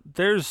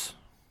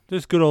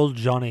good old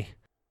Johnny,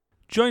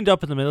 joined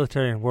up in the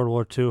military in World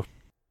War II,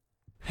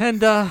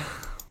 and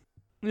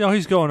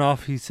he's going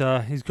off. He's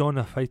going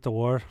to fight the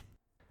war,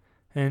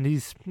 and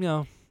he's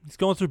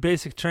going through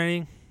basic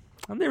training,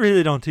 and they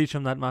really don't teach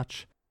him that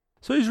much.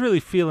 So he's really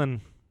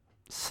feeling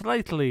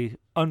slightly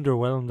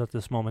underwhelmed at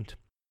this moment.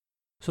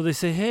 So they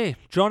say, hey,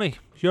 Johnny,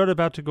 you're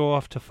about to go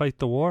off to fight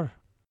the war.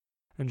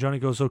 And Johnny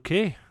goes,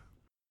 okay.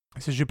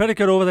 He says, you better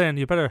get over there and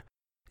you better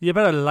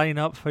line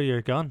up for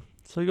your gun.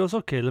 So he goes,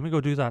 okay, let me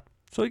go do that.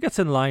 So he gets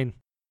in line.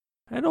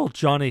 And old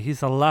Johnny, he's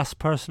the last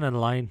person in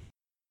line.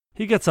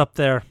 He gets up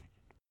there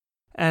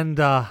and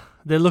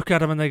they look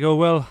at him and they go,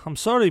 well, I'm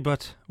sorry,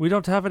 but we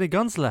don't have any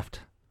guns left.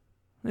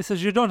 And he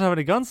says, you don't have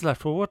any guns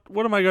left? Well,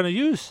 what am I going to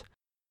use?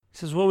 He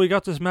says, well, we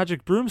got this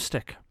magic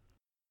broomstick.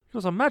 He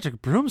goes, a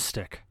magic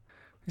broomstick?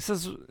 He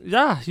says,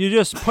 yeah, you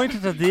just point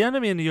it at the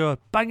enemy and you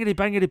bangity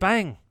bangity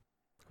bang.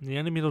 And the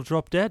enemy will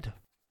drop dead.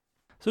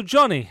 So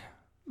Johnny,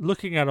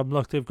 looking at him,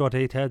 look, they've got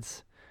 8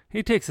 heads.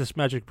 He takes this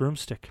magic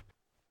broomstick.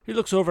 He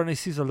looks over and he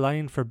sees a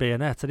line for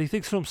bayonets and he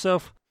thinks to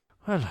himself,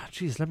 well,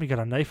 geez, let me get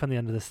a knife on the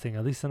end of this thing.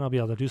 At least then I'll be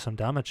able to do some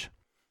damage.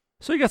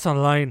 So he gets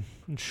online,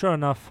 and sure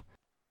enough,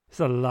 he's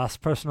the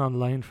last person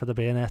online for the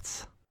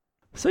bayonets.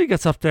 So he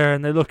gets up there,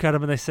 and they look at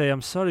him and they say,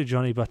 I'm sorry,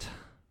 Johnny, but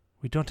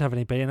we don't have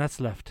any bayonets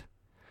left.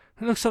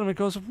 And he looks at him and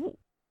goes,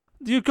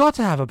 you've got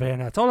to have a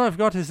bayonet. All I've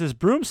got is this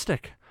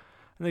broomstick.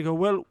 And they go,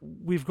 well,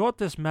 we've got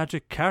this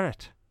magic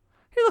carrot.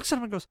 He looks at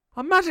him and goes,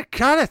 a magic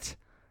carrot?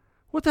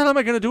 What the hell am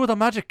I going to do with a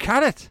magic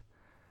carrot?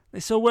 They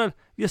say, well,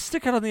 you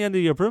stick it on the end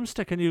of your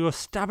broomstick and you go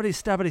stabbity,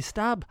 stabbity,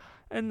 stab,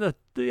 and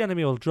the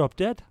enemy will drop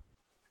dead.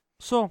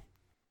 So,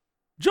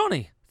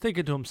 Johnny,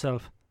 thinking to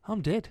himself,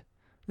 I'm dead.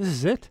 This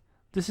is it.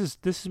 This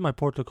is my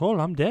portal call.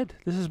 I'm dead.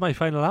 This is my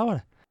final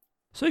hour.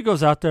 So he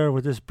goes out there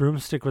with this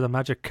broomstick with a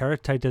magic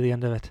carrot tied to the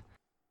end of it.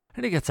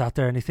 And he gets out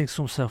there and he thinks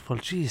to himself, well,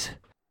 geez,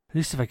 at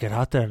least if I get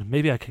out there,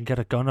 maybe I can get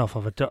a gun off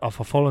of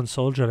a fallen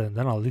soldier and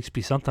then I'll at least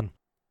be something.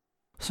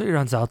 So he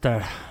runs out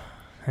there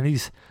and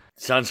he's...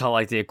 Sounds how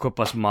like they equip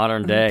us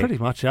modern day. Pretty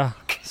much, yeah.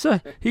 So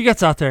he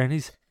gets out there and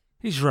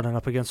he's running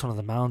up against one of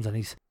the mounds and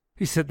he's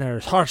sitting there,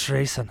 his heart's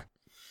racing.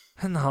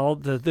 And all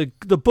the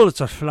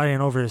bullets are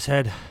flying over his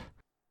head.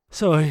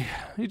 So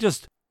he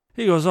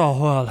goes,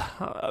 oh, well,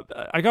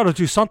 I got to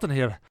do something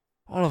here.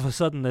 All of a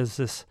sudden there's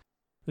this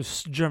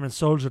German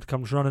soldier that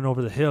comes running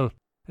over the hill.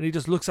 And he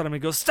just looks at him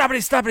and goes, stabbity,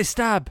 stabbity,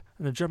 stab.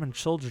 And the German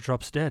soldier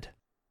drops dead.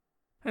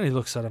 And he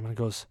looks at him and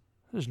goes,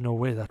 there's no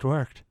way that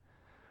worked.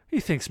 He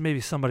thinks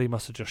maybe somebody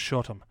must have just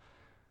shot him.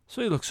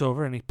 So he looks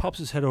over and he pops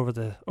his head over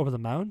the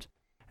mound.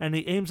 And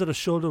he aims at a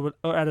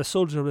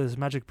soldier with his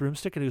magic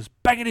broomstick and he goes,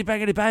 bangity,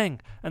 bangity,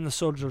 bang. And the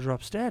soldier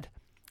drops dead.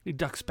 He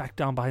ducks back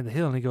down behind the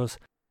hill and he goes,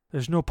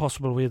 there's no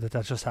possible way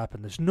that just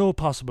happened. There's no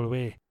possible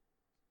way.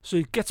 So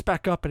he gets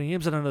back up and he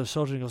aims at another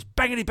soldier and he goes,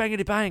 bangity,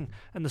 bangity, bang.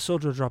 And the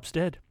soldier drops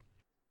dead.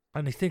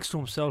 And he thinks to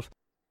himself,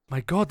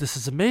 my God, this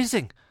is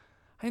amazing.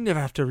 I never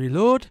have to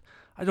reload.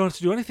 I don't have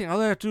to do anything.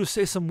 All I have to do is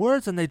say some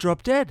words and they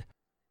drop dead.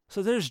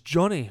 So there's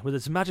Johnny with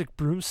his magic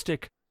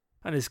broomstick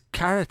and his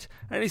carrot,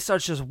 and he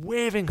starts just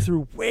waving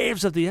through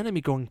waves of the enemy,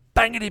 going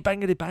bangity,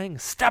 bangity, bang,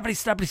 stabbity,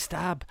 stabbity,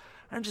 stab,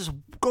 and just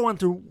going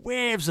through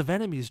waves of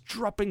enemies,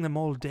 dropping them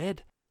all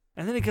dead.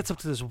 And then he gets up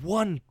to this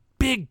one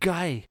big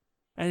guy,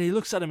 and he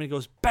looks at him and he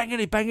goes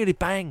bangity, bangity,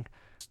 bang.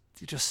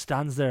 He just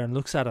stands there and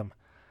looks at him.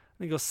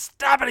 And he goes,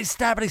 stabbity,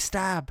 stabbity,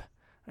 stab.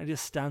 And he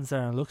just stands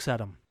there and looks at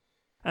him.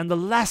 And the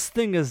last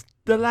thing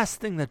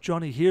that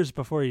Johnny hears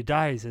before he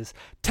dies is,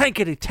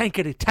 tankety,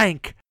 tankety,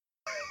 tank.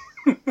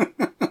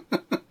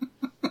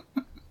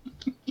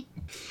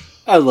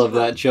 I love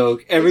that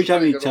joke. Every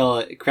time you tell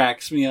it, it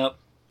cracks me up.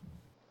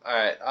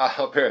 Alright,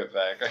 I'll be right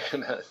back.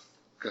 I'm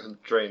gonna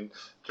drain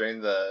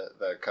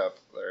the cup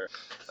there.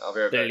 I'll be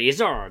right back.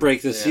 Lizard.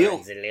 Break the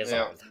seal.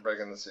 Yeah,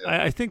 breaking the seal.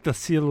 I think the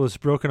seal was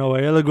broken a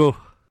while ago.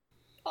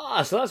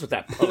 Ah, so that's what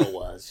that puddle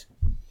was.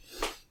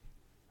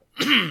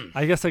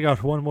 I guess I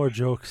got one more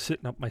joke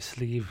sitting up my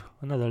sleeve.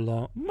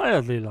 Another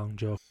mildly long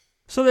joke.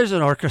 So there's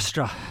an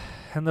orchestra,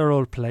 and they're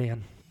all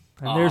playing.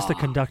 And there's the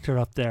conductor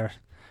up there.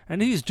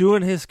 And he's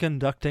doing his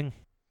conducting.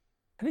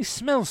 And he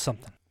smells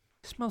something.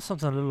 He smells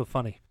something a little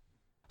funny.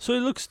 So he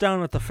looks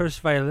down at the first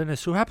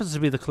violinist, who happens to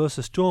be the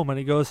closest to him, and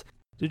he goes,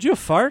 did you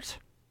fart?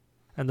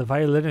 And the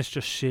violinist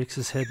just shakes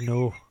his head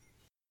no.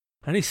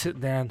 And he's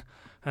sitting there,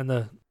 and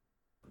the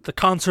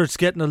concert's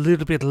getting a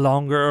little bit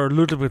longer, or a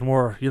little bit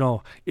more,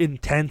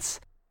 intense.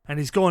 And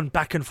he's going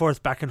back and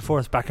forth, back and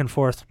forth, back and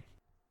forth.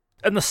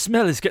 And the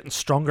smell is getting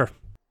stronger.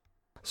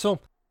 So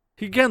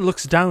he again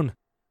looks down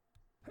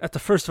at the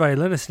first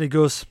violinist and he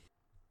goes,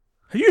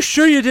 are you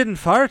sure you didn't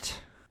fart?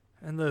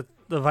 And the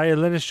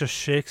violinist just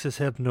shakes his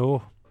head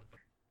no.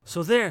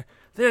 So there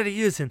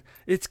he is, and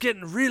it's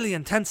getting really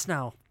intense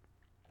now.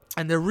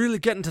 And they're really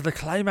getting to the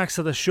climax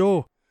of the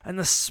show. And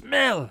the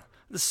smell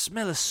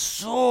is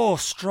so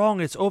strong,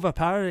 it's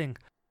overpowering.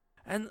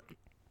 And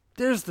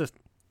there's the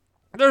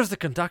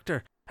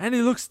conductor. And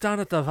he looks down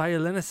at the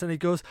violinist and he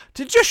goes,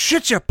 did you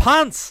shit your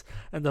pants?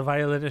 And the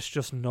violinist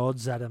just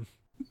nods at him.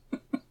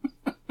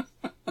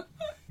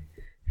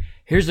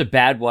 Here's a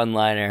bad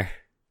one-liner.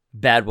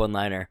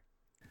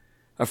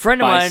 A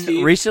friend of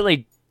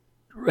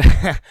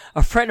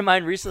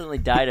mine recently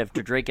died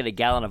after drinking a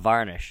gallon of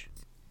varnish.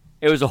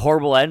 It was a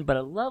horrible end, but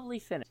a lovely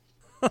finish.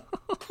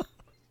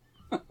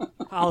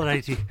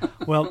 Alrighty.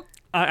 Well,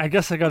 I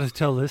guess I got to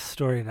tell this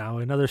story now.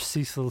 Another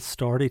Cecil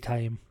story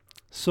time.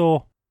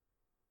 So,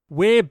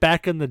 way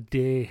back in the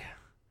day,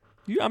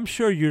 I'm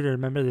sure you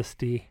remember this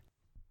day.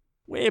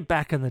 Way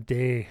back in the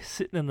day,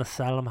 sitting in the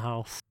Salem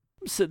house.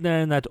 I'm sitting there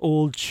in that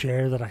old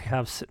chair that I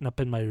have sitting up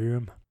in my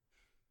room.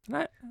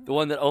 The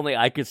one that only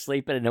I could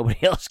sleep in and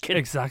nobody else could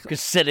exactly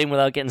sit in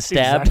without getting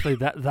stabbed.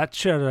 Exactly, that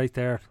chair right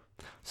there.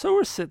 So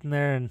we're sitting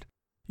there and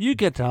you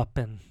get up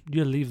and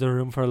you leave the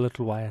room for a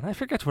little while. And I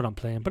forget what I'm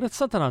playing, but it's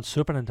something on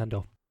Super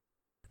Nintendo.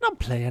 And I'm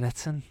playing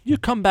it and you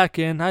come back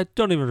in. I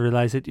don't even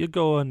realize it. You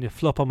go and you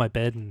flop on my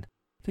bed and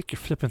I think you're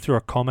flipping through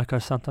a comic or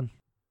something.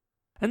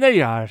 And there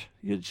you are.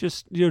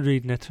 You're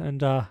reading it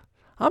and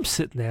I'm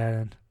sitting there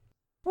and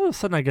all of a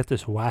sudden I get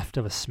this waft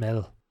of a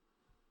smell.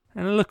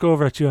 And I look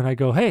over at you and I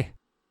go, hey,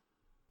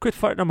 quit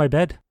farting on my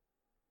bed.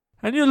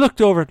 And you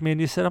looked over at me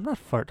and you said, I'm not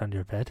farting on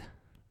your bed.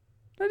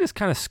 I just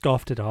kind of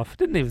scoffed it off.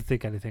 Didn't even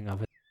think anything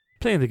of it.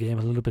 Playing the game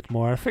a little bit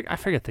more. I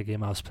forget the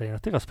game I was playing. I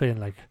think I was playing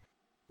like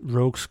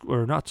Rogue,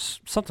 or not,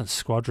 something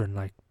Squadron,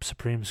 like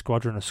Supreme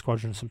Squadron or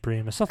Squadron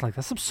Supreme or something like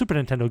that. Some Super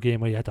Nintendo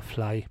game where you had to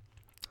fly,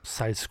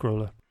 side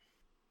scroller.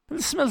 And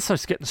the smell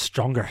starts getting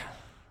stronger.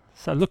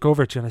 So I look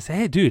over at you and I say,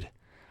 hey dude,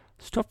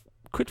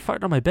 quit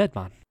farting on my bed,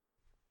 man.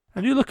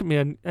 And you look at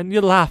me and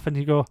you laugh and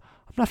you go,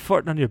 I'm not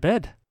farting on your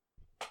bed.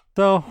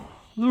 So a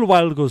little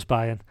while goes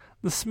by and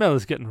the smell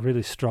is getting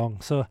really strong.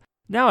 So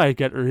now I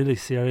get really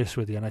serious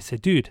with you and I say,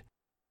 dude,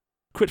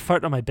 quit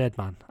farting on my bed,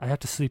 man. I have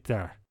to sleep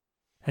there.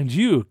 And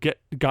you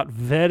got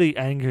very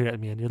angry at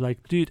me and you're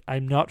like, dude,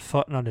 I'm not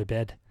farting on your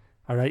bed.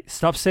 All right?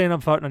 Stop saying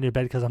I'm farting on your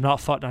bed because I'm not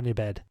farting on your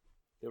bed.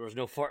 There was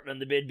no farting on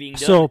the bed being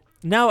done. So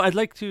now I'd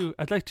like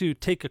to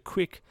take a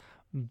quick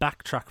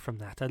backtrack from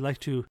that. I'd like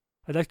to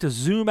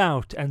zoom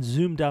out and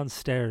zoom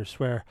downstairs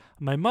where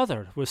my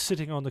mother was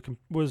sitting on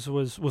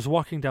was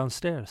walking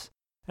downstairs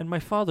and my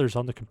father's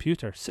on the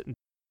computer sitting,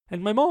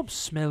 and my mom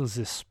smells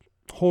this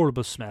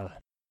horrible smell.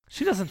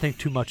 She doesn't think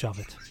too much of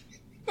it.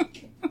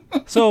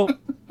 So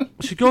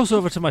she goes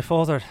over to my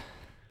father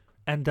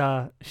and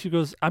she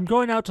goes, I'm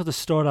going out to the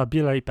store, I'll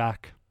be right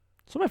back.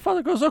 So my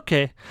father goes,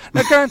 okay.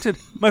 Now granted,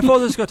 my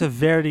father's got a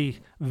very,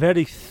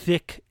 very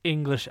thick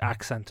English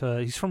accent.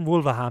 He's from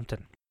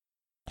Wolverhampton.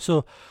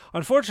 So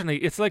unfortunately,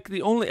 it's like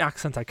the only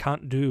accent I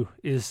can't do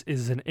is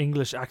an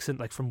English accent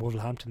like from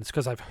Wolverhampton. It's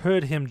because I've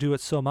heard him do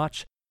it so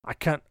much. I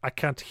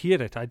can't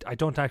hear it. I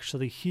don't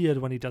actually hear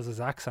when he does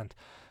his accent.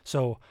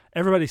 So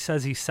everybody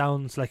says he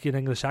sounds like an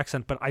English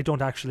accent, but I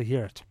don't actually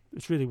hear it.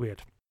 It's really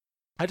weird.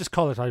 I just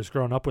call it I was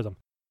growing up with him.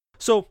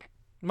 So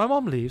my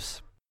mom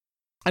leaves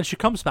and she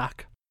comes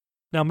back.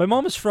 Now my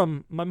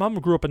mom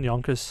grew up in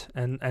Yonkers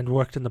and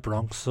worked in the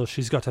Bronx, so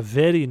she's got a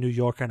very New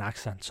Yorker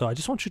accent. So I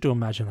just want you to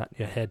imagine that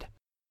in your head.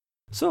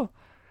 So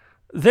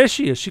there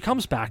she is. She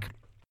comes back,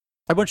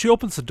 and when she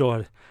opens the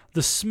door,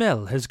 the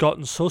smell has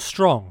gotten so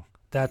strong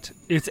that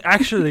it's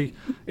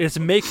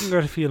making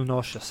her feel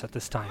nauseous at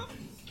this time.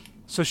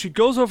 So she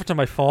goes over to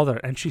my father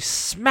and she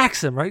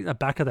smacks him right in the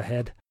back of the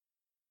head.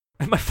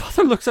 And my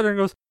father looks at her and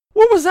goes,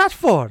 what was that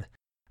for?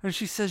 And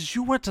she says,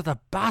 you went to the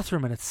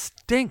bathroom and it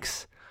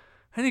stinks.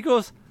 And he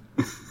goes,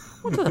 I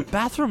went to the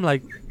bathroom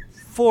like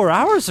 4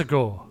 hours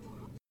ago.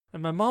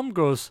 And my mom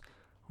goes,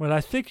 well,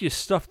 I think you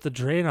stuffed the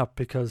drain up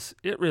because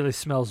it really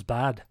smells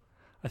bad.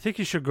 I think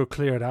you should go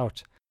clear it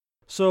out.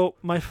 So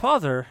my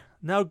father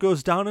now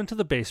goes down into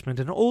the basement,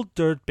 an old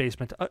dirt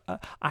basement,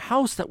 a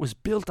house that was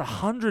built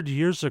 100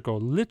 years ago,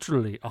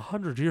 literally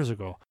 100 years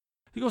ago.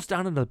 He goes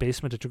down into the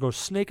basement to go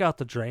snake out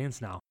the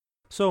drains now.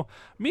 So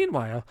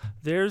meanwhile,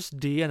 there's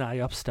D&I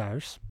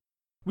upstairs.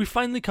 We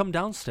finally come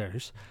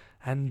downstairs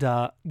and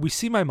we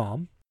see my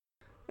mom.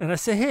 And I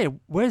say, hey,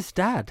 where's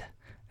Dad?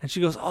 And she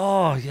goes,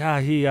 oh,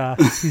 yeah,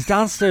 he's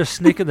downstairs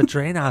snaking the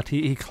drain out.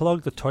 He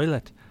clogged the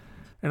toilet.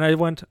 And I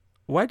went,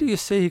 why do you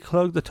say he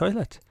clogged the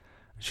toilet?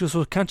 And she goes,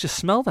 well, can't you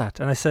smell that?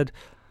 And I said,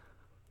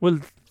 well,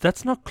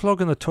 that's not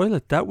clogging the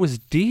toilet. That was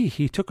D.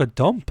 He took a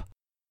dump.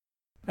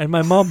 And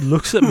my mom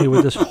looks at me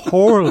with this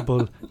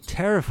horrible,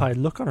 terrified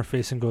look on her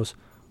face and goes,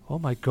 oh,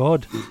 my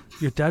God,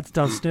 your dad's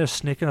downstairs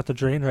snaking out the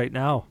drain right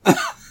now.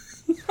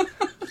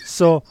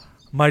 So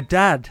my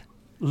dad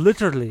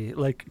literally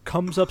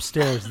comes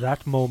upstairs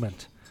that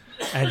moment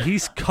and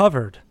he's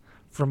covered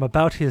from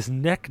about his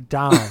neck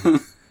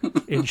down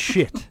in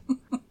shit.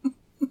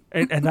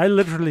 And I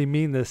literally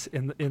mean this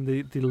in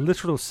the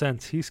literal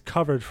sense. He's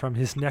covered from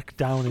his neck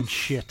down in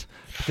shit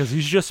because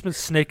he's just been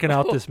snaking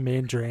out this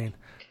main drain.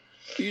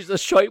 He's a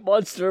shite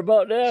monster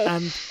about now.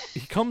 And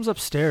he comes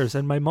upstairs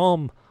and my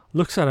mom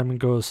looks at him and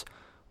goes,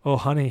 oh,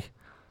 honey,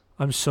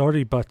 I'm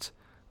sorry, but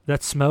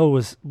that smell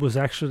was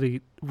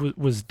actually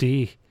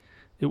D.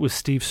 It was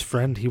Steve's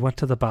friend. He went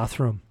to the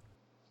bathroom.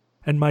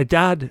 And my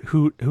dad,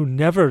 who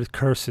never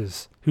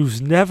curses,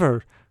 who's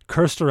never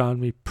cursed around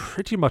me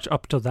pretty much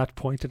up to that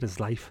point in his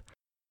life,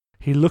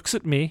 he looks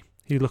at me,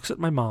 he looks at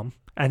my mom,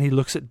 and he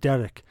looks at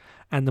Derek.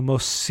 And the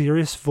most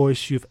serious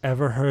voice you've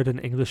ever heard an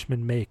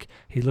Englishman make,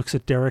 he looks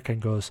at Derek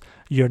and goes,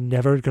 you're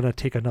never going to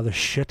take another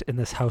shit in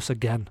this house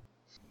again.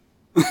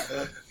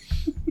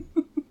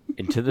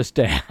 And to this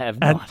day, I have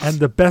not. And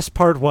the best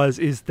part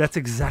is that's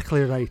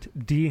exactly right.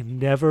 D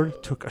never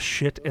took a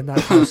shit in that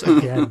house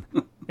again.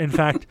 In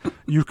fact,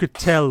 you could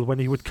tell when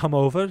he would come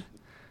over,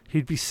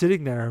 he'd be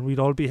sitting there and we'd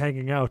all be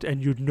hanging out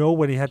and you'd know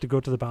when he had to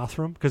go to the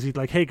bathroom because he'd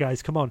like, hey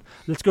guys, come on,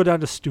 let's go down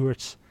to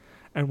Stewart's.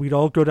 And we'd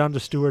all go down to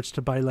Stewart's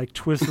to buy like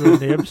Twizzler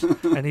and nibs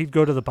and he'd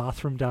go to the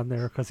bathroom down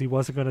there because he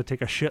wasn't going to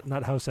take a shit in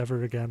that house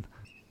ever again.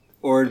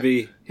 Or it'd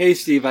be, hey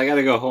Steve, I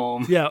gotta go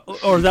home. Yeah,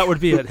 or that would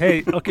be it.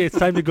 Hey, okay, it's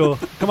time to go.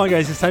 Come on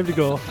guys, it's time to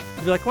go.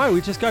 You'd be like, why? We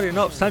just got here.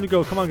 No, it's time to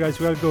go. Come on guys,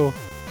 we gotta go.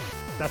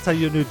 That's how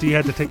you knew D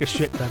had to take a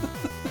shit then.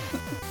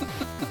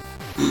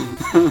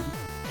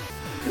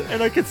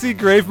 And I could see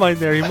Gravemind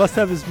there. He must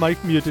have his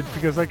mic muted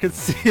because I could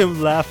see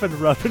him laughing,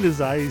 rubbing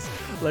his eyes.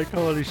 Like,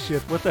 holy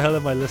shit, what the hell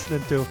am I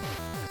listening to?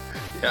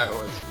 Yeah, it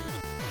was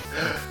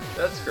good.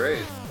 That's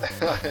great.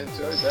 I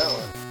enjoyed that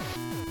one.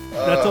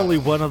 That's only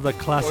one of the Or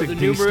classic the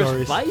D numerous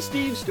stories. by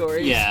Steve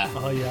stories. Yeah,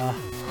 Oh yeah,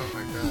 Oh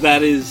my god.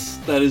 that is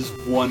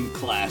one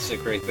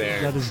classic right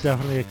there. that is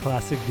definitely a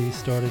classic D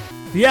story.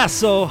 Yeah,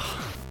 so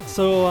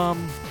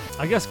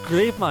I guess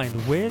Gravemind,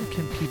 where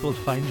can people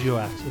find you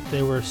at if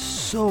they were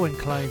so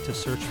inclined to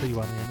search for you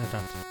on the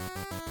internet?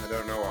 I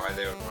don't know why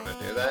they would want to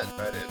do that,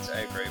 but it's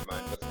a great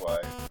mind with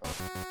Y.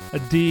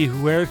 D,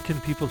 where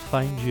can people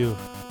find you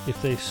if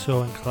they're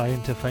so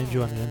inclined to find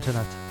you on the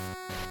internet?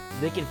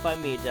 They can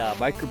find me at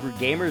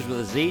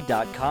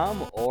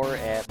microbrewgamers.com or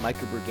at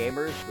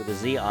microbrewgamers with a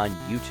Z on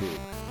YouTube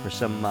for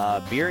some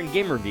beer and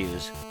game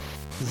reviews.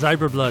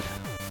 Cyberblood,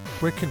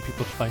 where can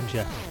people find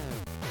you?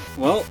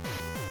 Well,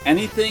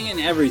 anything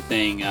and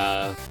everything,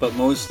 but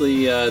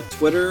mostly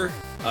Twitter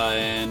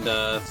and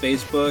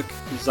Facebook,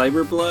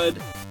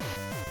 Cyberblood,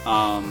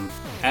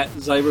 at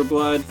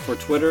Cyberblood for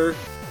Twitter,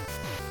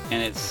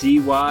 and it's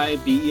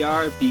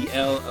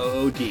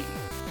ZYBERBLOOD.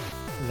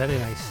 Very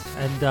nice.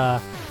 And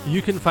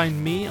you can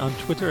find me on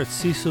Twitter at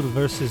Cecil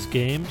vs.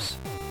 Games,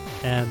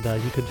 and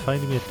you can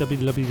find me at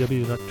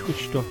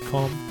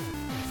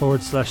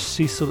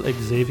www.twitch.com/Cecil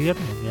Xavier.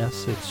 And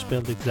yes, it's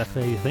spelled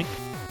exactly how you think.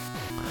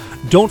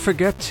 Don't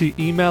forget to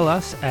email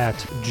us at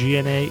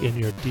G.N.A. in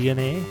your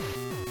DNA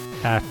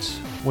at,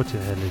 what the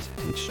hell is it?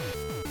 It's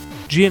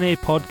G.N.A.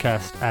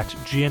 podcast at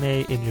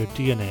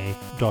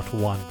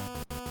GNAinyourdNA.1.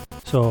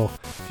 So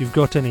if you've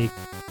got any,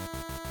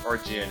 Or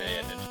G.N.A.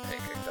 at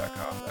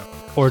ninjapancake.com, that one.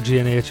 or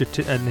G.N.A. at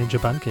Ninja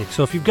Pancake.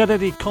 So if you've got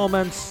any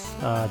comments,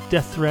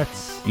 death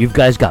threats, You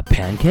guys got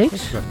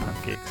pancakes? got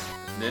pancakes.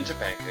 Ninja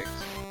pancakes.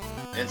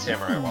 And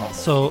samurai waffles.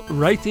 So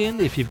write in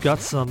if you've got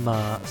some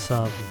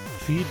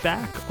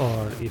feedback,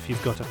 or if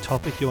you've got a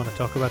topic you want to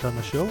talk about on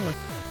the show, or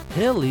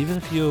hell, even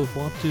if you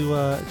want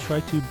to try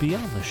to be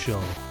on the show.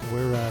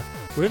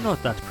 We're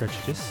not that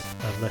prejudiced,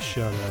 unless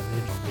you're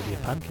maybe a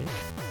pancake.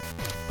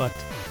 But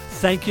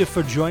thank you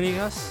for joining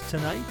us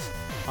tonight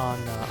on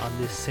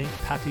this St.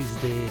 Patty's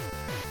Day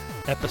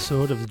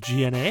episode of the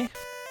G.N.A.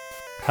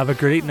 Have a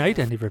great night,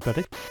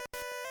 everybody.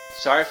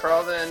 Sorry for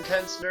all the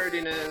intense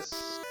nerdiness.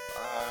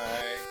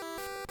 Bye.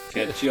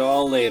 Catch you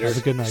all later. Have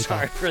a good night.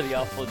 Sorry for the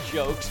awful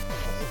jokes.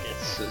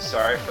 So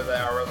sorry for the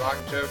hour-long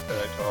joke that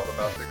I told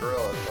about the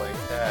gorilla playing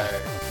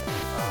tag.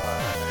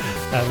 Bye.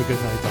 Have a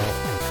good night, all.